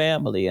with the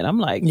family. And I'm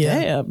like,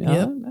 damn,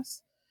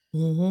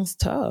 that's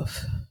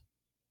tough.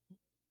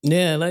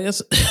 Yeah, like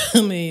that's, I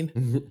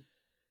mean,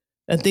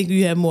 I think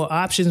you have more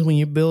options when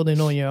you're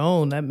building on your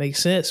own. That makes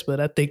sense.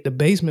 But I think the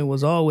basement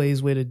was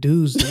always where the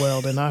dudes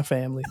dwelled in our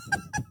family.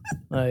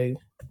 Like,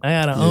 I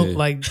had an uncle,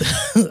 like,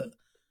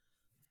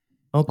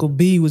 Uncle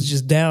B was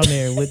just down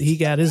there. He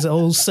got his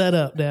old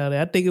setup down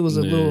there. I think it was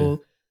a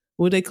little,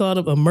 what they call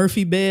it, a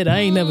Murphy bed. I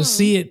ain't never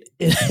see it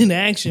in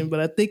action, but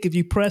I think if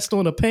you pressed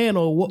on a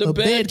panel, a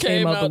bed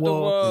came out the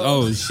wall.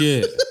 Oh,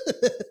 shit.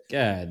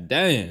 God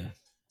damn.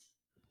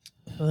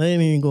 I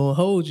ain't even gonna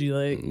hold you.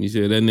 Like, you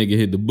said that nigga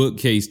hit the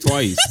bookcase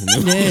twice.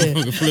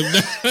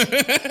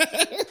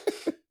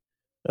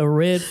 A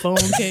red phone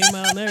came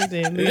out and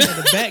everything. We had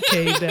a bat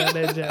cave down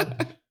that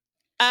job.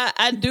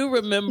 I do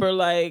remember,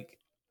 like,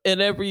 in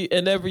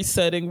every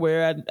setting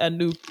where I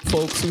knew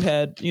folks who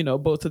had,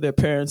 both of their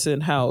parents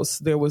in house,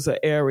 there was an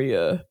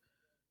area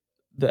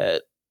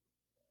that,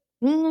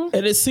 and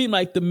it seemed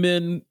like the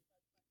men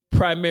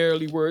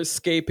primarily were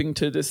escaping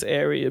to this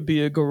area,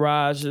 be it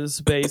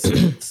garages,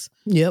 basements.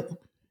 Yep.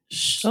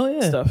 Oh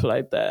yeah, stuff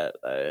like that.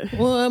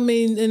 Well, I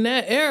mean, in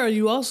that era,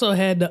 you also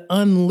had the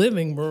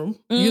unliving room.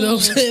 You know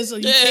what I'm saying? So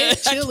you can't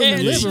chill in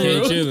the living room. You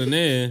can't chill in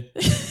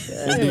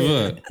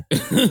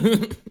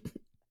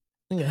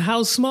there.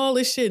 How small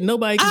is shit?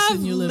 Nobody can sit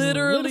in your living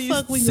room. Where the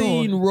fuck we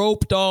seen going?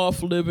 Roped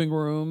off living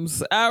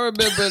rooms. I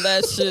remember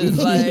that shit.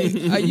 Like,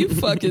 are you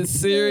fucking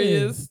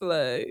serious?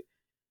 Like,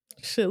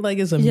 shit, like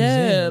it's a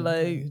museum.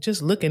 Like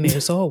just looking there,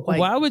 it's all white.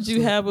 Why would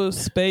you have a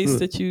space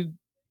that you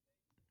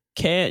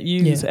can't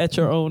use at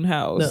your own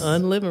house? The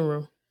unliving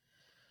room.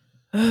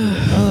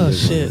 Oh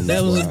shit,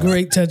 that was a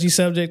great touchy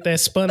subject that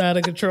spun out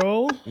of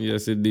control.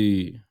 Yes, it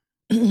did.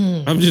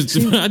 I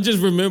just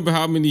remember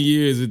how many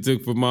years it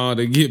took for Mom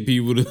to get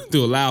people to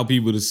allow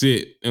people to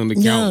sit on the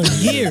couch.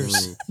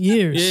 Years.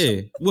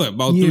 Yeah. What,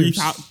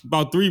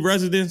 about three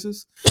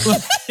residences?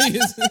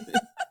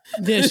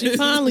 Yeah, she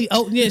finally.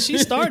 She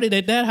started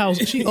at that house.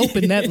 She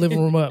opened that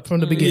living room up from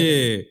the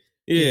beginning.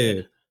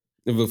 Yeah.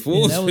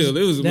 Before that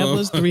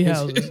was 3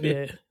 houses.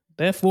 Yeah,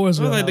 that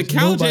 4's like the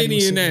couch ain't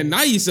even that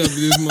nice up in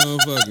this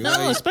motherfucker.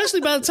 No,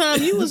 especially by the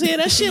time you was here,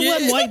 that shit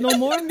wasn't white no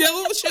more.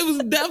 That shit was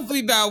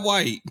definitely not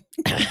white.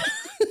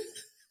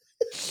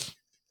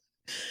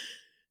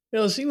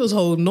 Yo, she was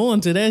holding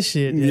on to that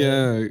shit.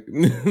 Yeah.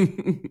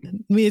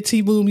 Me and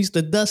T-Boom used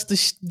to dust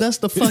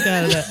the fuck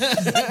out of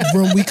that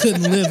room we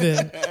couldn't live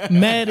in.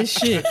 Mad as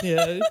shit.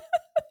 Yeah.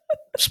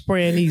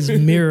 Spraying these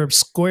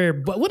square,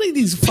 but what are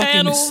these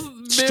fucking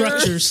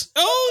structures?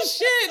 Oh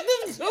shit!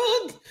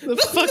 The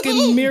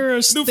fucking mirror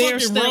the stair fucking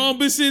step.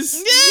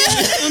 rhombuses.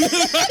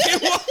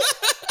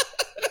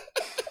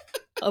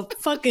 A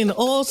fucking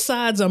all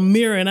sides a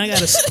mirror, and I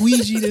gotta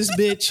squeegee this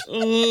bitch.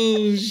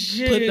 Oh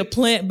shit! Put the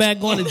plant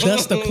back on to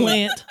dust the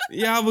plant.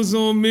 Yeah, I was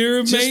on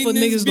mirror just for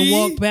niggas to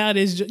walk by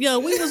this. Yo,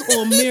 we was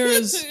on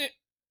mirrors.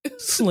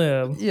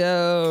 Slim.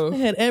 Yo, I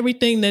had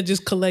everything that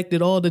just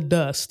collected all the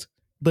dust.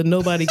 But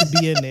nobody could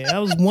be in there. I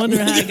was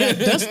wondering how it got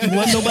dusty.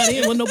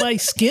 Wasn't nobody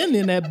skin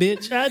in that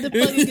bitch. How the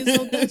fuck it get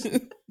so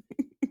dusty?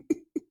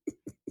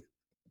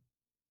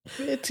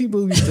 Me and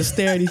T-Boo used to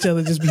stare at each other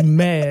and just be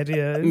mad.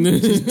 Yeah.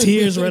 Just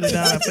tears running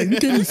down our face. You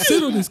can't even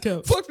sit on this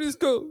couch. Fuck this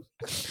couch.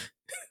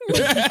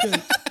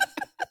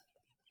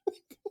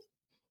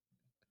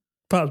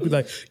 Pops be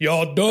like,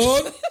 y'all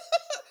done?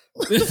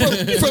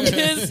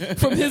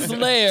 from his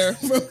lair.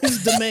 From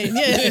his domain,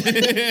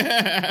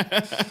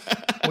 yeah.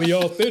 When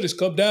y'all finish,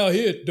 come down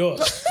here,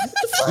 dust.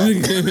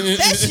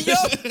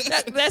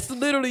 That's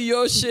literally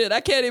your shit. I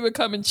can't even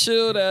come and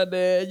chill down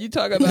there. You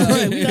talking about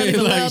right, we not even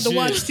allowed to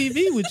watch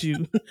TV with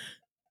you.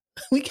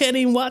 We can't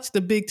even watch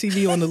the big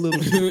TV on the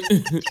little.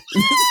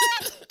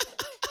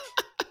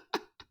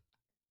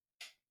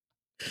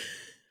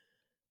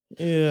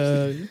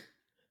 Yeah.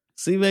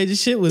 See, major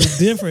shit was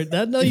different.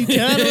 I know you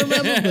kind of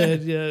remember,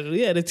 but yeah,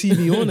 we had a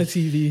TV on the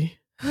TV.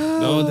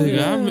 No,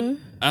 nigga,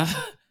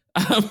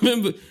 I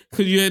remember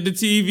because you had the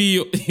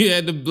TV, you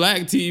had the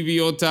black TV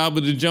on top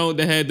of the joint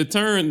that had the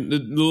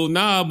little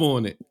knob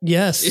on it.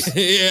 Yes.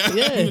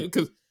 Yeah.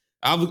 Because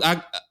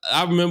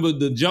I remember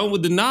the joint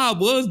with the knob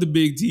was the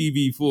big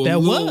TV for a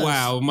little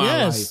while of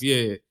my life.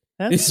 Yeah.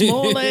 That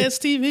small ass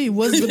TV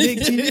was the big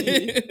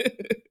TV.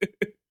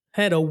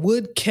 Had a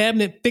wood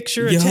cabinet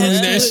fixture attached to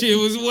it. That shit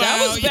was wild.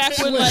 That was back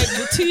when like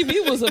the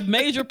TV was a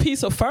major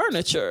piece of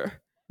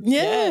furniture.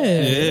 Yeah.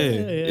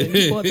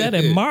 You bought that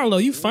at Marlowe.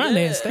 You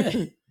financed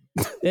that.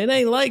 It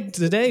ain't like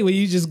today where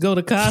you just go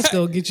to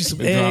Costco, get you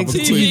some eggs,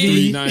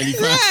 TV.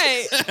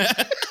 Right.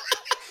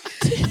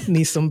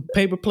 Need some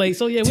paper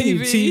plates. Oh yeah, we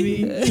need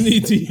TV. We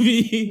need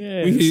TV.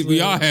 Yeah, we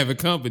all have a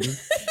company.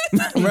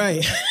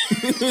 Right.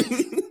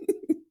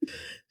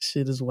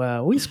 Shit is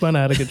wild. We spun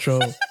out of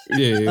control.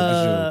 Yeah, for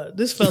sure.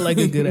 This felt like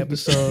a good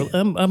episode.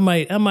 I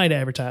might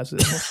advertise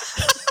this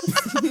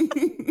one.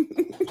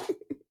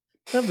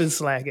 I've been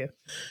slacking.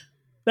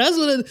 That's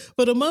what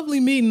for the monthly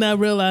meeting I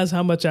realized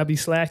how much I be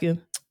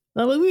slacking.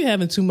 I mean, we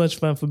having too much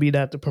fun for me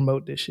not to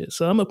promote this shit.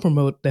 So I'm gonna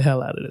promote the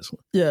hell out of this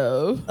one.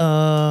 Yo.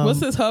 What's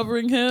this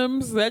hovering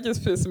hymns? That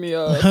just pissed me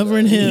off.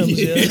 Hovering hymns,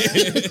 yeah.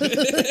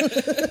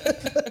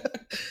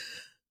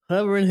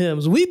 Hovering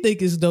hymns. We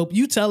think it's dope.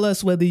 You tell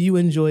us whether you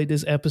enjoyed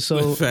this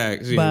episode.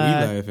 Facts. Yeah, we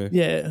laughing.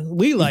 Yeah,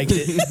 we liked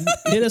it.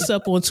 Hit us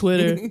up on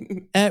Twitter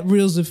at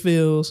Reels and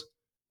Feels.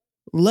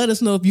 Let us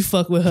know if you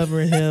fuck with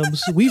hovering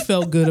hymns. We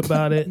felt good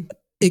about it.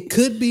 It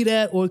could be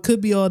that, or it could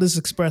be all this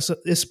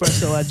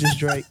espresso I just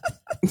drank.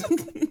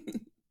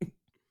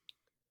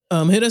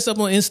 Hit us up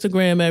on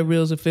Instagram at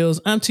Reels and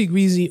Feels. I'm T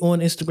Greasy on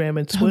Instagram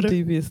and Twitter. I'm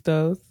Devious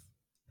Dose.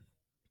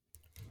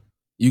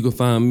 You can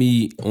find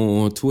me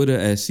on Twitter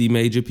at C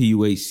Major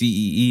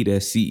PUHCEE.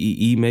 That's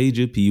CEE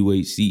Major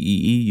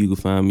PUHCEE. You can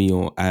find me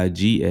on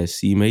IG at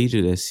C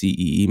Major. That's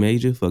CEE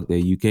Major. Fuck that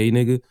UK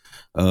nigga.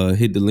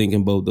 Hit the link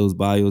in both those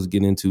bios.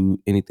 Get into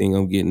anything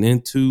I'm getting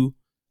into.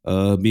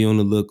 Be on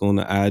the look on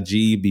the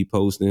IG. Be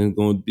posting.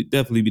 Going to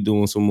definitely be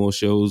doing some more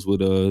shows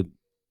with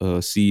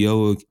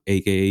CEO,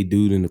 aka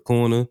Dude in the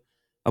Corner.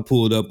 I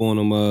pulled up on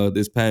him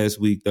this past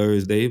week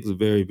Thursday. It was a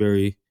very,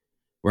 very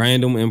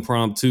random,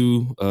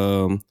 impromptu.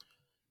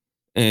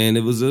 And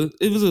it was a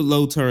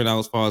low turnout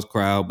as far as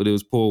crowd, but it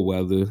was poor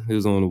weather. It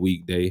was on a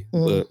weekday,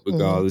 but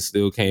regardless,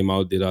 still came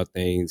out, did our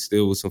thing.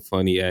 Still was some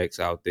funny acts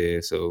out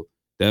there. So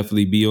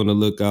definitely be on the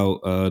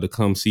lookout to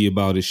come see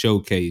about his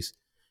showcase.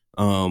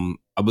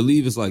 I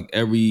believe it's like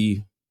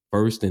every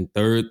first and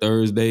third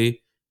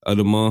Thursday of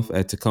the month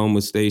at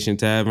Tacoma Station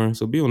Tavern.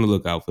 So be on the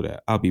lookout for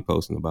that. I'll be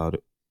posting about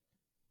it.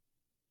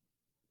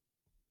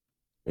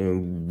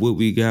 And what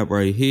we got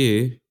right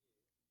here,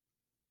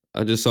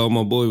 I just saw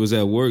my boy was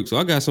at work, so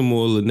I got some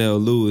more Linnell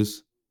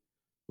Lewis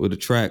with a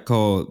track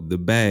called The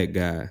Bad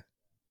Guy.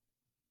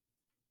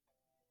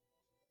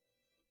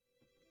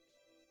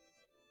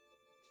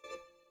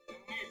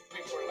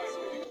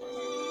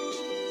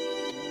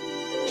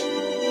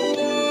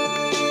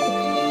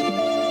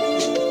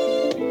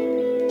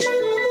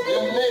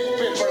 You need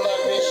people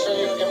like me so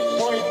you can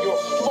point your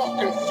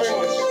fucking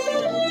fingers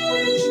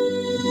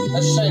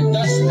and say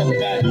that's the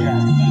bad guy.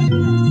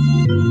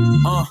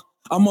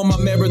 I'm on my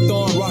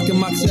marathon, rocking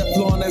my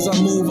Teflon as I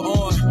move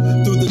on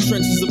through the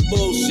trenches of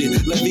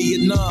bullshit. Like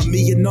Vietnam,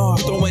 me and R,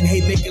 throwing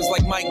haymakers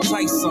like Mike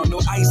Tyson.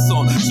 No ice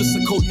on, just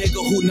a cold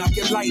nigga who knock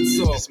your lights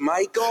off. Is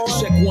Mike on?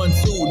 Check 1, 2,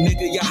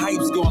 nigga, your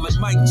hype's gone like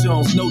Mike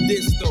Jones. No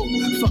diss though.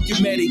 Fuck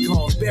your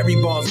Medicones, Barry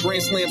Bonds,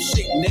 Grand Slam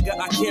shit, nigga.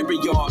 I carry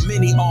on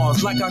many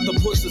arms like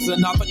octopuses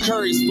and off a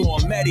curry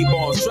storm. Matty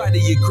Bonds, try to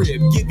your crib,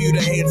 give you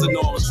the hands and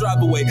arms.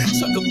 Drive away,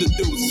 chuck up the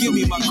dudes, give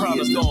me my crown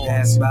of thorns.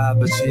 Pass by,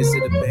 but here's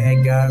to the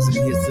bad guys and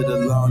here's to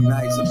the long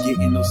nights of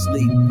getting no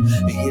sleep.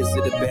 And here's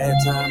to the bad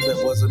times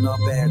that wasn't all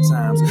bad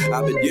times.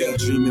 I've been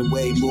daydreaming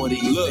way more than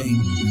you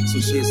think. So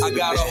cheers to I the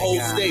got a bad whole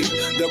guy. state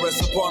that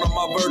rests upon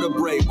my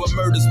vertebrae. What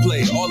murders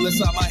play, all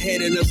inside my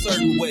head in a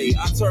certain way.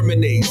 I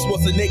terminate.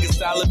 What's a nigga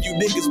style if you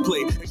niggas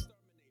play?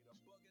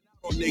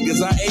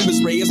 Niggas, I aim as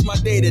Ray, it's my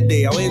day to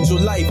day. I'll end your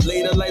life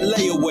later like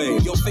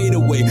layaway. Yo, fade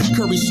away.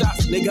 Curry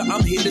shots, nigga,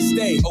 I'm here to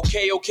stay.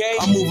 Okay.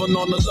 I'm moving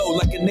on the low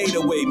like a nade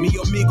away. Me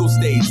amigo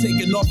stay,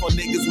 taking off on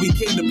niggas we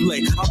came to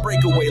play. I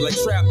break away like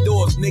trap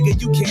doors,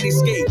 nigga, you can't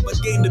escape. But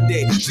game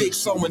today, Jake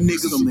Summer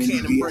niggas So who many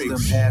can't years embrace.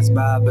 done passed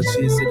by, but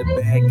here's to the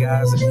bad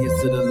guys and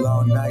here's to the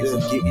long nights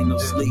of getting no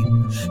sleep.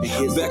 And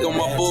here's Back to the on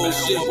my bad bullshit.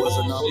 times that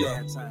wasn't all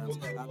bad times.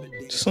 I've been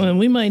daydreaming. Slim,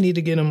 we might need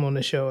to get him on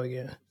the show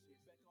again.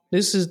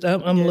 This is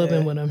I'm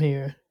loving what I'm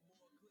hearing.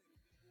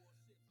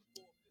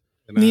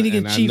 Need to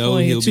get Chief know on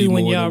here, he'll too, be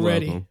when more y'all than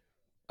ready. welcome.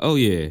 Oh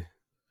yeah.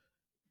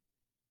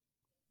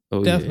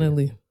 Oh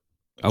Definitely.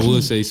 Yeah. I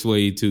would say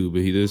Sway too,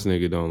 but this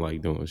nigga don't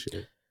like doing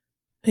shit.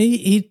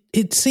 He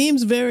it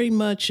seems very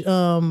much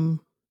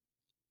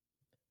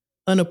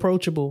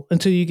unapproachable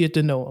until you get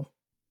to know him.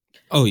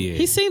 Oh yeah.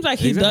 He seems like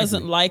he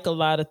doesn't like a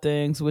lot of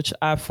things, which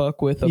I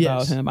fuck with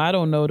about him. I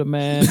don't know the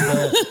man,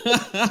 but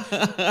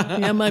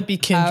that might be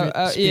kindred.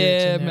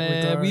 Yeah,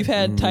 man. Regard. We've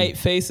had tight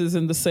faces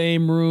in the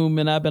same room,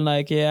 and I've been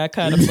like, yeah, I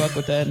kind of fuck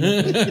with that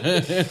nigga.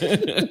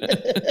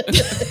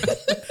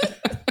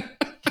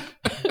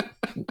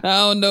 I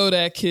don't know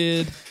that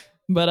kid,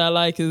 but I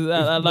like his.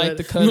 I like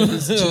the cut of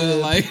his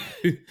jib.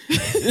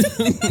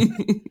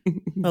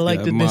 I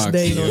like the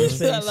disdain on his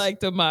face. I like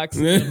the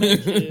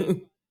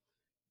moxie.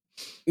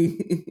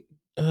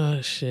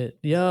 Oh shit!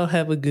 Y'all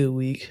have a good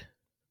week.